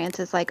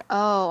experiences, like,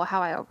 oh,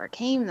 how I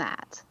overcame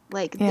that.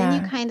 Like, then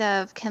you kind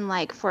of can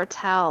like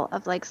foretell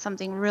of like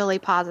something really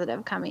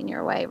positive coming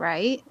your way,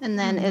 right? And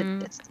then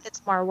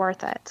it's more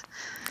worth it.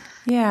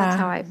 Yeah. That's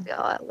how I feel,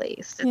 at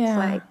least. It's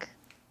like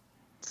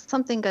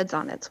something good's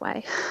on its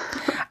way.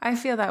 I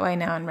feel that way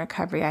now in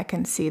recovery. I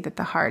can see that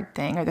the hard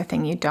thing or the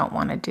thing you don't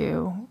want to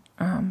do,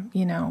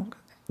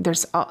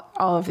 there's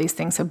all of these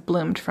things have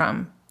bloomed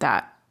from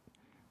that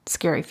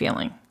scary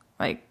feeling.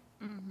 Like,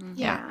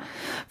 yeah.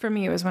 For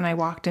me, it was when I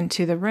walked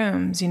into the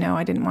rooms,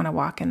 I didn't want to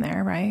walk in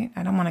there, right?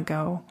 I don't want to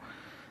go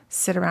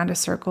sit around a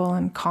circle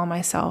and call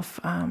myself,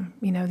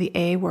 the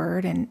A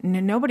word. And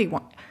nobody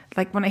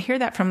like when I hear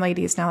that from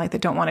ladies now, like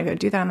that don't want to go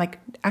do that, I'm like,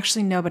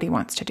 actually, nobody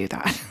wants to do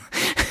that.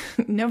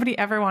 Nobody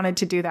ever wanted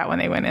to do that when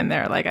they went in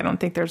there. Like, I don't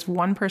think there's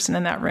one person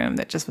in that room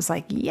that just was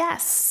like,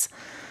 yes.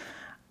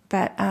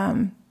 But,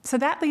 so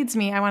that leads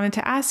me, I wanted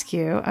to ask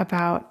you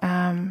about,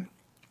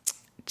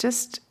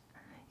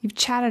 you've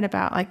chatted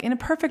about, like, in a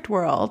perfect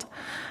world,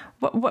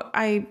 what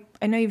I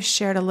know you've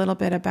shared a little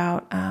bit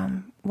about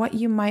what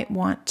you might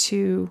want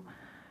to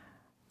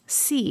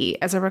see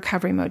as a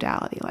recovery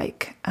modality.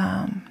 Like,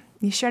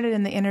 you shared it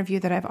in the interview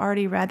that I've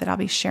already read that I'll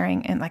be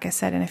sharing in, like I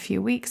said, in a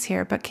few weeks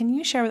here. But can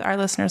you share with our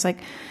listeners, like,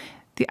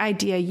 the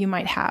idea you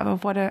might have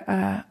of what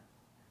a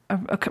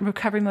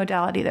recovery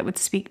modality that would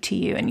speak to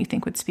you and you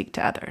think would speak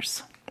to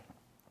others?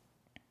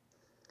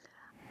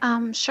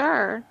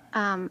 Sure.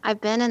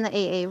 I've been in the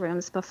AA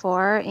rooms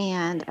before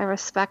and I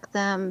respect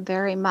them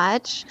very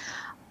much,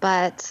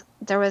 but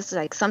there was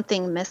like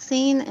something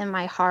missing in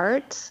my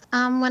heart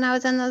when I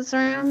was in those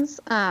rooms,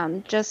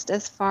 just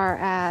as far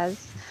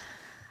as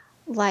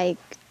like,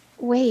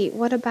 wait,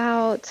 what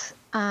about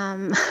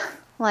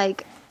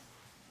like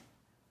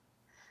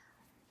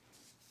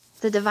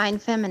the divine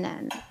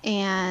feminine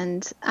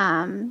and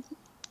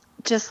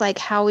just like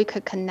how we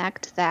could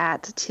connect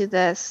that to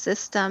the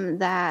system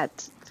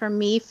that for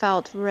me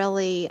felt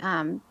really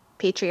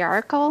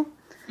patriarchal.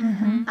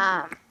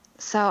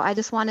 So I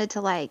just wanted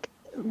to like,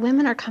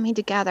 women are coming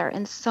together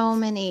in so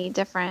many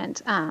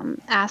different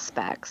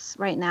aspects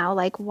right now.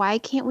 Like, why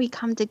can't we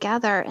come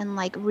together and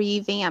like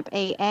revamp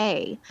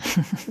AA?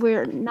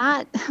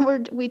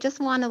 We just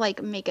want to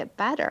like make it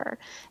better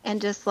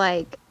and just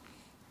like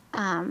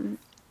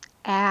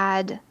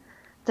add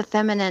the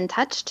feminine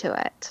touch to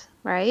it.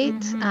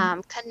 Right?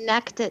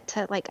 Connect it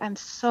to like, I'm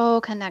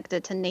so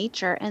connected to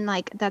nature and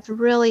like, that's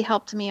really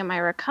helped me in my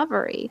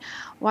recovery.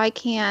 Why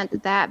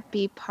can't that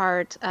be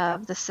part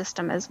of the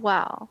system as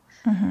well?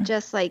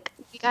 Just like,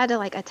 we got to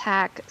like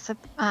attack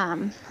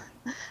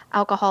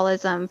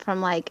alcoholism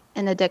from like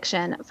an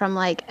addiction from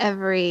like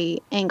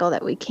every angle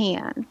that we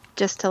can,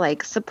 just to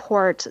like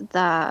support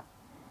the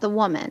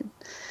woman.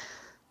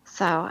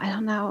 So I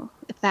don't know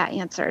if that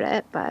answered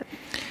it, but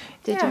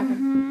did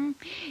you?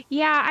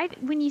 Yeah,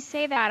 when you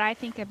say that, I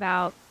think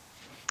about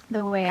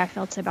the way I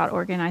felt about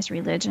organized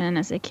religion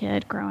as a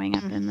kid growing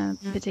up in the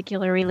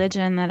particular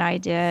religion that I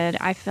did.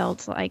 I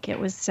felt like it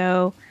was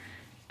so,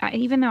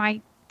 even though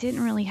I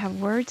didn't really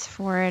have words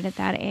for it at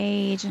that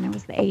age, and it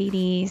was the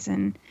 80s,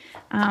 and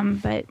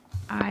but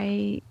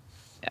I,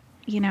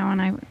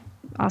 and I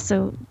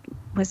also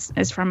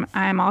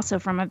I'm also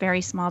from a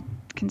very small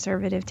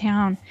conservative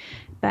town,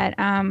 but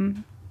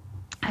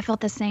I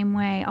felt the same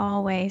way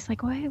always.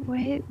 Like, why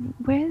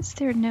is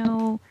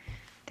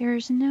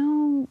there's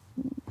no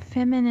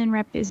feminine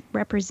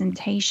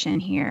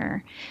representation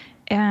here,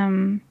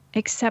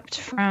 except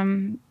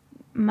from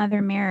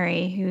Mother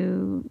Mary,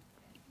 who,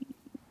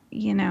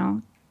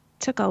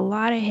 took a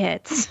lot of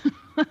hits,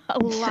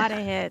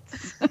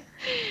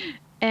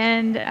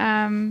 and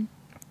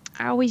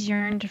I always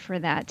yearned for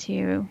that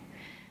too.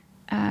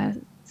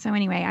 So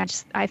anyway,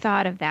 I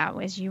thought of that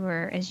as you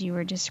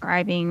were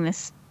describing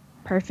this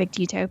perfect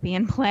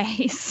utopian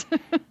place.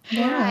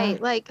 Right.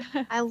 Like,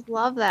 I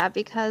love that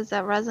because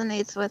that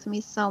resonates with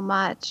me so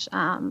much.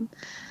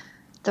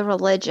 The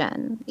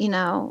religion,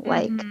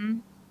 like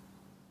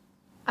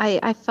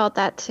I felt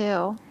that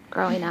too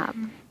growing up.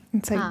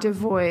 It's like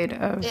devoid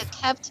of. It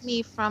kept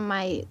me from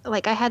I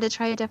had to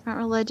try different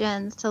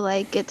religions to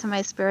like get to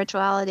my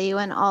spirituality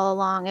when all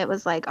along it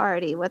was like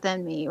already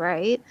within me.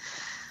 Right.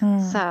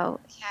 So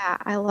yeah,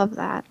 I love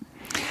that.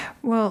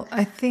 Well,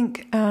 I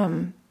think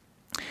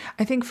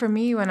for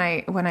me, when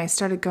I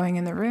started going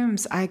in the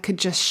rooms, I could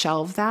just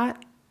shelve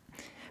that.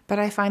 But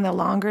I find the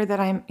longer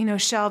that I'm,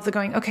 shelve the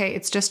going, okay,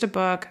 it's just a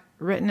book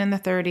written in the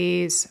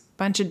 30s,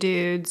 bunch of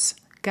dudes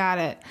Got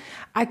it.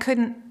 I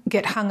couldn't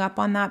get hung up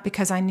on that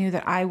because I knew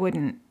that I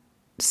wouldn't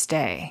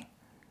stay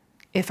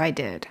if I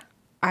did.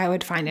 I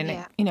would find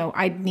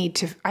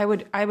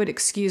I would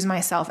excuse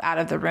myself out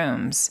of the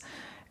rooms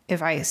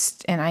if I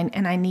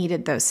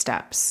needed those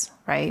steps,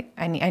 right?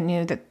 I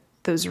knew that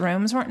those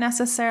rooms weren't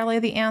necessarily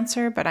the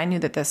answer, but I knew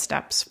that the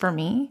steps for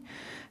me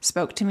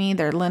spoke to me.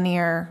 Their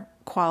linear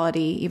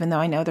quality, even though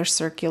I know they're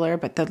circular,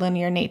 but the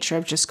linear nature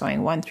of just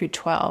going 1 through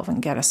 12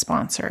 and get a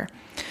sponsor.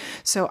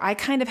 So I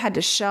kind of had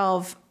to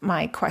shelve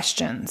my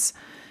questions.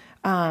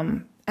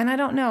 And I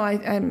don't know,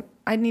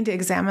 I need to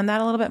examine that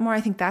a little bit more.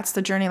 I think that's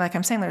the journey. Like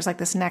I'm saying, there's like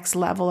this next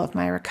level of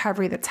my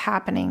recovery that's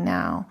happening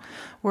now,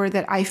 where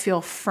that I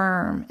feel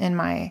firm in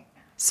my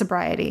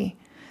sobriety,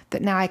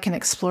 that now I can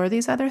explore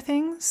these other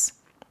things.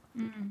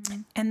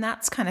 Mm-hmm. And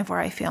that's kind of where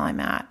I feel I'm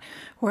at.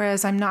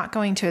 Whereas I'm not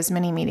going to as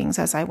many meetings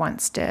as I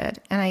once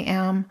did. And I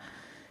am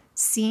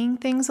seeing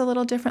things a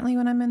little differently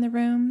when I'm in the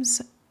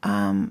rooms.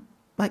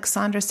 Like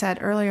Sandra said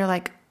earlier,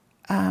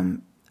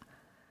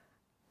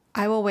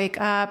 I will wake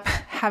up,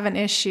 have an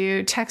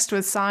issue, text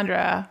with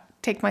Sandra,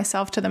 take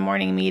myself to the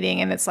morning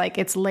meeting, and it's like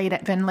it's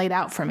been laid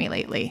out for me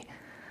lately.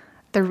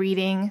 The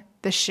reading,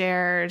 the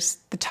shares,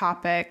 the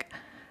topic,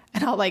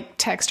 and I'll like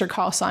text or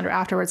call Sandra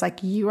afterwards,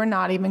 like, you are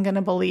not even going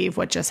to believe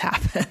what just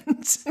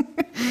happened.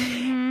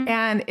 Mm-hmm.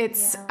 And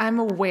I'm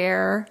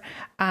aware,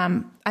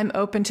 I'm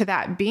open to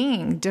that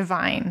being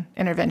divine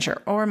intervention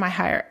or my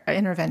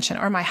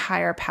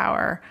higher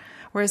power.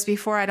 Whereas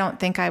before, I don't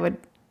think that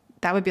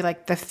would be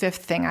like the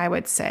fifth thing I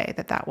would say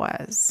that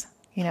was,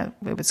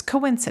 it was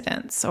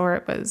coincidence, or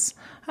it was,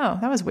 oh,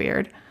 that was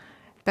weird.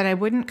 But I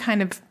wouldn't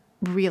kind of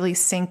really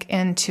sink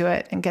into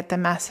it and get the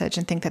message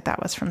and think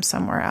that was from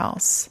somewhere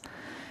else.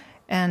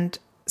 And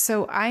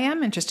so I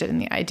am interested in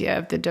the idea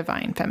of the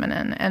divine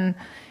feminine. And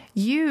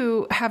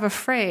you have a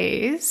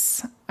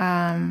phrase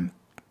you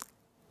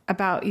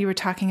were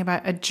talking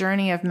about a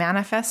journey of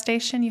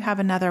manifestation. You have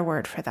another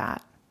word for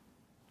that.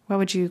 What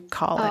would you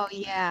call it? Oh,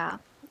 yeah.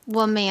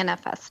 Well,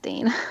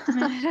 manifesting.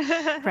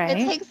 Right.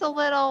 It takes a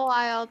little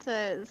while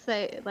to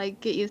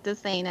get used to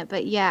saying it.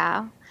 But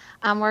yeah,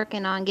 I'm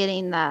working on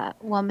getting the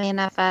 "will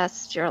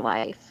manifest your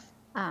life"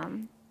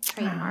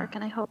 trademark,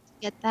 and I hope to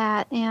get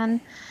that. And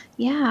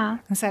yeah.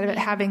 Instead of it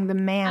having the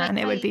man,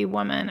 it would be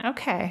woman.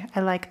 Okay. I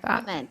like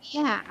that. Woman,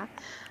 yeah.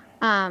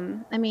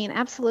 I mean,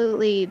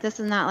 absolutely, this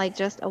is not like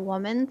just a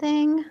woman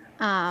thing.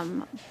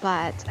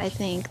 But I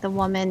think the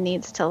woman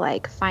needs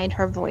to find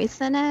her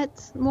voice in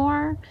it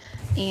more.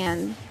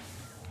 And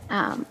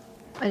I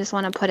just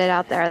want to put it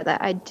out there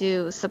that I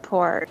do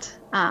support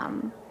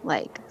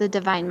the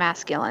divine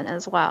masculine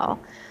as well.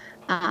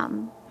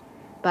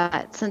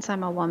 But since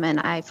I'm a woman,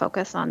 I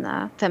focus on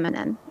the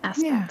feminine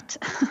aspect.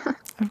 Yeah,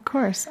 of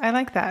course. I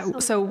like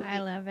that. So I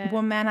love it.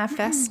 Well,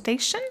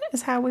 manifestation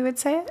is how we would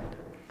say it?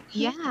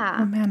 Yeah.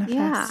 Well,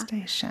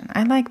 manifestation.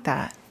 Yeah. I like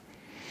that.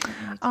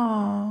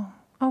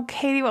 Oh,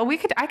 Katy. Well,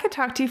 I could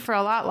talk to you for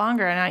a lot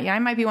longer, and I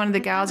might be one of the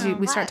gals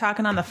we start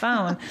talking on the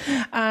phone.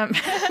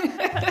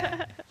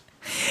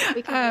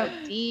 We can go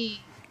deep.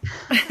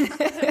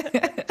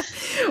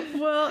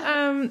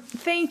 Well,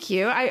 thank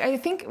you. I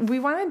think we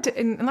wanted to,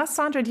 unless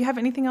Sandra, do you have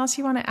anything else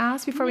you want to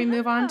ask before we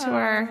move on to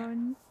our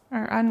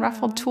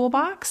unruffled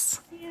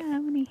toolbox? Yeah, I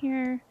want to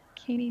hear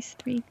Katy's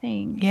 3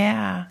 things.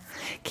 Yeah.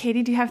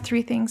 Katy, do you have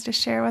 3 things to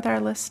share with our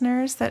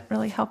listeners that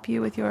really help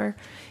you with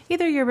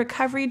either your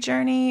recovery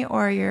journey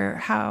or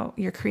your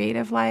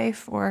creative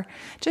life, or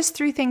just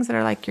 3 things that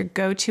are like your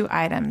go-to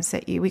items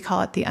that we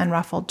call it the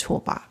unruffled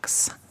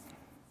toolbox?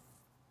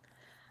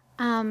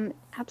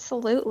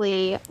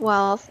 Absolutely.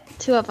 Well,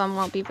 2 of them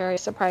won't be very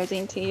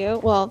surprising to you.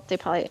 Well,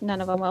 none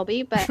of them will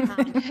be, but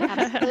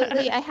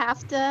absolutely, I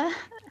have to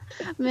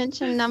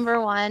mention number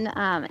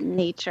 1,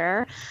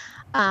 nature.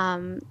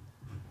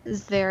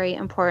 Is very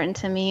important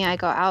to me. I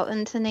go out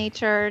into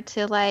nature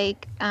to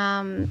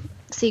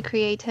see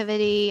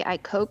creativity. I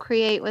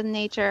co-create with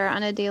nature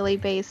on a daily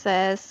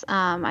basis.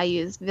 I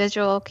use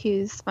visual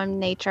cues from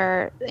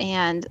nature,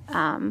 and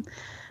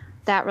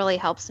that really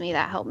helps me.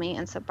 That helped me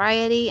in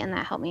sobriety, and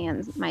that helped me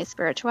in my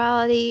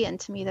spirituality. And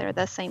to me, they're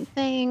the same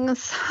thing.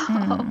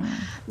 So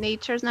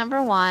nature's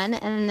number 1.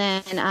 And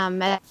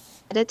then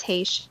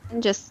meditation,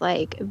 just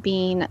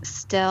being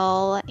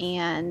still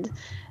and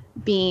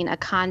being a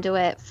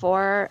conduit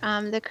for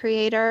the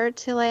creator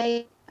to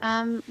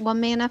will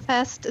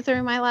manifest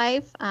through my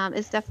life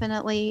is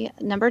definitely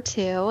number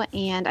 2.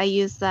 And I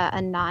use the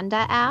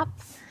Ananda app.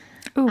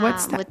 Ooh,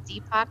 what's that? With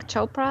Deepak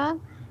Chopra.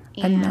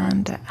 And,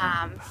 Ananda.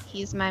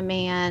 He's my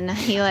man.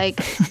 He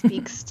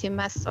speaks to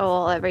my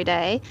soul every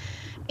day.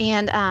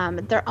 And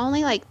they're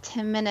only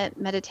 10-minute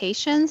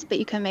meditations, but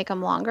you can make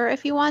them longer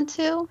if you want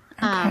to.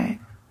 Okay.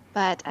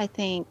 But I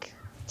think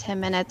 10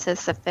 minutes is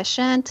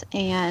sufficient,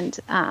 and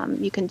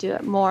you can do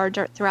it more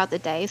throughout the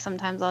day.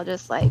 Sometimes I'll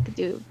just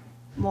do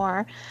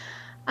more.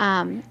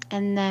 And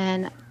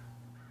then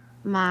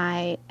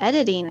my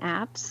editing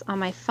apps on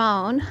my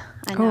phone.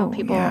 I know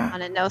people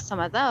want to know some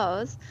of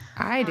those.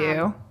 I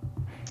do.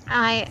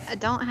 I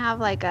don't have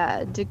like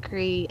a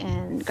degree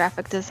in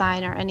graphic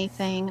design or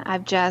anything.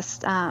 I've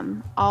just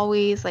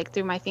always, like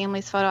through my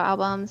family's photo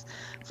albums,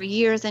 for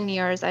years and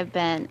years, I've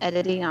been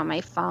editing on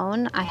my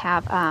phone. I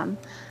have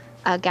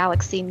a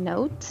Galaxy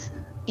Note,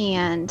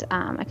 and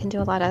I can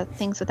do a lot of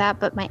things with that.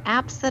 But my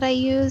apps that I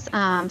use,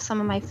 some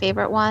of my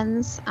favorite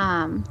ones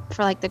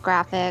for like the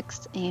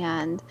graphics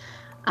and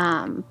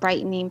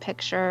brightening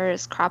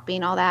pictures,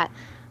 cropping, all that.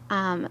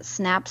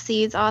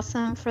 Snapseed's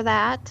awesome for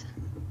that.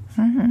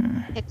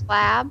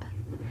 PicLab.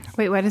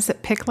 Wait, what is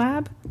it?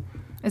 PicLab?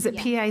 Is it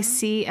Yeah.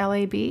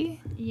 PICLAB?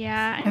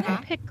 Yeah, I know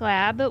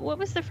PicLab, but what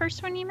was the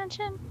first one you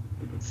mentioned?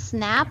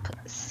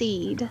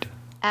 Snapseed.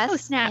 Oh,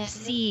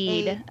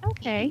 Snapseed.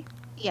 Okay.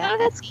 Yeah, Oh,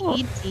 that's cool.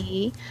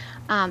 SED.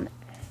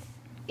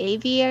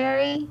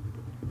 Aviary,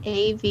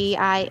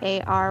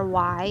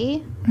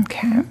 AVIARY.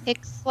 Okay.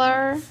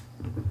 Pixlr,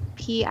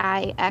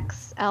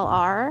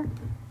 PIXLR,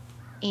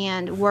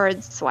 and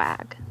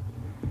WordSwag.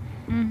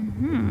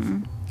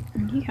 Mm-hmm.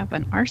 You have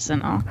an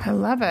arsenal. I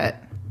love it.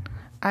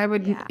 I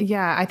would, Yeah.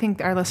 yeah, I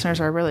think our listeners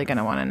are really going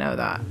to want to know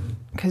that.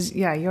 Because,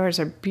 yeah, yours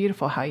are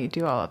beautiful how you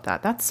do all of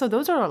that.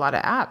 Those are a lot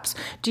of apps.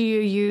 Do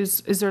you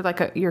use, is there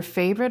like your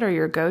favorite or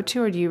your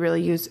go-to, or do you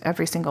really use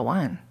every single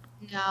one?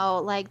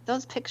 No, like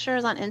those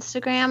pictures on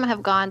Instagram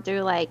have gone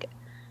through like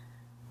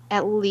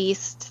at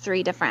least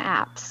 3 different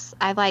apps.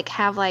 I like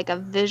have like a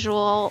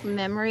visual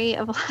memory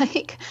of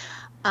like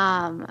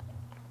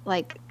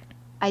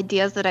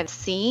ideas that I've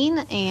seen,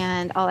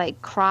 and I'll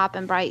like crop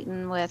and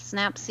brighten with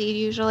Snapseed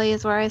usually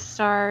is where I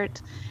start,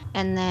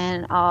 and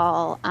then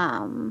I'll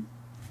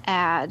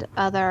add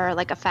other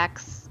like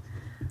effects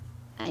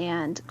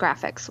and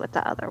graphics with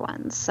the other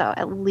ones. So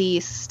at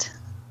least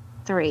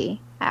 3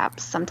 apps,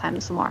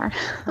 sometimes more.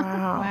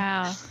 Wow.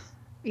 Wow.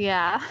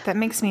 Yeah. That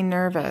makes me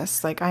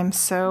nervous. Like, I'm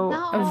so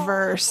No.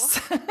 averse.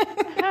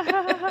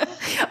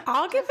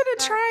 I'll give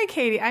it a try,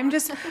 Katie.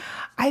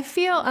 I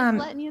feel,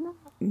 Letting you know.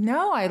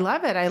 no, I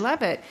love it. I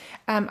love it.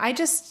 I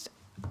just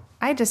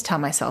tell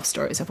myself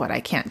stories of what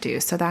I can't do,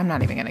 so that I'm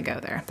not even going to go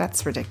there.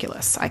 That's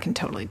ridiculous. I can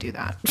totally do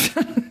that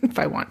if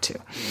I want to.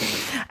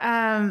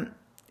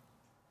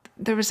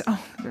 There's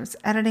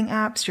editing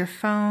apps, your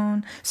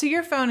phone. So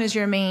your phone is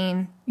your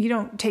main, you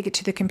don't take it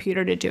to the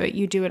computer to do it.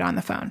 You do it on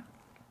the phone.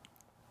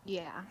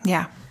 Yeah.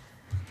 Yeah.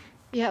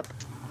 Yep.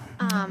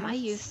 I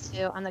used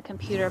to on the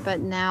computer, but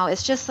now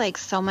it's just like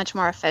so much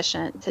more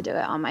efficient to do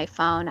it on my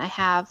phone. I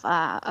have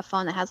a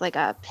phone that has like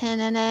a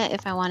pin in it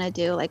if I want to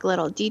do like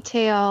little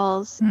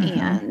details,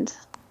 and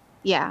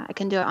yeah, I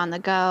can do it on the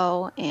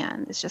go,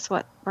 and it's just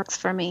what works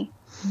for me.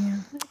 Yeah.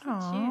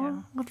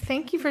 Aw. Well,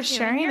 thank you for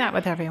sharing that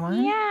with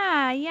everyone.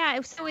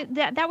 Yeah. So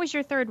that was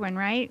your third one,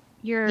 right?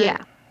 Your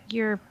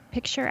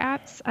picture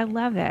apps. I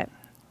love it.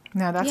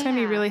 No, that's going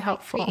to be really like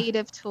helpful.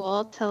 creative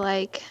tool to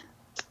like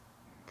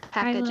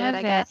package it, love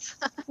I guess.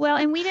 Well,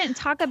 and we didn't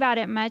talk about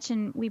it much,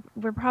 and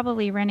we're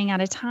probably running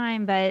out of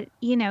time, but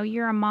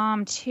you're a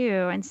mom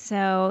too, and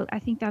so I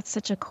think that's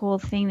such a cool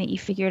thing that you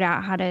figured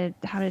out how to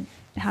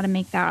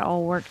make that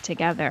all work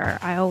together.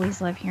 I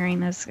always love hearing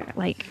those,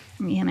 like,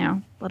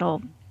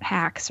 little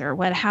hacks or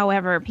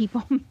however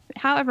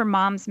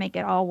moms make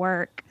it all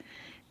work,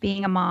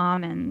 being a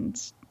mom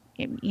and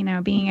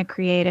being a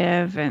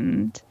creative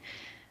and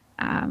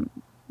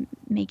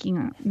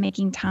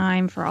making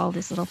time for all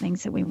these little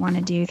things that we want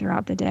to do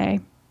throughout the day.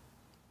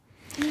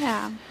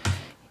 Yeah.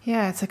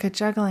 Yeah, it's like a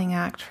juggling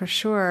act for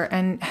sure.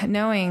 And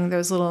knowing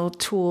those little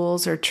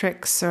tools or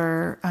tricks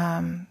or,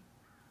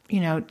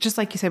 just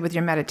like you said with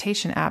your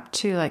meditation app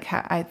too, like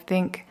I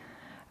think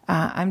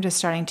I'm just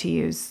starting to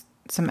use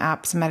some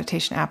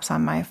meditation apps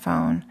on my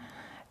phone.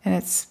 And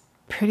it's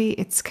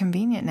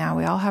convenient now.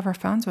 We all have our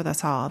phones with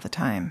us all the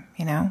time,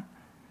 And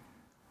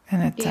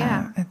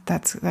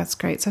that's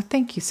great. So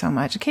thank you so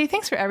much. Okay,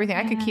 thanks for everything.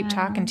 I could keep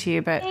talking to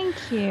you, but thank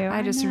you.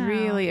 I just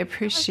really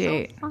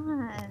appreciate. So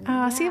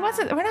fun. See,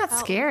 we're not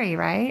scary,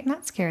 right?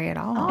 Not scary at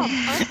all.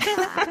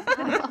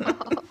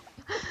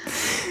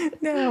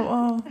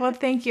 No. Well,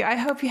 thank you. I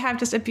hope you have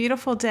just a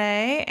beautiful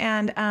day,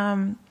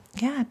 and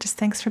just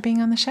thanks for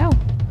being on the show.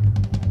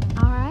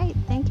 All right.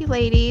 Thank you,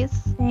 ladies.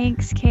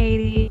 Thanks,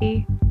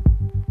 Katy.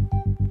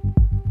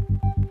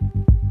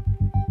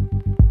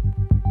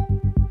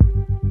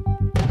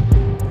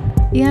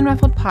 The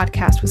Unruffled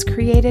podcast was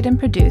created and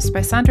produced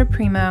by Sandra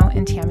Primo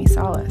and Tammy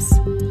Salas.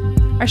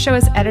 Our show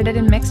is edited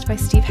and mixed by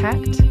Steve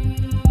Hecht.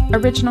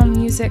 Original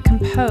music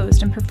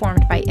composed and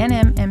performed by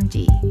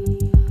NMMD.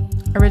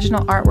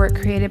 Original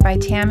artwork created by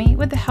Tammy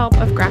with the help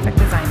of graphic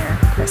designer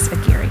Chris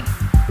Aguirre.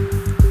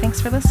 Thanks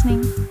for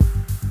listening.